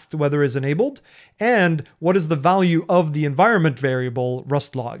asked whether is enabled, and what is the value of the environment variable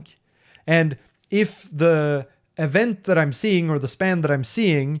rust log. And if the event that I'm seeing or the span that I'm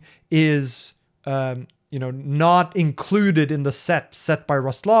seeing is not included in the set by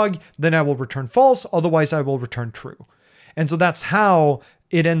rust log, then I will return false. Otherwise, I will return true. And so that's how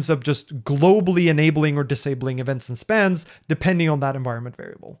it ends up just globally enabling or disabling events and spans depending on that environment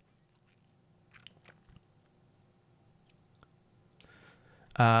variable.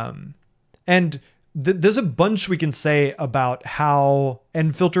 There's a bunch we can say about how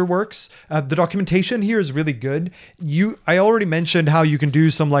env-filter works. The documentation here is really good. I already mentioned how you can do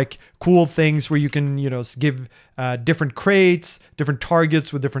some like cool things where you can, give different crates, different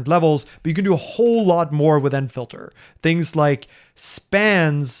targets with different levels, but you can do a whole lot more with env-filter. Things like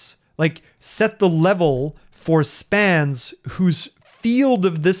spans, like set the level for spans whose field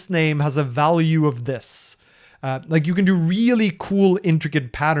of this name has a value of this. Like you can do really cool,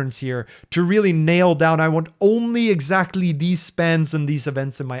 intricate patterns here to really nail down, I want only exactly these spans and these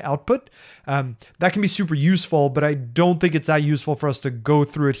events in my output. That can be super useful, but I don't think it's that useful for us to go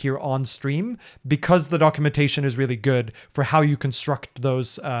through it here on stream because the documentation is really good for how you construct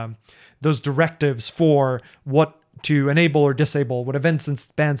those directives for what to enable or disable, what events and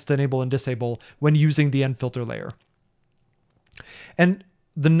spans to enable and disable when using the env-filter layer. And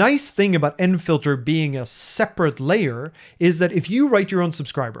the nice thing about env-filter being a separate layer is that if you write your own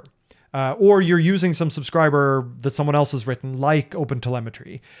subscriber, or you're using some subscriber that someone else has written, like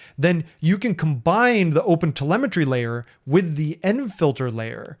OpenTelemetry, then you can combine the OpenTelemetry layer with the nfilter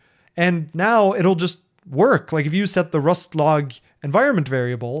layer. And now it'll just work. Like if you set the Rust log environment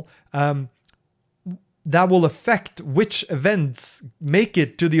variable, that will affect which events make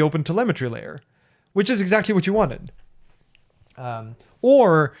it to the OpenTelemetry layer, which is exactly what you wanted.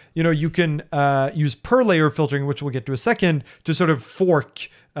 Or, you can use per layer filtering, which we'll get to a second, to sort of fork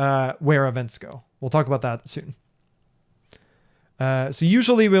where events go. We'll talk about that soon. So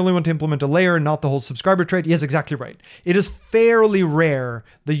usually we only want to implement a layer, not the whole subscriber trait. Yes, exactly right. It is fairly rare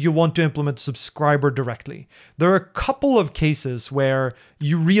that you want to implement subscriber directly. There are a couple of cases where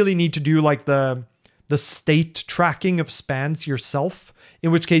you really need to do like the state tracking of spans yourself, in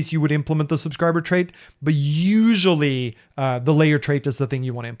which case you would implement the subscriber trait, but usually the layer trait is the thing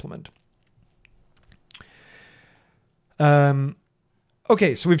you want to implement.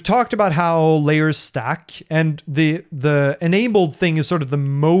 Okay, so we've talked about how layers stack, and the enabled thing is sort of the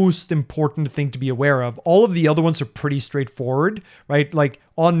most important thing to be aware of. All of the other ones are pretty straightforward, right? Like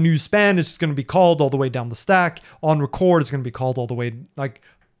on new span, it's going to be called all the way down the stack. On record, it's going to be called all the way, like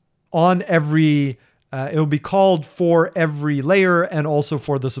on every... it'll be called for every layer and also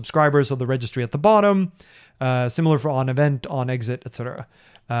for the subscribers of the registry at the bottom. Similar for on event, on exit, etc.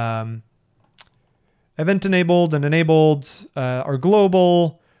 Event enabled and enabled are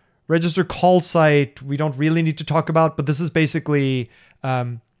global. Register call site, we don't really need to talk about, but this is basically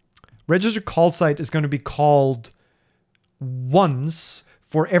register call site is going to be called once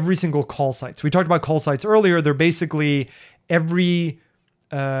for every single call site. So we talked about call sites earlier. They're basically every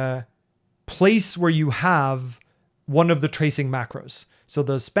place where you have one of the tracing macros. So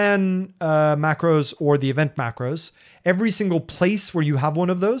the span macros or the event macros, every single place where you have one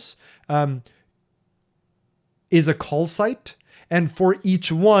of those is a call site. And for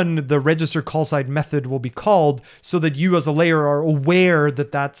each one, the register call site method will be called so that you as a layer are aware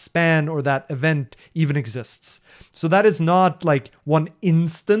that that span or that event even exists. So that is not like one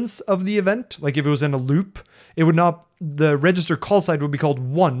instance of the event. Like if it was in a loop, it would not, the register call site would be called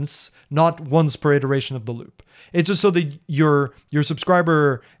once, not once per iteration of the loop. It's just so that your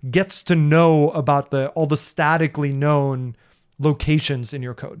subscriber gets to know about all the statically known locations in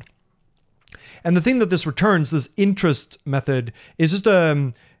your code. And the thing that this returns, this interest method, is just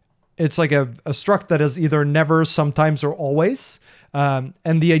it's like a struct that is either never, sometimes, or always. And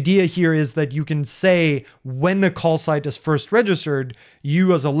the idea here is that you can say when a call site is first registered,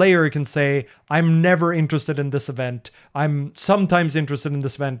 you as a layer can say, I'm never interested in this event. I'm sometimes interested in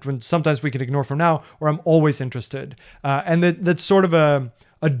this event when sometimes we can ignore from now, or I'm always interested. And that's sort of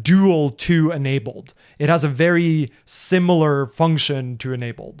a dual to enabled. It has a very similar function to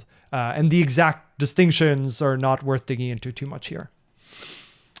enabled. And the exact distinctions are not worth digging into too much here.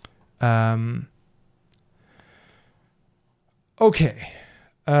 Okay.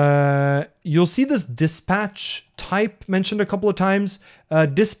 You'll see this dispatch type mentioned a couple of times.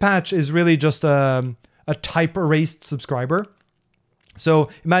 Dispatch is really just a type erased subscriber. So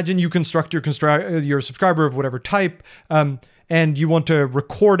imagine you construct your subscriber of whatever type, and you want to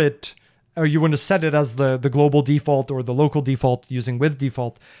record it, or you want to set it as the global default or the local default using with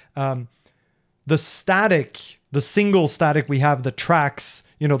default. The single static we have that tracks,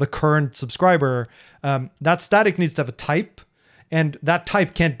 the current subscriber, that static needs to have a type, and that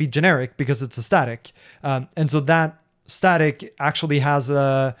type can't be generic because it's a static. And so that static actually has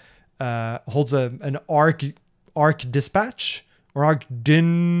holds an arc dispatch or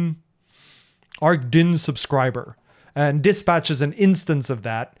arcdin subscriber. And dispatch is an instance of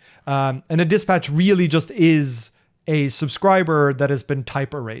that. And a dispatch really just is a subscriber that has been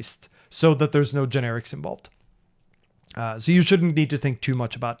type erased so that there's no generics involved. So you shouldn't need to think too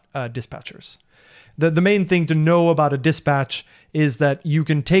much about dispatchers. The main thing to know about a dispatch is that you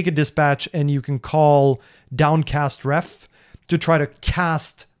can take a dispatch and you can call downcast ref to try to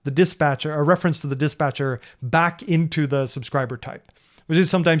cast the dispatcher, a reference to the dispatcher, back into the subscriber type, which is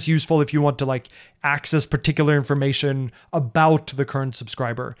sometimes useful if you want to access particular information about the current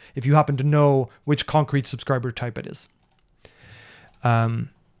subscriber, if you happen to know which concrete subscriber type it is.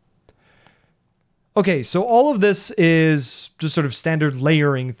 Okay, so all of this is just sort of standard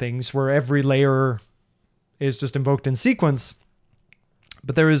layering things where every layer is just invoked in sequence.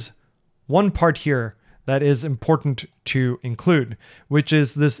 But there is one part here that is important to include, which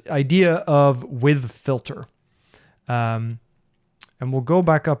is this idea of with filter. And we'll go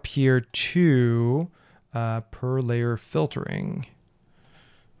back up here to per layer filtering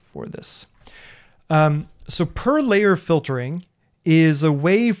for this. So per layer filtering is a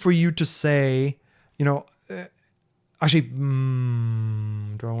way for you to say, Actually,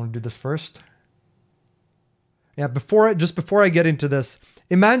 do I want to do this first? Yeah, just before I get into this,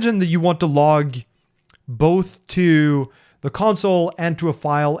 imagine that you want to log both to the console and to a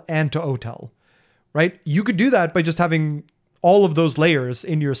file and to OTel, right? You could do that by just having all of those layers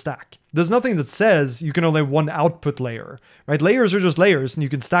in your stack. There's nothing that says you can only have one output layer, right? Layers are just layers and you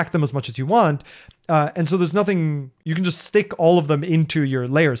can stack them as much as you want. And so there's nothing, you can just stick all of them into your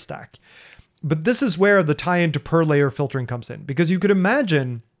layer stack. But this is where the tie-in to per layer filtering comes in, because you could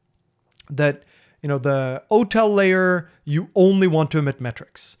imagine that, you know, the OTel layer, you only want to emit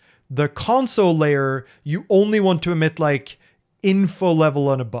metrics. The console layer, you only want to emit like info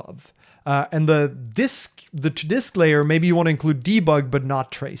level and above. And the to-disk layer, maybe you want to include debug, but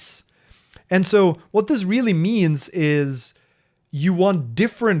not trace. And so what this really means is you want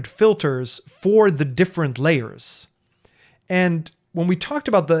different filters for the different layers. And when we talked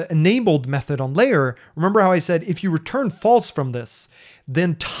about the enabled method on layer, remember how I said, if you return false from this, the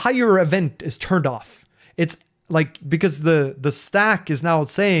entire event is turned off. It's like, because the stack is now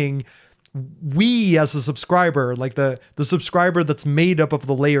saying, we as a subscriber, like the subscriber that's made up of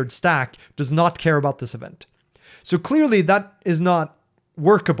the layered stack, does not care about this event. So clearly that is not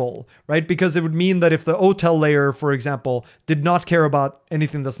workable, right? Because it would mean that if the OTel layer, for example, did not care about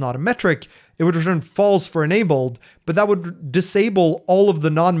anything that's not a metric, it would return false for enabled, but that would disable all of the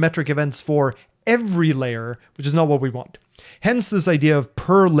non-metric events for every layer, which is not what we want. Hence this idea of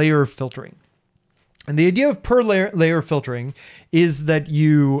per layer filtering. And the idea of per layer filtering is that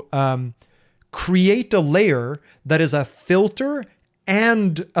you create a layer that is a filter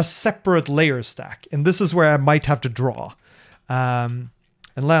and a separate layer stack. And this is where I might have to draw.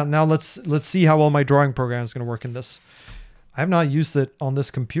 And now let's see how well my drawing program is going to work in this. I have not used it on this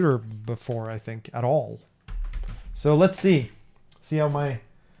computer before, I think, at all. So let's see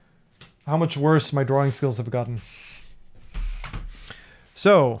how much worse my drawing skills have gotten.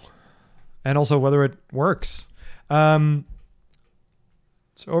 So, and also whether it works. So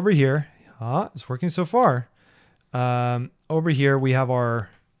over here, it's working so far. Over here we have our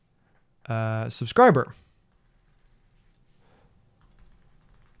subscriber.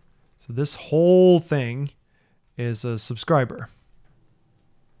 So this whole thing is a subscriber.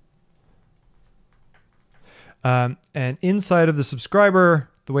 And inside of the subscriber,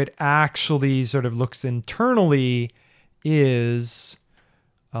 the way it actually sort of looks internally is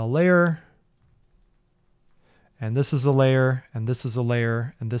a layer, and this is a layer, and this is a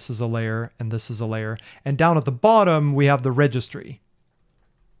layer, and this is a layer, and this is a layer. And down at the bottom, we have the registry.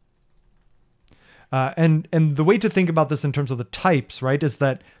 And the way to think about this in terms of the types, right, is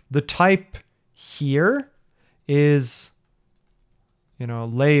that the type here is, you know,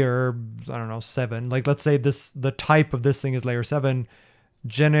 layer, I don't know, 7. Like, let's say the type of this thing is layer 7,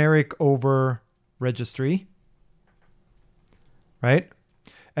 generic over registry, right?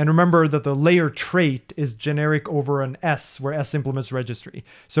 And remember that the layer trait is generic over an S, where S implements registry.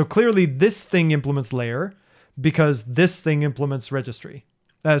 So clearly this thing implements layer because this thing implements registry.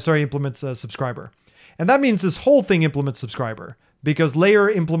 Implements subscriber. And that means this whole thing implements subscriber because layer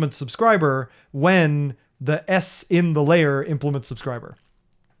implements subscriber when the S in the layer implements subscriber.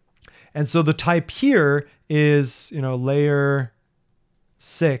 And so the type here is, you know, layer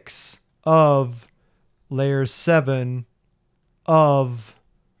 6 of layer 7 of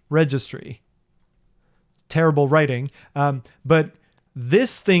registry. Terrible writing. But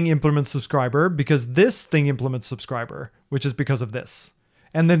this thing implements subscriber because this thing implements subscriber, which is because of this.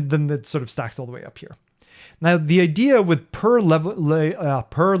 And then it sort of stacks all the way up here. Now, the idea with per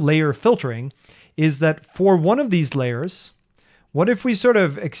layer filtering is that for one of these layers, what if we sort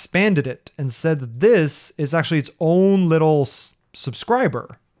of expanded it and said that this is actually its own little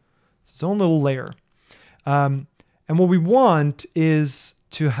subscriber, its own little layer. And what we want is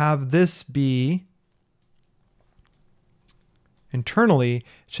to have this be internally, it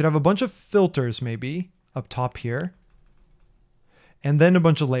should have a bunch of filters maybe up top here, and then a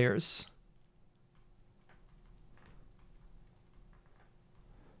bunch of layers.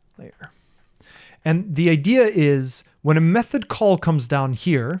 Layer. And the idea is when a method call comes down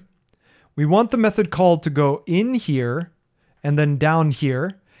here, we want the method call to go in here and then down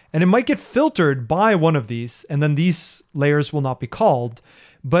here. And it might get filtered by one of these, and then these layers will not be called,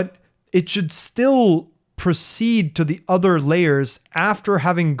 but it should still proceed to the other layers after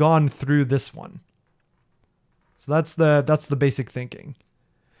having gone through this one. So that's the basic thinking.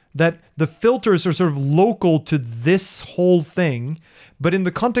 That the filters are sort of local to this whole thing, but in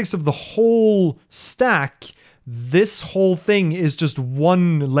the context of the whole stack, this whole thing is just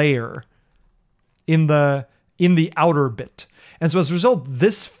one layer in the in the outer bit. And so as a result,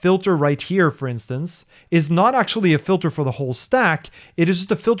 this filter right here, for instance, is not actually a filter for the whole stack. It is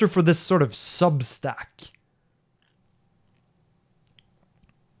just a filter for this sort of sub-stack.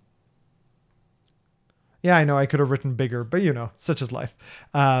 Yeah, I know I could have written bigger, but you know, such is life.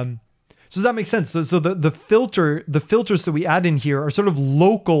 So does that make sense? So the filters that we add in here are sort of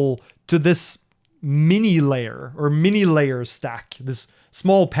local to this mini layer stack, this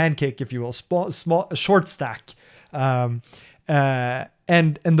small pancake, if you will, small short stack. And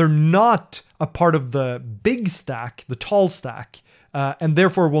they're not a part of the big stack, the tall stack, and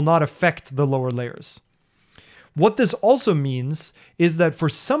therefore will not affect the lower layers. What this also means is that for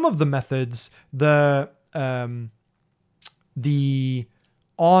some of the methods, the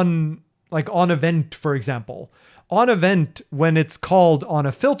on event, for example, on event, when it's called on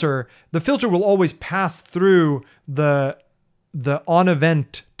a filter, the filter will always pass through the on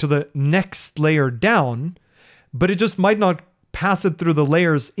event to the next layer down, but it just might not pass it through the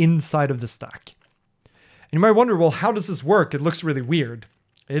layers inside of the stack. And you might wonder, well, how does this work? It looks really weird.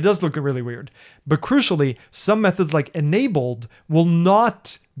 It does look really weird. But crucially, some methods like enabled will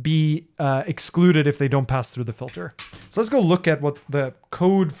not be excluded if they don't pass through the filter. So let's go look at what the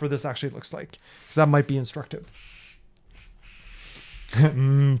code for this actually looks like, because that might be instructive.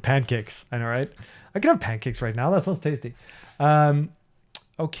 Pancakes, I know, right? I could have pancakes right now. That sounds tasty.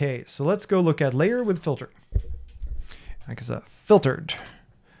 Okay, so let's go look at layer with filter. Because filtered.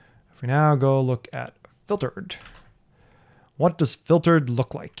 If we now go look at filtered, what does filtered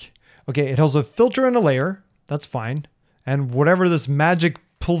look like? Okay, it has a filter and a layer. That's fine. And whatever this magic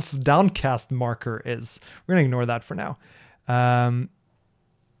pulse downcast marker is, we're going to ignore that for now. Let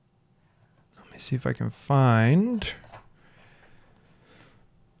me see if I can find.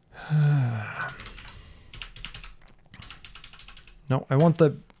 No, I want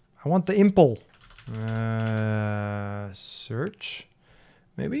the impl. Search,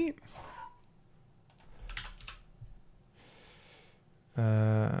 maybe.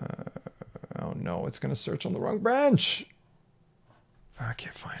 Oh no, it's gonna search on the wrong branch. Okay,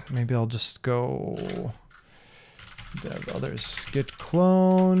 fine. Maybe I'll just go dev others git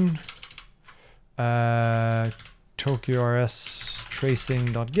clone Tokyo RS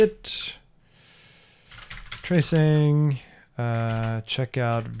tracing.git tracing check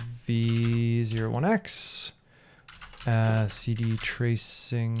out v01x cd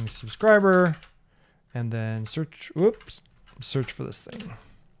tracing subscriber, and then search for this thing.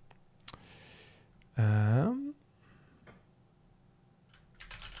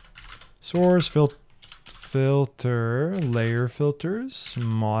 Source filter layer filters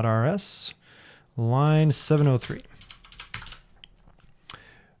mod rs line 703.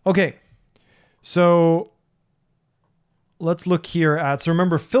 Okay, so let's look here at, so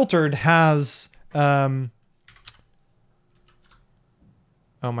remember filtered has, oh,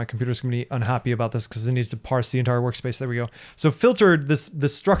 my computer's gonna be unhappy about this because it needs to parse the entire workspace. There we go. So filtered, the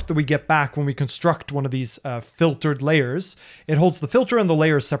struct that we get back when we construct one of these filtered layers, it holds the filter and the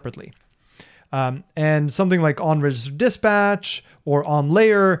layers separately. And something like on register dispatch or on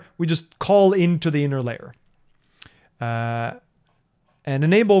layer, we just call into the inner layer. And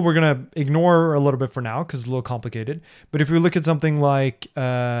enable, we're going to ignore a little bit for now because it's a little complicated. But if we look at something like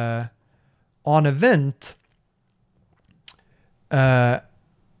on event,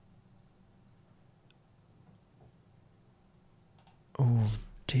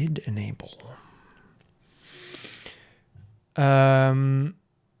 did enable. How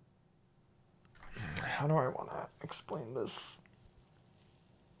do I want to explain this?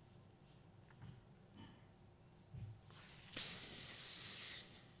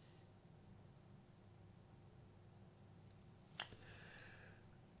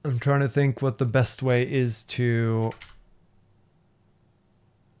 I'm trying to think what the best way is to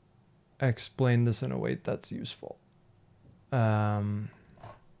explain this in a way that's useful.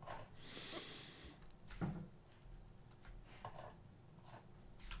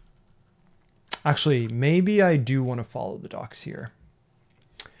 Actually, maybe I do want to follow the docs here.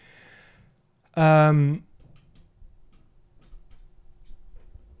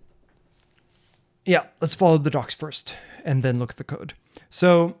 Yeah, let's follow the docs first and then look at the code.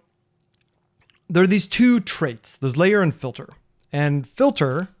 So there are these two traits, there's layer and filter. And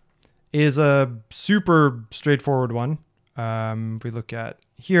filter is a super straightforward one. If we look at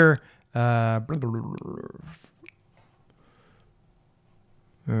here, like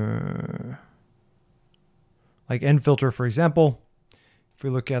end filter, for example, if we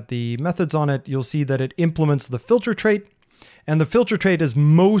look at the methods on it, you'll see that it implements the filter trait. And the filter trait is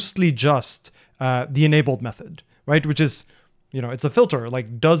mostly just the enabled method, right? Which is, you know, it's a filter.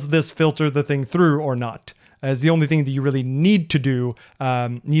 Like, does this filter the thing through or not? is the only thing that you really need to do,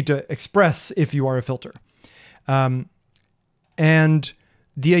 need to express if you are a filter. And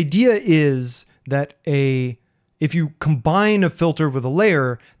the idea is that if you combine a filter with a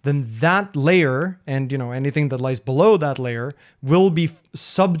layer, then that layer and anything that lies below that layer will be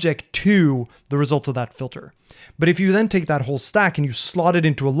subject to the results of that filter. But if you then take that whole stack and you slot it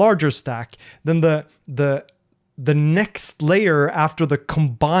into a larger stack, then the next layer after the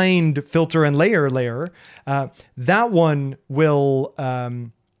combined filter and layer, that one will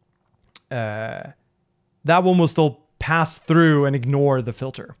still pass through and ignore the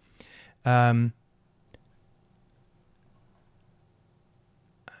filter. And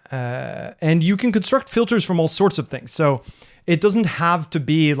you can construct filters from all sorts of things. So it doesn't have to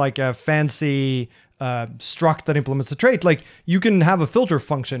be like a fancy struct that implements a trait. Like you can have a filter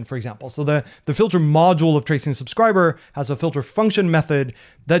function, for example. So the filter module of tracing subscriber has a filter function method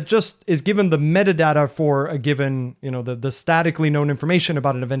that just is given the metadata for a given, the statically known information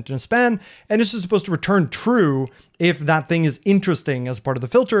about an event in a span. And it's just supposed to return true if that thing is interesting as part of the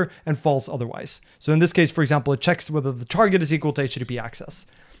filter and false otherwise. So in this case, for example, it checks whether the target is equal to HTTP access.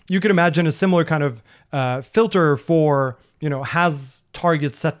 You could imagine a similar kind of filter for, has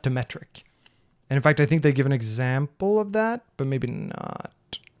target set to metric. And in fact, I think they give an example of that, but maybe not.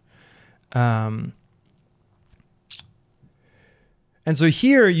 And so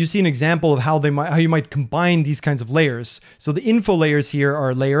here you see an example of how you might combine these kinds of layers. So the info layers here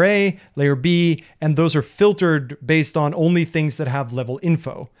are layer A, layer B, and those are filtered based on only things that have level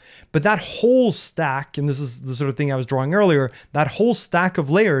info. But that whole stack, and this is the sort of thing I was drawing earlier, that whole stack of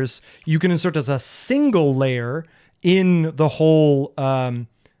layers you can insert as a single layer in the whole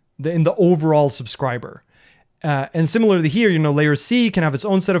in the overall subscriber. And similarly here, layer C can have its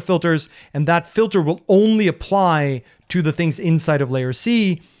own set of filters, and that filter will only apply to the things inside of layer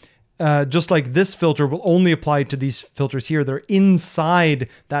C, just like this filter will only apply to these filters here that are inside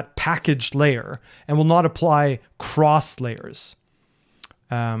that packaged layer and will not apply cross layers.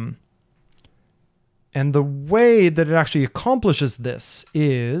 And the way that it actually accomplishes this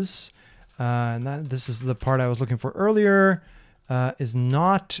is, this is the part I was looking for earlier, is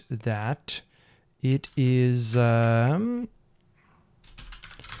not that. It is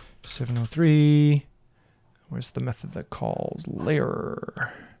 703. Where's the method that calls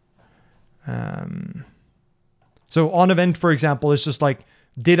layer? So on event, for example, is just like,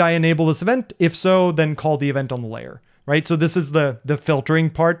 did I enable this event? If so, then call the event on the layer, right? So this is the filtering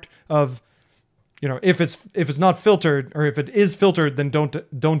part of, if it's not filtered, or if it is filtered, then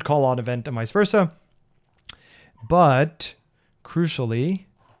don't call on event and vice versa. But crucially,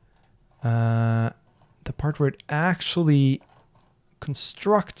 the part where it actually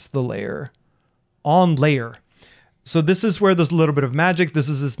constructs the layer on layer. So this is where there's a little bit of magic. This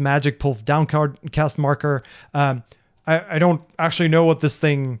is this magic pull downcast marker. I don't actually know what this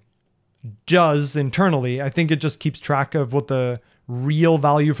thing does internally. I think it just keeps track of what the real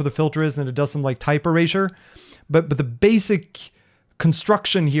value for the filter is, and it does some like type erasure. But the basic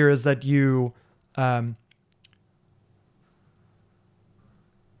construction here is that you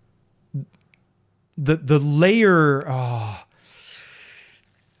the layer.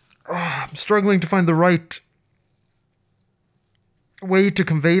 I'm struggling to find the right way to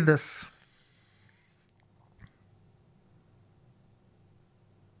convey this.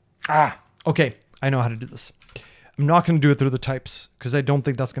 Okay. I know how to do this. I'm not going to do it through the types because I don't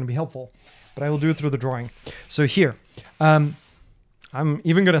think that's going to be helpful, but I will do it through the drawing. So here, I'm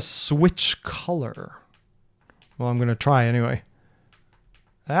even going to switch color. Well, I'm going to try anyway.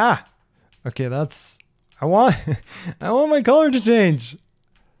 Okay, that's, I want my color to change.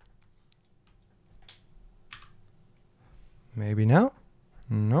 Maybe now?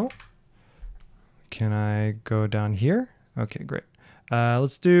 No. Can I go down here? Okay, great.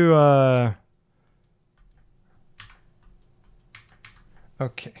 Let's do,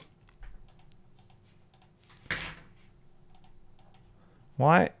 okay.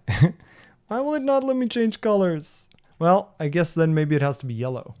 Why? Why will it not let me change colors? Well, I guess then maybe it has to be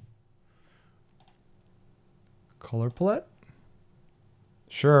yellow. Color palette?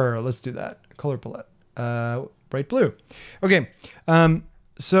 Sure, let's do that. Color palette. Bright blue. Okay,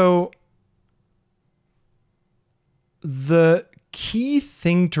 so the key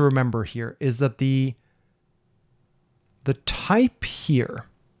thing to remember here is that the type here,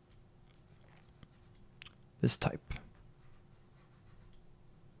 this type,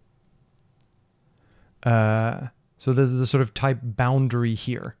 so there's the sort of type boundary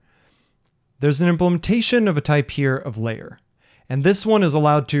here. There's an implementation of a type here of layer, and this one is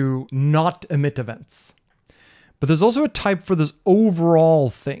allowed to not emit events. But there's also a type for this overall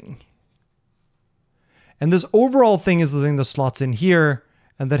thing. And this overall thing is the thing that slots in here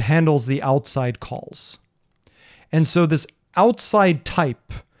and that handles the outside calls. And so this outside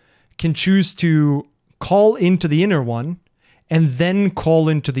type can choose to call into the inner one and then call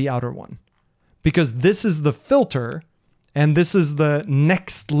into the outer one, because this is the filter and this is the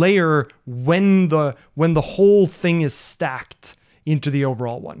next layer when the whole thing is stacked into the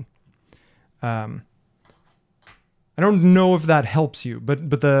overall one. I don't know if that helps you,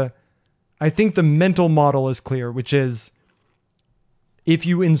 but I think the mental model is clear, which is if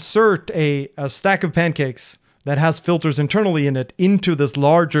you insert a stack of pancakes that has filters internally in it into this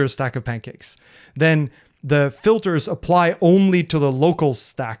larger stack of pancakes, then the filters apply only to the local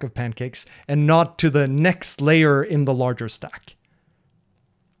stack of pancakes and not to the next layer in the larger stack.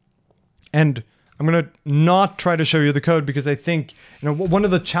 And I'm going to not try to show you the code because I think, one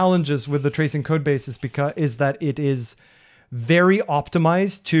of the challenges with the tracing code base is that it is very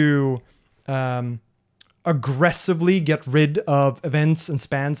optimized to aggressively get rid of events and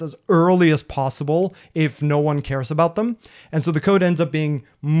spans as early as possible if no one cares about them. And so the code ends up being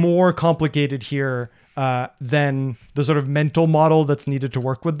more complicated here than the sort of mental model that's needed to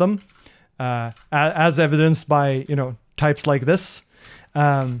work with them, as evidenced by, types like this.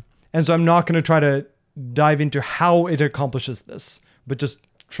 And so I'm not going to try to dive into how it accomplishes this, but just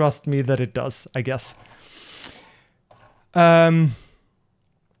trust me that it does, I guess.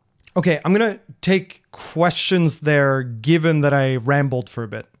 Okay, I'm going to take questions there, given that I rambled for a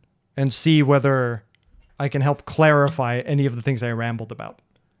bit, and see whether I can help clarify any of the things I rambled about.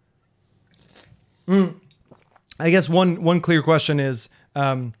 I guess one clear question is,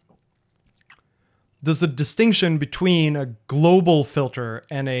 does the distinction between a global filter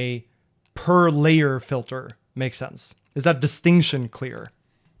and a per layer filter make sense? Is that distinction clear?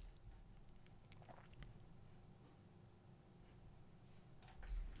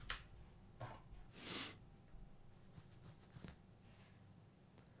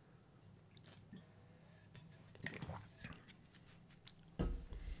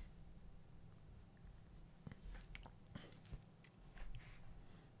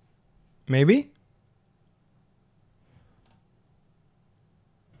 Maybe?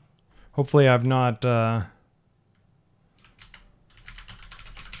 Hopefully I've not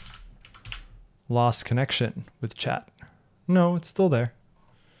lost connection with chat. No, it's still there.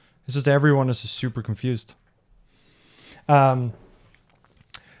 It's just everyone is just super confused. Okay.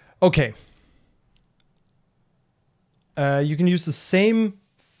 You can use the same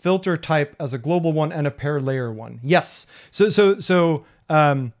filter type as a global one and a pair layer one. Yes. So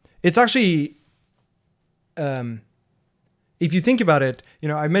it's actually, if you think about it,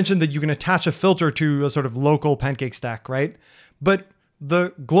 I mentioned that you can attach a filter to a sort of local pancake stack, right? But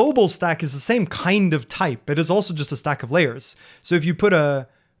the global stack is the same kind of type. It is also just a stack of layers. So if you put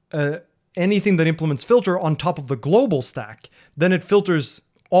anything that implements filter on top of the global stack, then it filters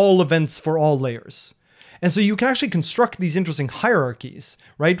all events for all layers. And so you can actually construct these interesting hierarchies,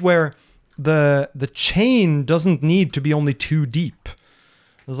 right? Where the chain doesn't need to be only too deep.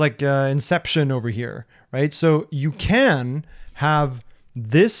 It's like Inception over here, right? So you can have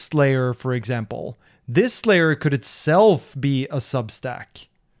this layer, for example. This layer could itself be a substack.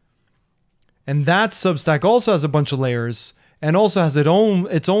 And that substack also has a bunch of layers and also has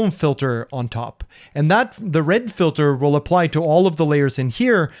its own filter on top. And the red filter will apply to all of the layers in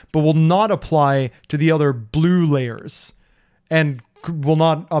here, but will not apply to the other blue layers. And will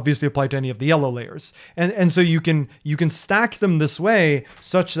not obviously apply to any of the yellow layers. And so you can stack them this way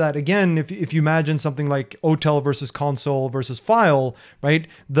such that, again, if you imagine something like OTel versus console versus file, right?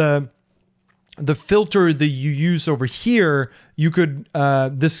 The filter that you use over here, you could,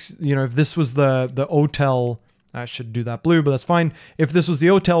 if this was the OTel, I should do that blue, but that's fine. If this was the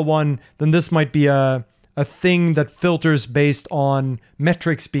OTel one, then this might be a thing that filters based on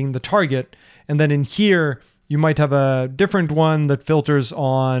metrics being the target. And then in here, you might have a different one that filters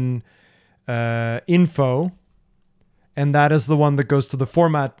on info, and that is the one that goes to the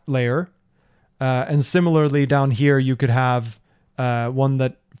format layer. And similarly, down here, you could have one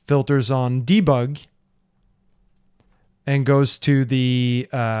that filters on debug and goes to the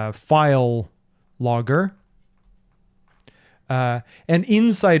file logger. And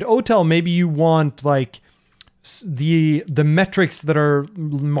inside OTel, maybe you want like the metrics that are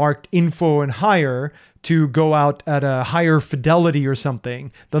marked info and higher to go out at a higher fidelity or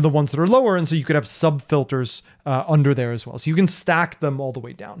something than the ones that are lower. And so you could have sub filters under there as well. So you can stack them all the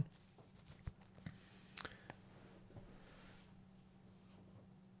way down.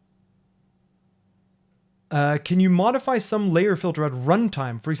 Can you modify some layer filter at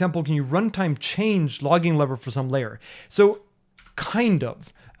runtime? For example, can you runtime change logging level for some layer? So kind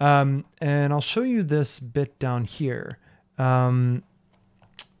of. And I'll show you this bit down here. And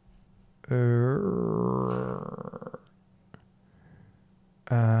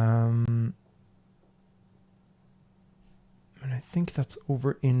I think that's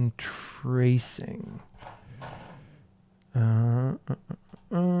over in tracing. Oh,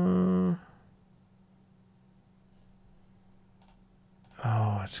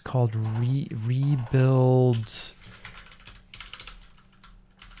 it's called rebuild.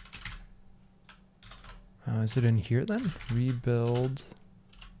 Is it in here then? Rebuild.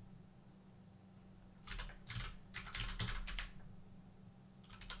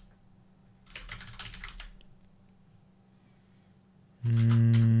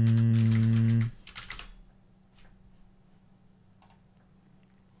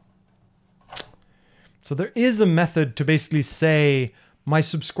 So there is a method to basically say my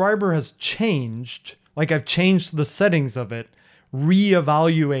subscriber has changed, like I've changed the settings of it,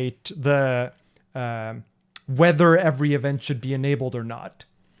 reevaluate the whether every event should be enabled or not.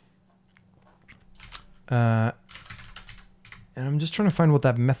 And I'm just trying to find what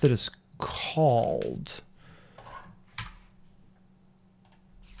that method is called.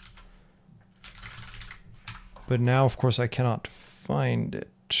 But now, of course, I cannot find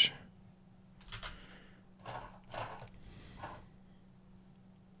it.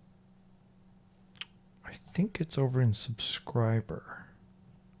 I think it's over in subscriber.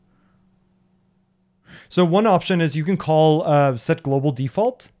 So one option is you can call set global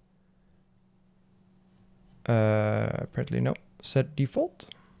default. Apparently no. Set default?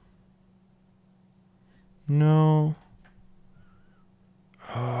 No.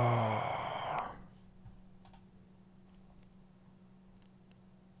 Oh.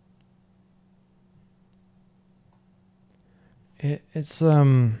 It's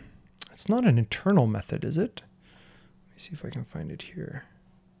not an internal method, is it? Let me see if I can find it here.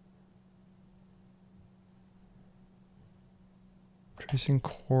 Tracing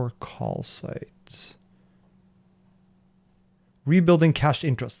core call sites. Rebuilding cached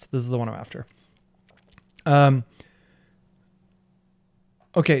interest. This is the one I'm after.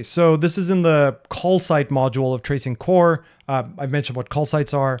 Okay, so this is in the call site module of Tracing Core. I mentioned what call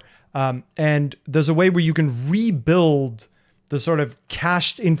sites are. And there's a way where you can rebuild the sort of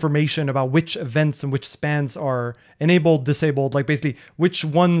cached information about which events and which spans are enabled, disabled, like basically which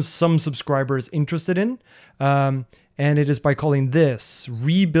ones some subscriber is interested in. And it is by calling this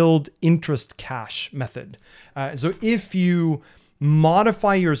rebuild interest cache method. So if you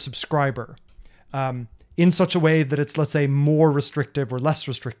modify your subscriber in such a way that it's, let's say, more restrictive or less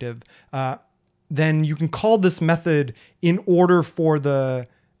restrictive, then you can call this method in order for the...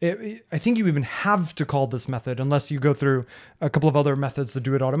 I think you even have to call this method unless you go through a couple of other methods that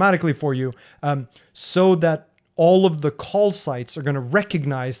do it automatically for you, so that all of the call sites are going to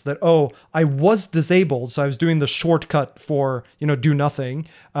recognize that, oh, I was disabled, so I was doing the shortcut for, do nothing,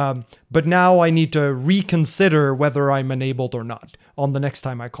 but now I need to reconsider whether I'm enabled or not on the next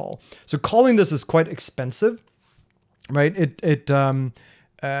time I call. So calling this is quite expensive, right? It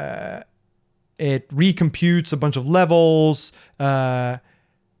recomputes a bunch of levels,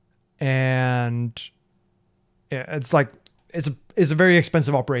 and yeah, it's a very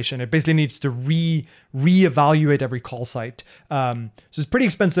expensive operation. It basically needs to reevaluate every call site. So it's pretty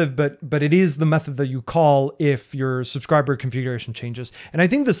expensive, but it is the method that you call if your subscriber configuration changes. And I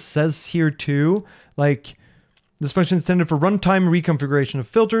think this says here too, like this function is intended for runtime reconfiguration of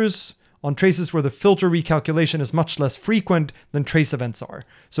filters on traces where the filter recalculation is much less frequent than trace events are.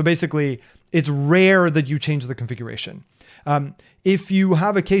 So basically, it's rare that you change the configuration. If you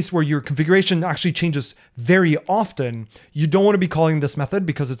have a case where your configuration actually changes very often, you don't want to be calling this method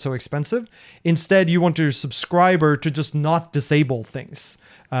because it's so expensive. Instead, you want your subscriber to just not disable things.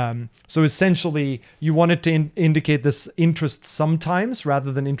 So essentially, you want it to indicate this interest sometimes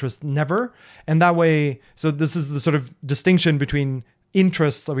rather than interest never. And that way, so this is the sort of distinction between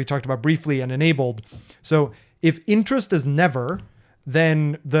interest that we talked about briefly and enabled. So if interest is never,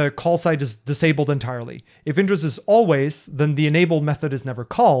 then the call site is disabled entirely. If interest is always, then the enabled method is never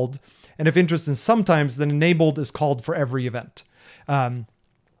called. And if interest is sometimes, then enabled is called for every event. And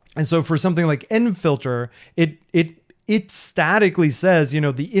so for something like nfilter, it statically says,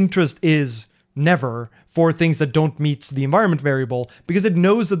 the interest is never for things that don't meet the environment variable, because it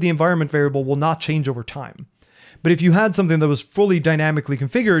knows that the environment variable will not change over time. But if you had something that was fully dynamically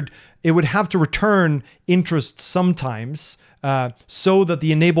configured, it would have to return interest sometimes, so that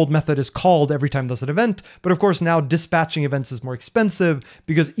the enabled method is called every time there's an event. But of course, now dispatching events is more expensive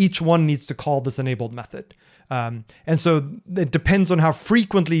because each one needs to call this enabled method. And so it depends on how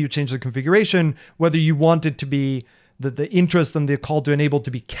frequently you change the configuration, whether you want it to be the interest and the call to enable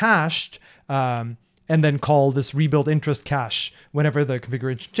to be cached, and then call this rebuild interest cache whenever the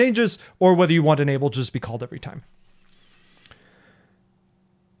configuration changes, or whether you want enable to just be called every time.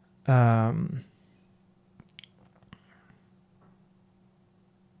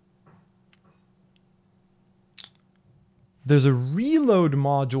 There's a reload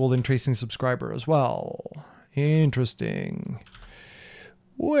module in tracing subscriber as well. Interesting.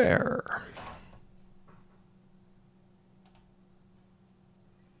 Where?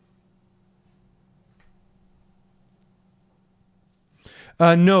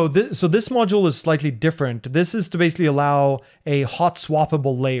 No, so this module is slightly different. This is to basically allow a hot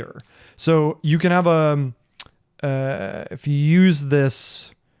swappable layer. So you can have if you use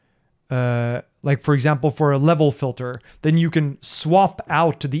this, like for example, for a level filter, then you can swap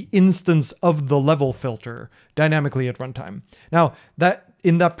out the instance of the level filter dynamically at runtime. Now,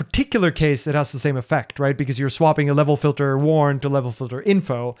 in that particular case, it has the same effect, right? Because you're swapping a level filter warn to level filter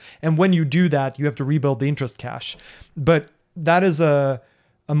info. And when you do that, you have to rebuild the interest cache. But that is a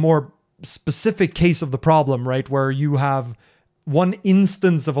more specific case of the problem, right? Where you have one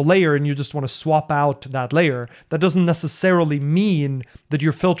instance of a layer and you just want to swap out that layer. That doesn't necessarily mean that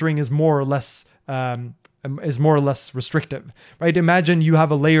your filtering is more or less restrictive, right? Imagine you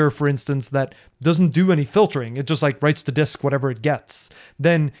have a layer, for instance, that doesn't do any filtering. It just like writes to disk whatever it gets.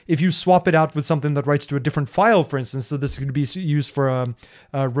 Then if you swap it out with something that writes to a different file, for instance, so this could be used for a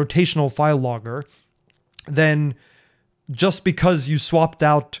rotational file logger, then just because you swapped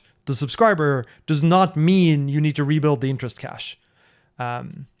out the subscriber does not mean you need to rebuild the interest cache.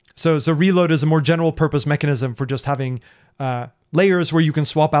 So reload is a more general purpose mechanism for just having layers where you can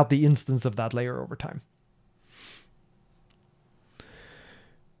swap out the instance of that layer over time.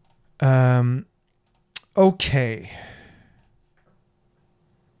 Okay.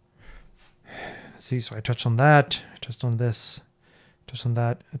 Let's see, so I touched on that, I touched on this, touched on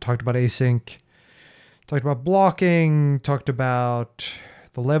that, I talked about async, talked about blocking, talked about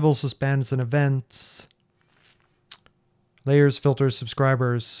the level suspends and events, layers, filters,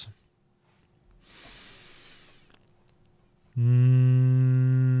 subscribers. I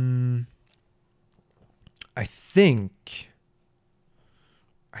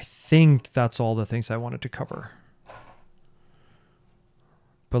think that's all the things I wanted to cover.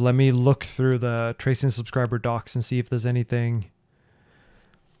 But let me look through the tracing subscriber docs and see if there's anything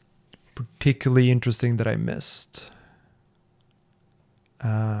particularly interesting that I missed.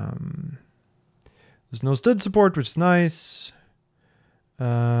 There's no STID support, which is nice.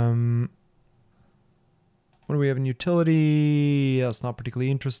 What do we have in utility? That's not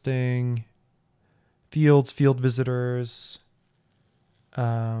particularly interesting. Fields, field visitors.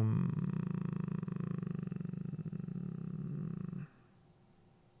 I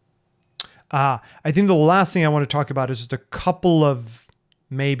think the last thing I want to talk about is just a couple of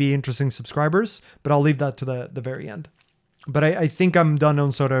maybe interesting subscribers, but I'll leave that to the very end. But I think I'm done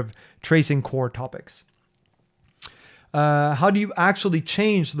on sort of tracing core topics. How do you actually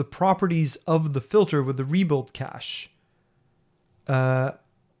change the properties of the filter with the rebuild cache? So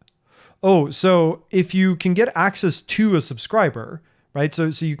if you can get access to a subscriber, right? So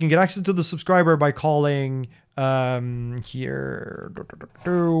you can get access to the subscriber by calling here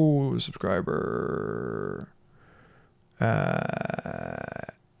subscriber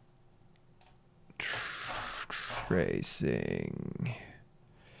tracing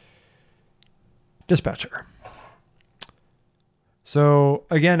dispatcher. So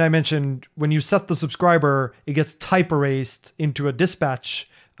again, I mentioned when you set the subscriber, it gets type erased into a dispatch,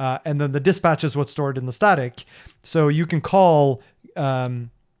 and then the dispatch is what's stored in the static. So you can call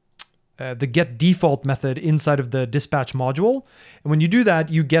the get default method inside of the dispatch module. And when you do that,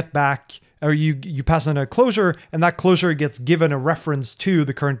 you get back, or you pass in a closure, and that closure gets given a reference to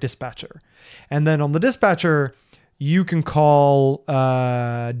the current dispatcher. And then on the dispatcher, you can call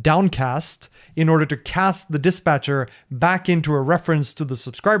downcast in order to cast the dispatcher back into a reference to the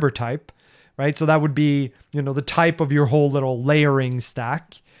subscriber type, right? So that would be, the type of your whole little layering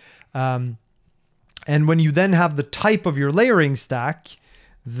stack. And when you then have the type of your layering stack,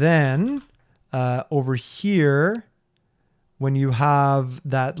 then over here, when you have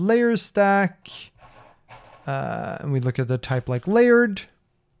that layer stack, and we look at the type like layered,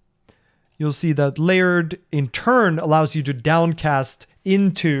 you'll see that layered in turn allows you to downcast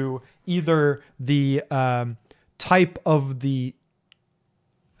into either the type of the,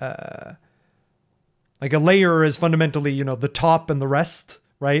 like a layer is fundamentally, the top and the rest,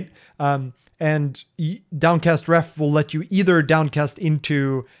 right? And downcast ref will let you either downcast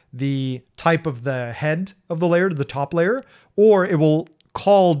into the type of the head of the layer, the top layer, or it will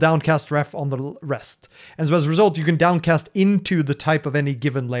call downcast ref on the rest. And so as a result, you can downcast into the type of any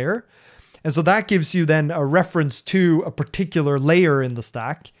given layer. And so that gives you then a reference to a particular layer in the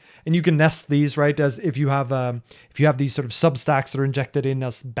stack. And you can nest these, right? As if you have these sort of substacks that are injected in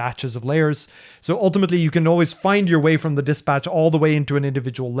as batches of layers. So ultimately you can always find your way from the dispatch all the way into an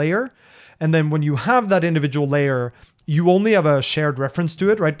individual layer. And then when you have that individual layer, you only have a shared reference to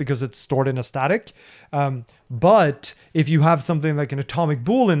it, right? Because it's stored in a static. But if you have something like an atomic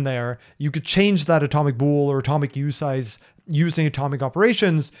bool in there, you could change that atomic bool or atomic usize using atomic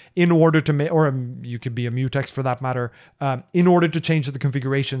operations in order to make, or you could be a mutex for that matter, in order to change the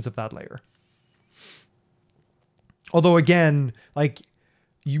configurations of that layer. Although again, like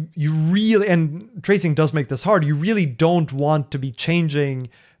you really, and tracing does make this hard, you really don't want to be changing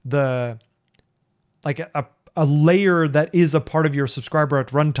the, like a layer that is a part of your subscriber at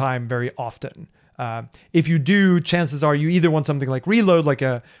runtime very often. If you do, chances are you either want something like reload, like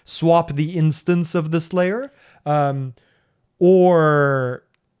a swap the instance of this layer, or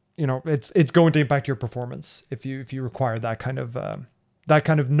it's going to impact your performance if you require that kind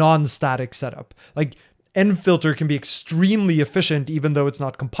of non-static setup. Like nfilter can be extremely efficient even though it's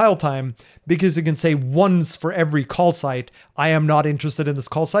not compile time, because it can say once for every call site, I am not interested in this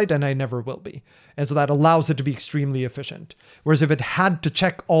call site and I never will be. And so that allows it to be extremely efficient. Whereas if it had to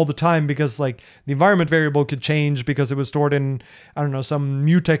check all the time because like the environment variable could change because it was stored in, I don't know, some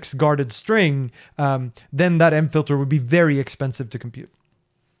mutex guarded string, then that nfilter would be very expensive to compute.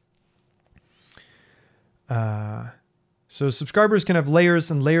 So subscribers can have layers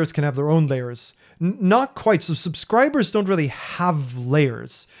and layers can have their own layers. Not quite. So subscribers don't really have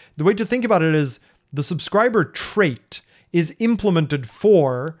layers. The way to think about it is the subscriber trait is implemented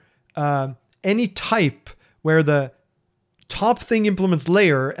for any type where the top thing implements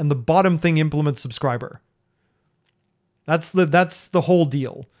layer and the bottom thing implements subscriber. That's the whole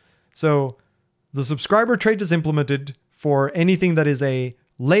deal. So the subscriber trait is implemented for anything that is a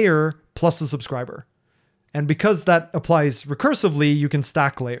layer plus a subscriber. And because that applies recursively, you can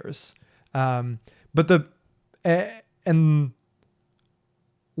stack layers. But and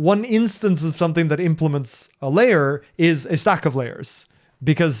one instance of something that implements a layer is a stack of layers,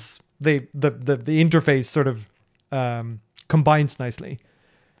 because the interface sort of combines nicely.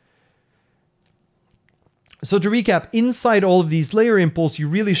 So to recap, inside all of these layer impulse, you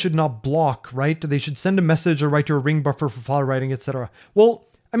really should not block, right? They should send a message or write to a ring buffer for file writing, etc. Well,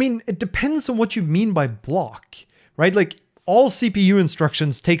 I mean, it depends on what you mean by block, right? Like all CPU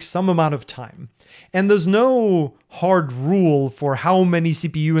instructions take some amount of time, and there's no hard rule for how many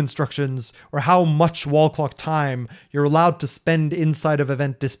CPU instructions or how much wall clock time you're allowed to spend inside of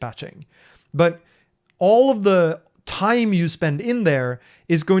event dispatching. But all of the time you spend in there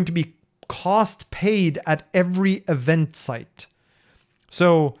is going to be cost paid at every event site.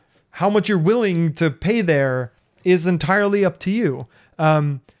 So how much you're willing to pay there is entirely up to you.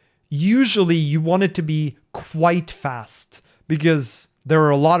 Usually you want it to be quite fast because there are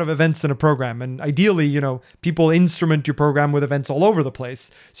a lot of events in a program, and ideally, people instrument your program with events all over the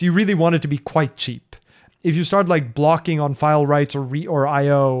place. So you really want it to be quite cheap. If you start like blocking on file writes or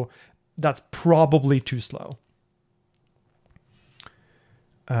IO, that's probably too slow.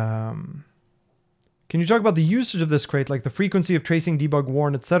 Can you talk about the usage of this crate, like the frequency of tracing, debug,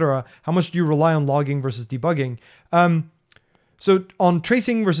 warn, etc.? How much do you rely on logging versus debugging? So on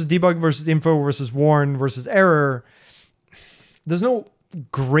tracing versus debug versus info versus warn versus error, there's no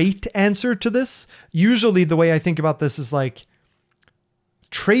great answer to this. Usually the way I think about this is like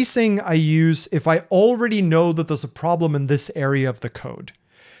tracing I use if I already know that there's a problem in this area of the code.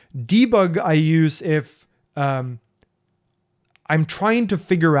 Debug I use if I'm trying to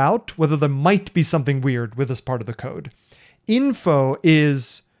figure out whether there might be something weird with this part of the code. Info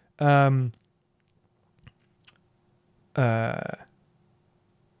is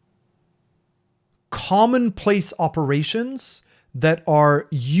commonplace operations that are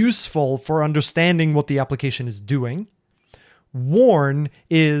useful for understanding what the application is doing. Warn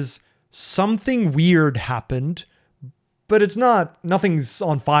is something weird happened, but it's nothing's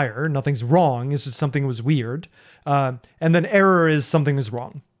on fire, nothing's wrong, it's just something was weird. And then error is something is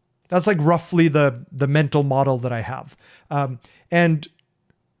wrong. That's like roughly the mental model that I have. And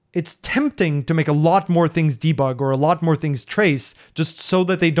it's tempting to make a lot more things debug or a lot more things trace just so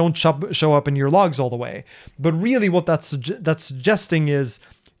that they don't show up in your logs all the way. But really what that's suggesting is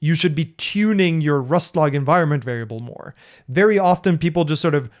you should be tuning your Rust log environment variable more. Very often people just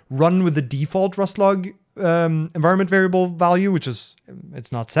sort of run with the default Rust log environment variable value, which is,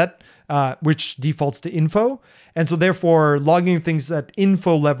 it's not set, which defaults to info. And so therefore logging things at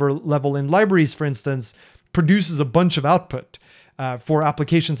info level in libraries, for instance, produces a bunch of output. for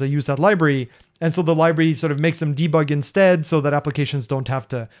applications that use that library. And so the library sort of makes them debug instead so that applications don't have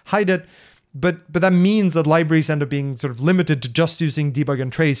to hide it. But that means that libraries end up being sort of limited to just using debug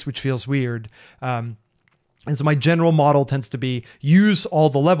and trace, which feels weird. And so my general model tends to be use all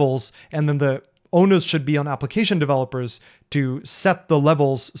the levels, and then the onus should be on application developers to set the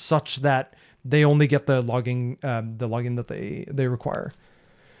levels such that they only get the logging that they require.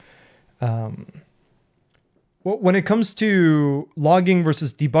 When it comes to logging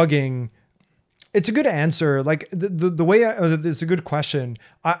versus debugging, it's a good answer. Like the way it's a good question.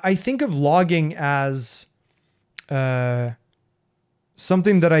 I think of logging as something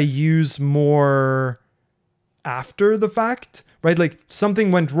that I use more after the fact, right? Like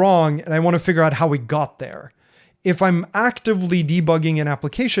something went wrong and I want to figure out how we got there. If I'm actively debugging an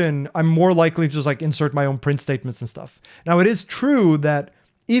application, I'm more likely to just like insert my own print statements and stuff. Now, it is true that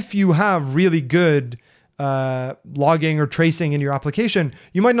if you have really good logging or tracing in your application,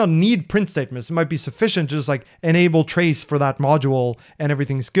 you might not need print statements. It might be sufficient to just like enable trace for that module and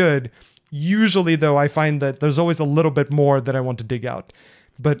everything's good. Usually though, I find that there's always a little bit more that I want to dig out.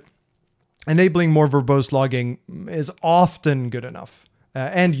 But enabling more verbose logging is often good enough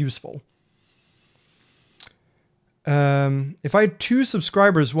and useful. If I had 2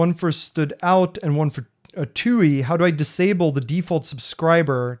 subscribers, one for stood out and one for a TUI, how do I disable the default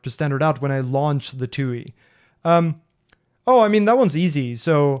subscriber to standard out when I launch the TUI? I mean, that one's easy.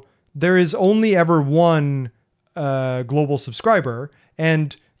 So there is only ever one global subscriber,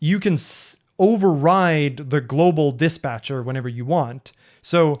 and you can override the global dispatcher whenever you want.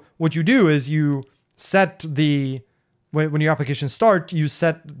 So what you do is you set when your application starts, you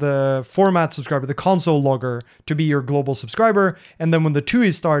set the format subscriber, the console logger, to be your global subscriber. And then when the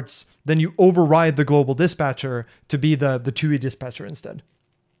TUI starts, then you override the global dispatcher to be the TUI dispatcher instead.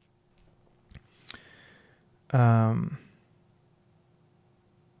 How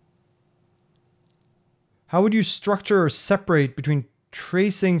would you structure or separate between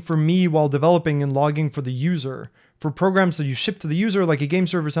tracing for me while developing and logging for the user? For programs that you ship to the user, like a game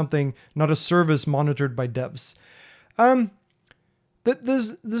server or something, not a service monitored by devs.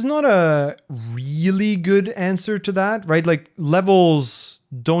 There's not a really good answer to that, right? Like levels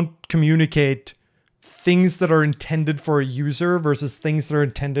don't communicate things that are intended for a user versus things that are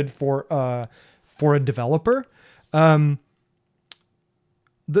intended for a developer.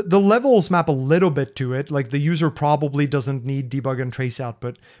 The levels map a little bit to it. Like the user probably doesn't need debug and trace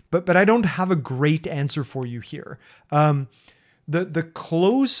output, but I don't have a great answer for you here. The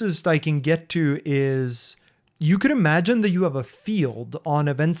closest I can get to is, you could imagine that you have a field on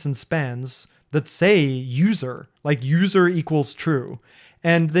events and spans that say user, like user equals true.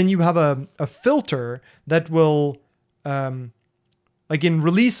 And then you have a filter that will, like in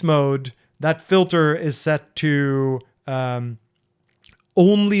release mode, that filter is set to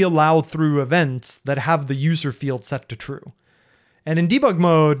only allow through events that have the user field set to true. And in debug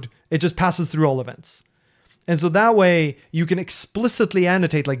mode, it just passes through all events. And so that way you can explicitly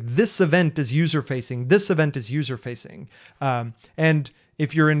annotate like this event is user facing, this event is user facing. And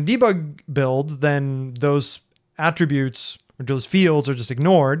if you're in debug build, then those attributes or those fields are just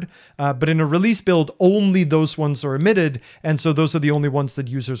ignored. But in a release build, only those ones are emitted. And so those are the only ones that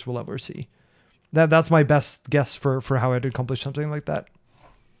users will ever see. That's my best guess for how I'd accomplish something like that.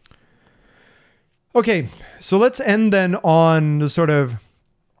 Okay, so let's end then on the sort of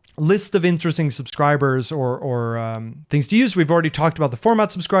list of interesting subscribers or things to use. We've already talked about the format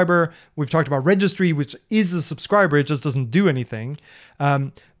subscriber. We've talked about registry, which is a subscriber. It just doesn't do anything.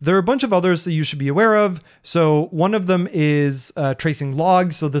 There are a bunch of others that you should be aware of. So one of them is tracing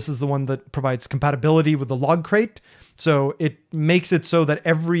logs. So this is the one that provides compatibility with the log crate. So it makes it so that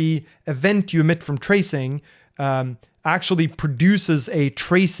every event you emit from tracing actually produces a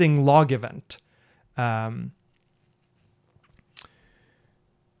tracing log event.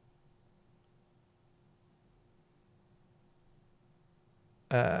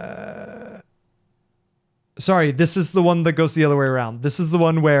 Sorry, this is the one that goes the other way around. This is the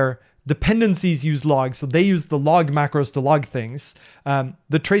one where dependencies use logs, so they use the log macros to log things.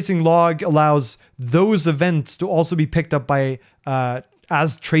 The tracing log allows those events to also be picked up by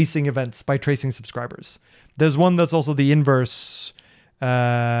as tracing events by tracing subscribers. There's one that's also the inverse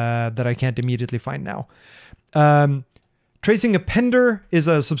that I can't immediately find now. Tracing appender is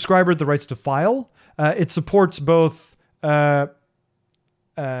a subscriber that writes to file. It supports both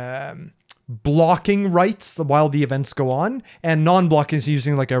blocking writes while the events go on, and non-blocking is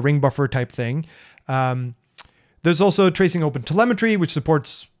using like a ring buffer type thing. There's also tracing open telemetry, which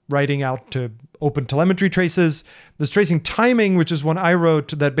supports writing out to open telemetry traces. There's tracing timing, which is one I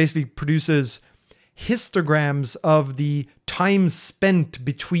wrote that basically produces histograms of the time spent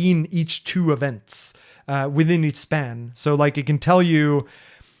between each two events within each span. So like it can tell you,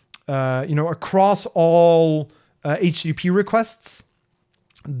 across all HTTP requests,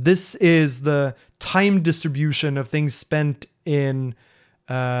 this is the time distribution of things spent in,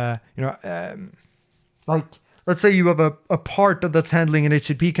 like, let's say you have a part that's handling an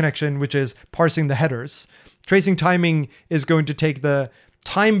HTTP connection, which is parsing the headers. Tracing timing is going to take the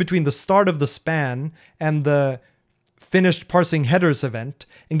time between the start of the span and the finished parsing headers event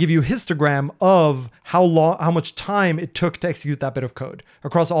and give you a histogram of how much time it took to execute that bit of code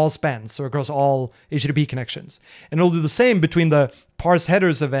across all spans, so across all HTTP connections. And it'll do the same between the parse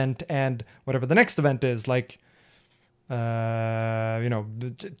headers event and whatever the next event is, like,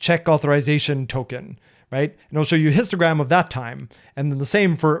 the check authorization token, right? And it'll show you a histogram of that time. And then the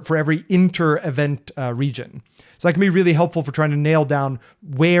same for every inter-event region. So that can be really helpful for trying to nail down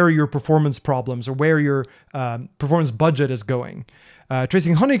where your performance problems or where your performance budget is going.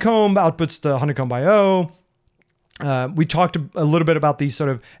 Tracing honeycomb outputs to honeycomb.io. We talked a little bit about these sort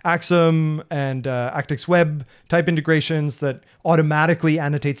of Axum and Actix Web type integrations that automatically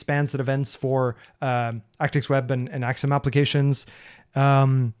annotate spans and events for Actix Web and Axum applications.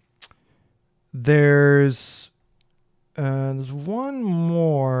 There's one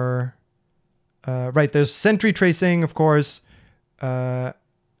more. Right, there's sentry tracing, of course. And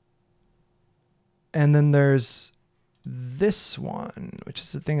then there's this one, which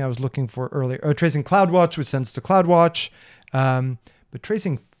is the thing I was looking for earlier. Oh, tracing CloudWatch, which sends to CloudWatch. But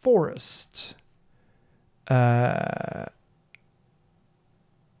tracing forest. No,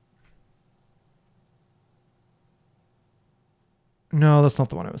 that's not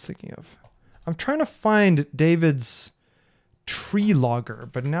the one I was thinking of. I'm trying to find David's tree logger,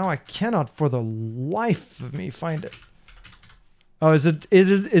 but now I cannot for the life of me find it. Oh, is it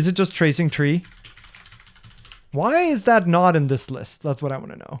just tracing tree? Why is that not in this list? That's what I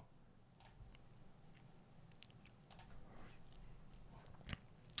want to know.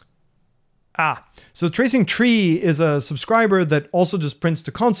 So tracing tree is a subscriber that also just prints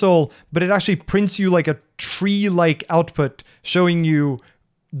to console, but it actually prints you like a tree-like output showing you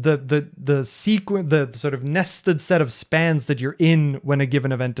the sequence, the sort of nested set of spans that you're in when a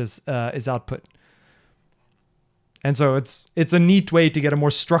given event is output. And so it's a neat way to get a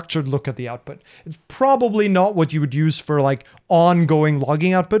more structured look at the output. It's probably not what you would use for like ongoing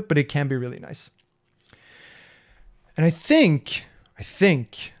logging output, but it can be really nice. And I think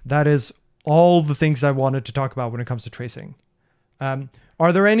that is all the things I wanted to talk about when it comes to tracing.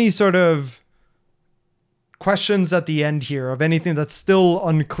 Are there any sort of questions at the end here of anything that's still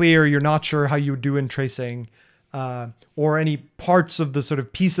unclear, you're not sure how you do in tracing, or any parts of the sort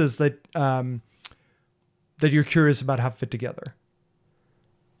of pieces that that you're curious about how fit together?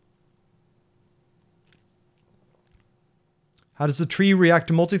 How does the tree react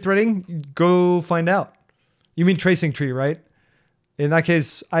to multi-threading? Go find out. You mean tracing tree, right? In that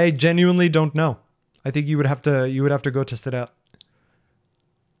case, I genuinely don't know. I think you would have to go test it out.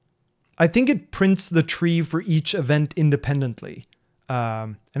 I think it prints the tree for each event independently.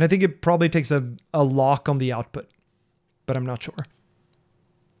 And I think it probably takes a lock on the output, but I'm not sure.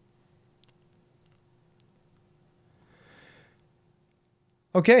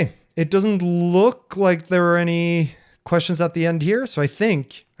 Okay, it doesn't look like there are any questions at the end here, so I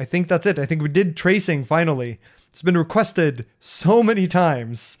think that's it. I think we did tracing finally. It's been requested so many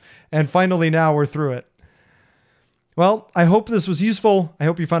times, and finally now we're through it. Well, I hope this was useful. I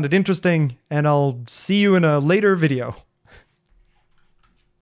hope you found it interesting, and I'll see you in a later video.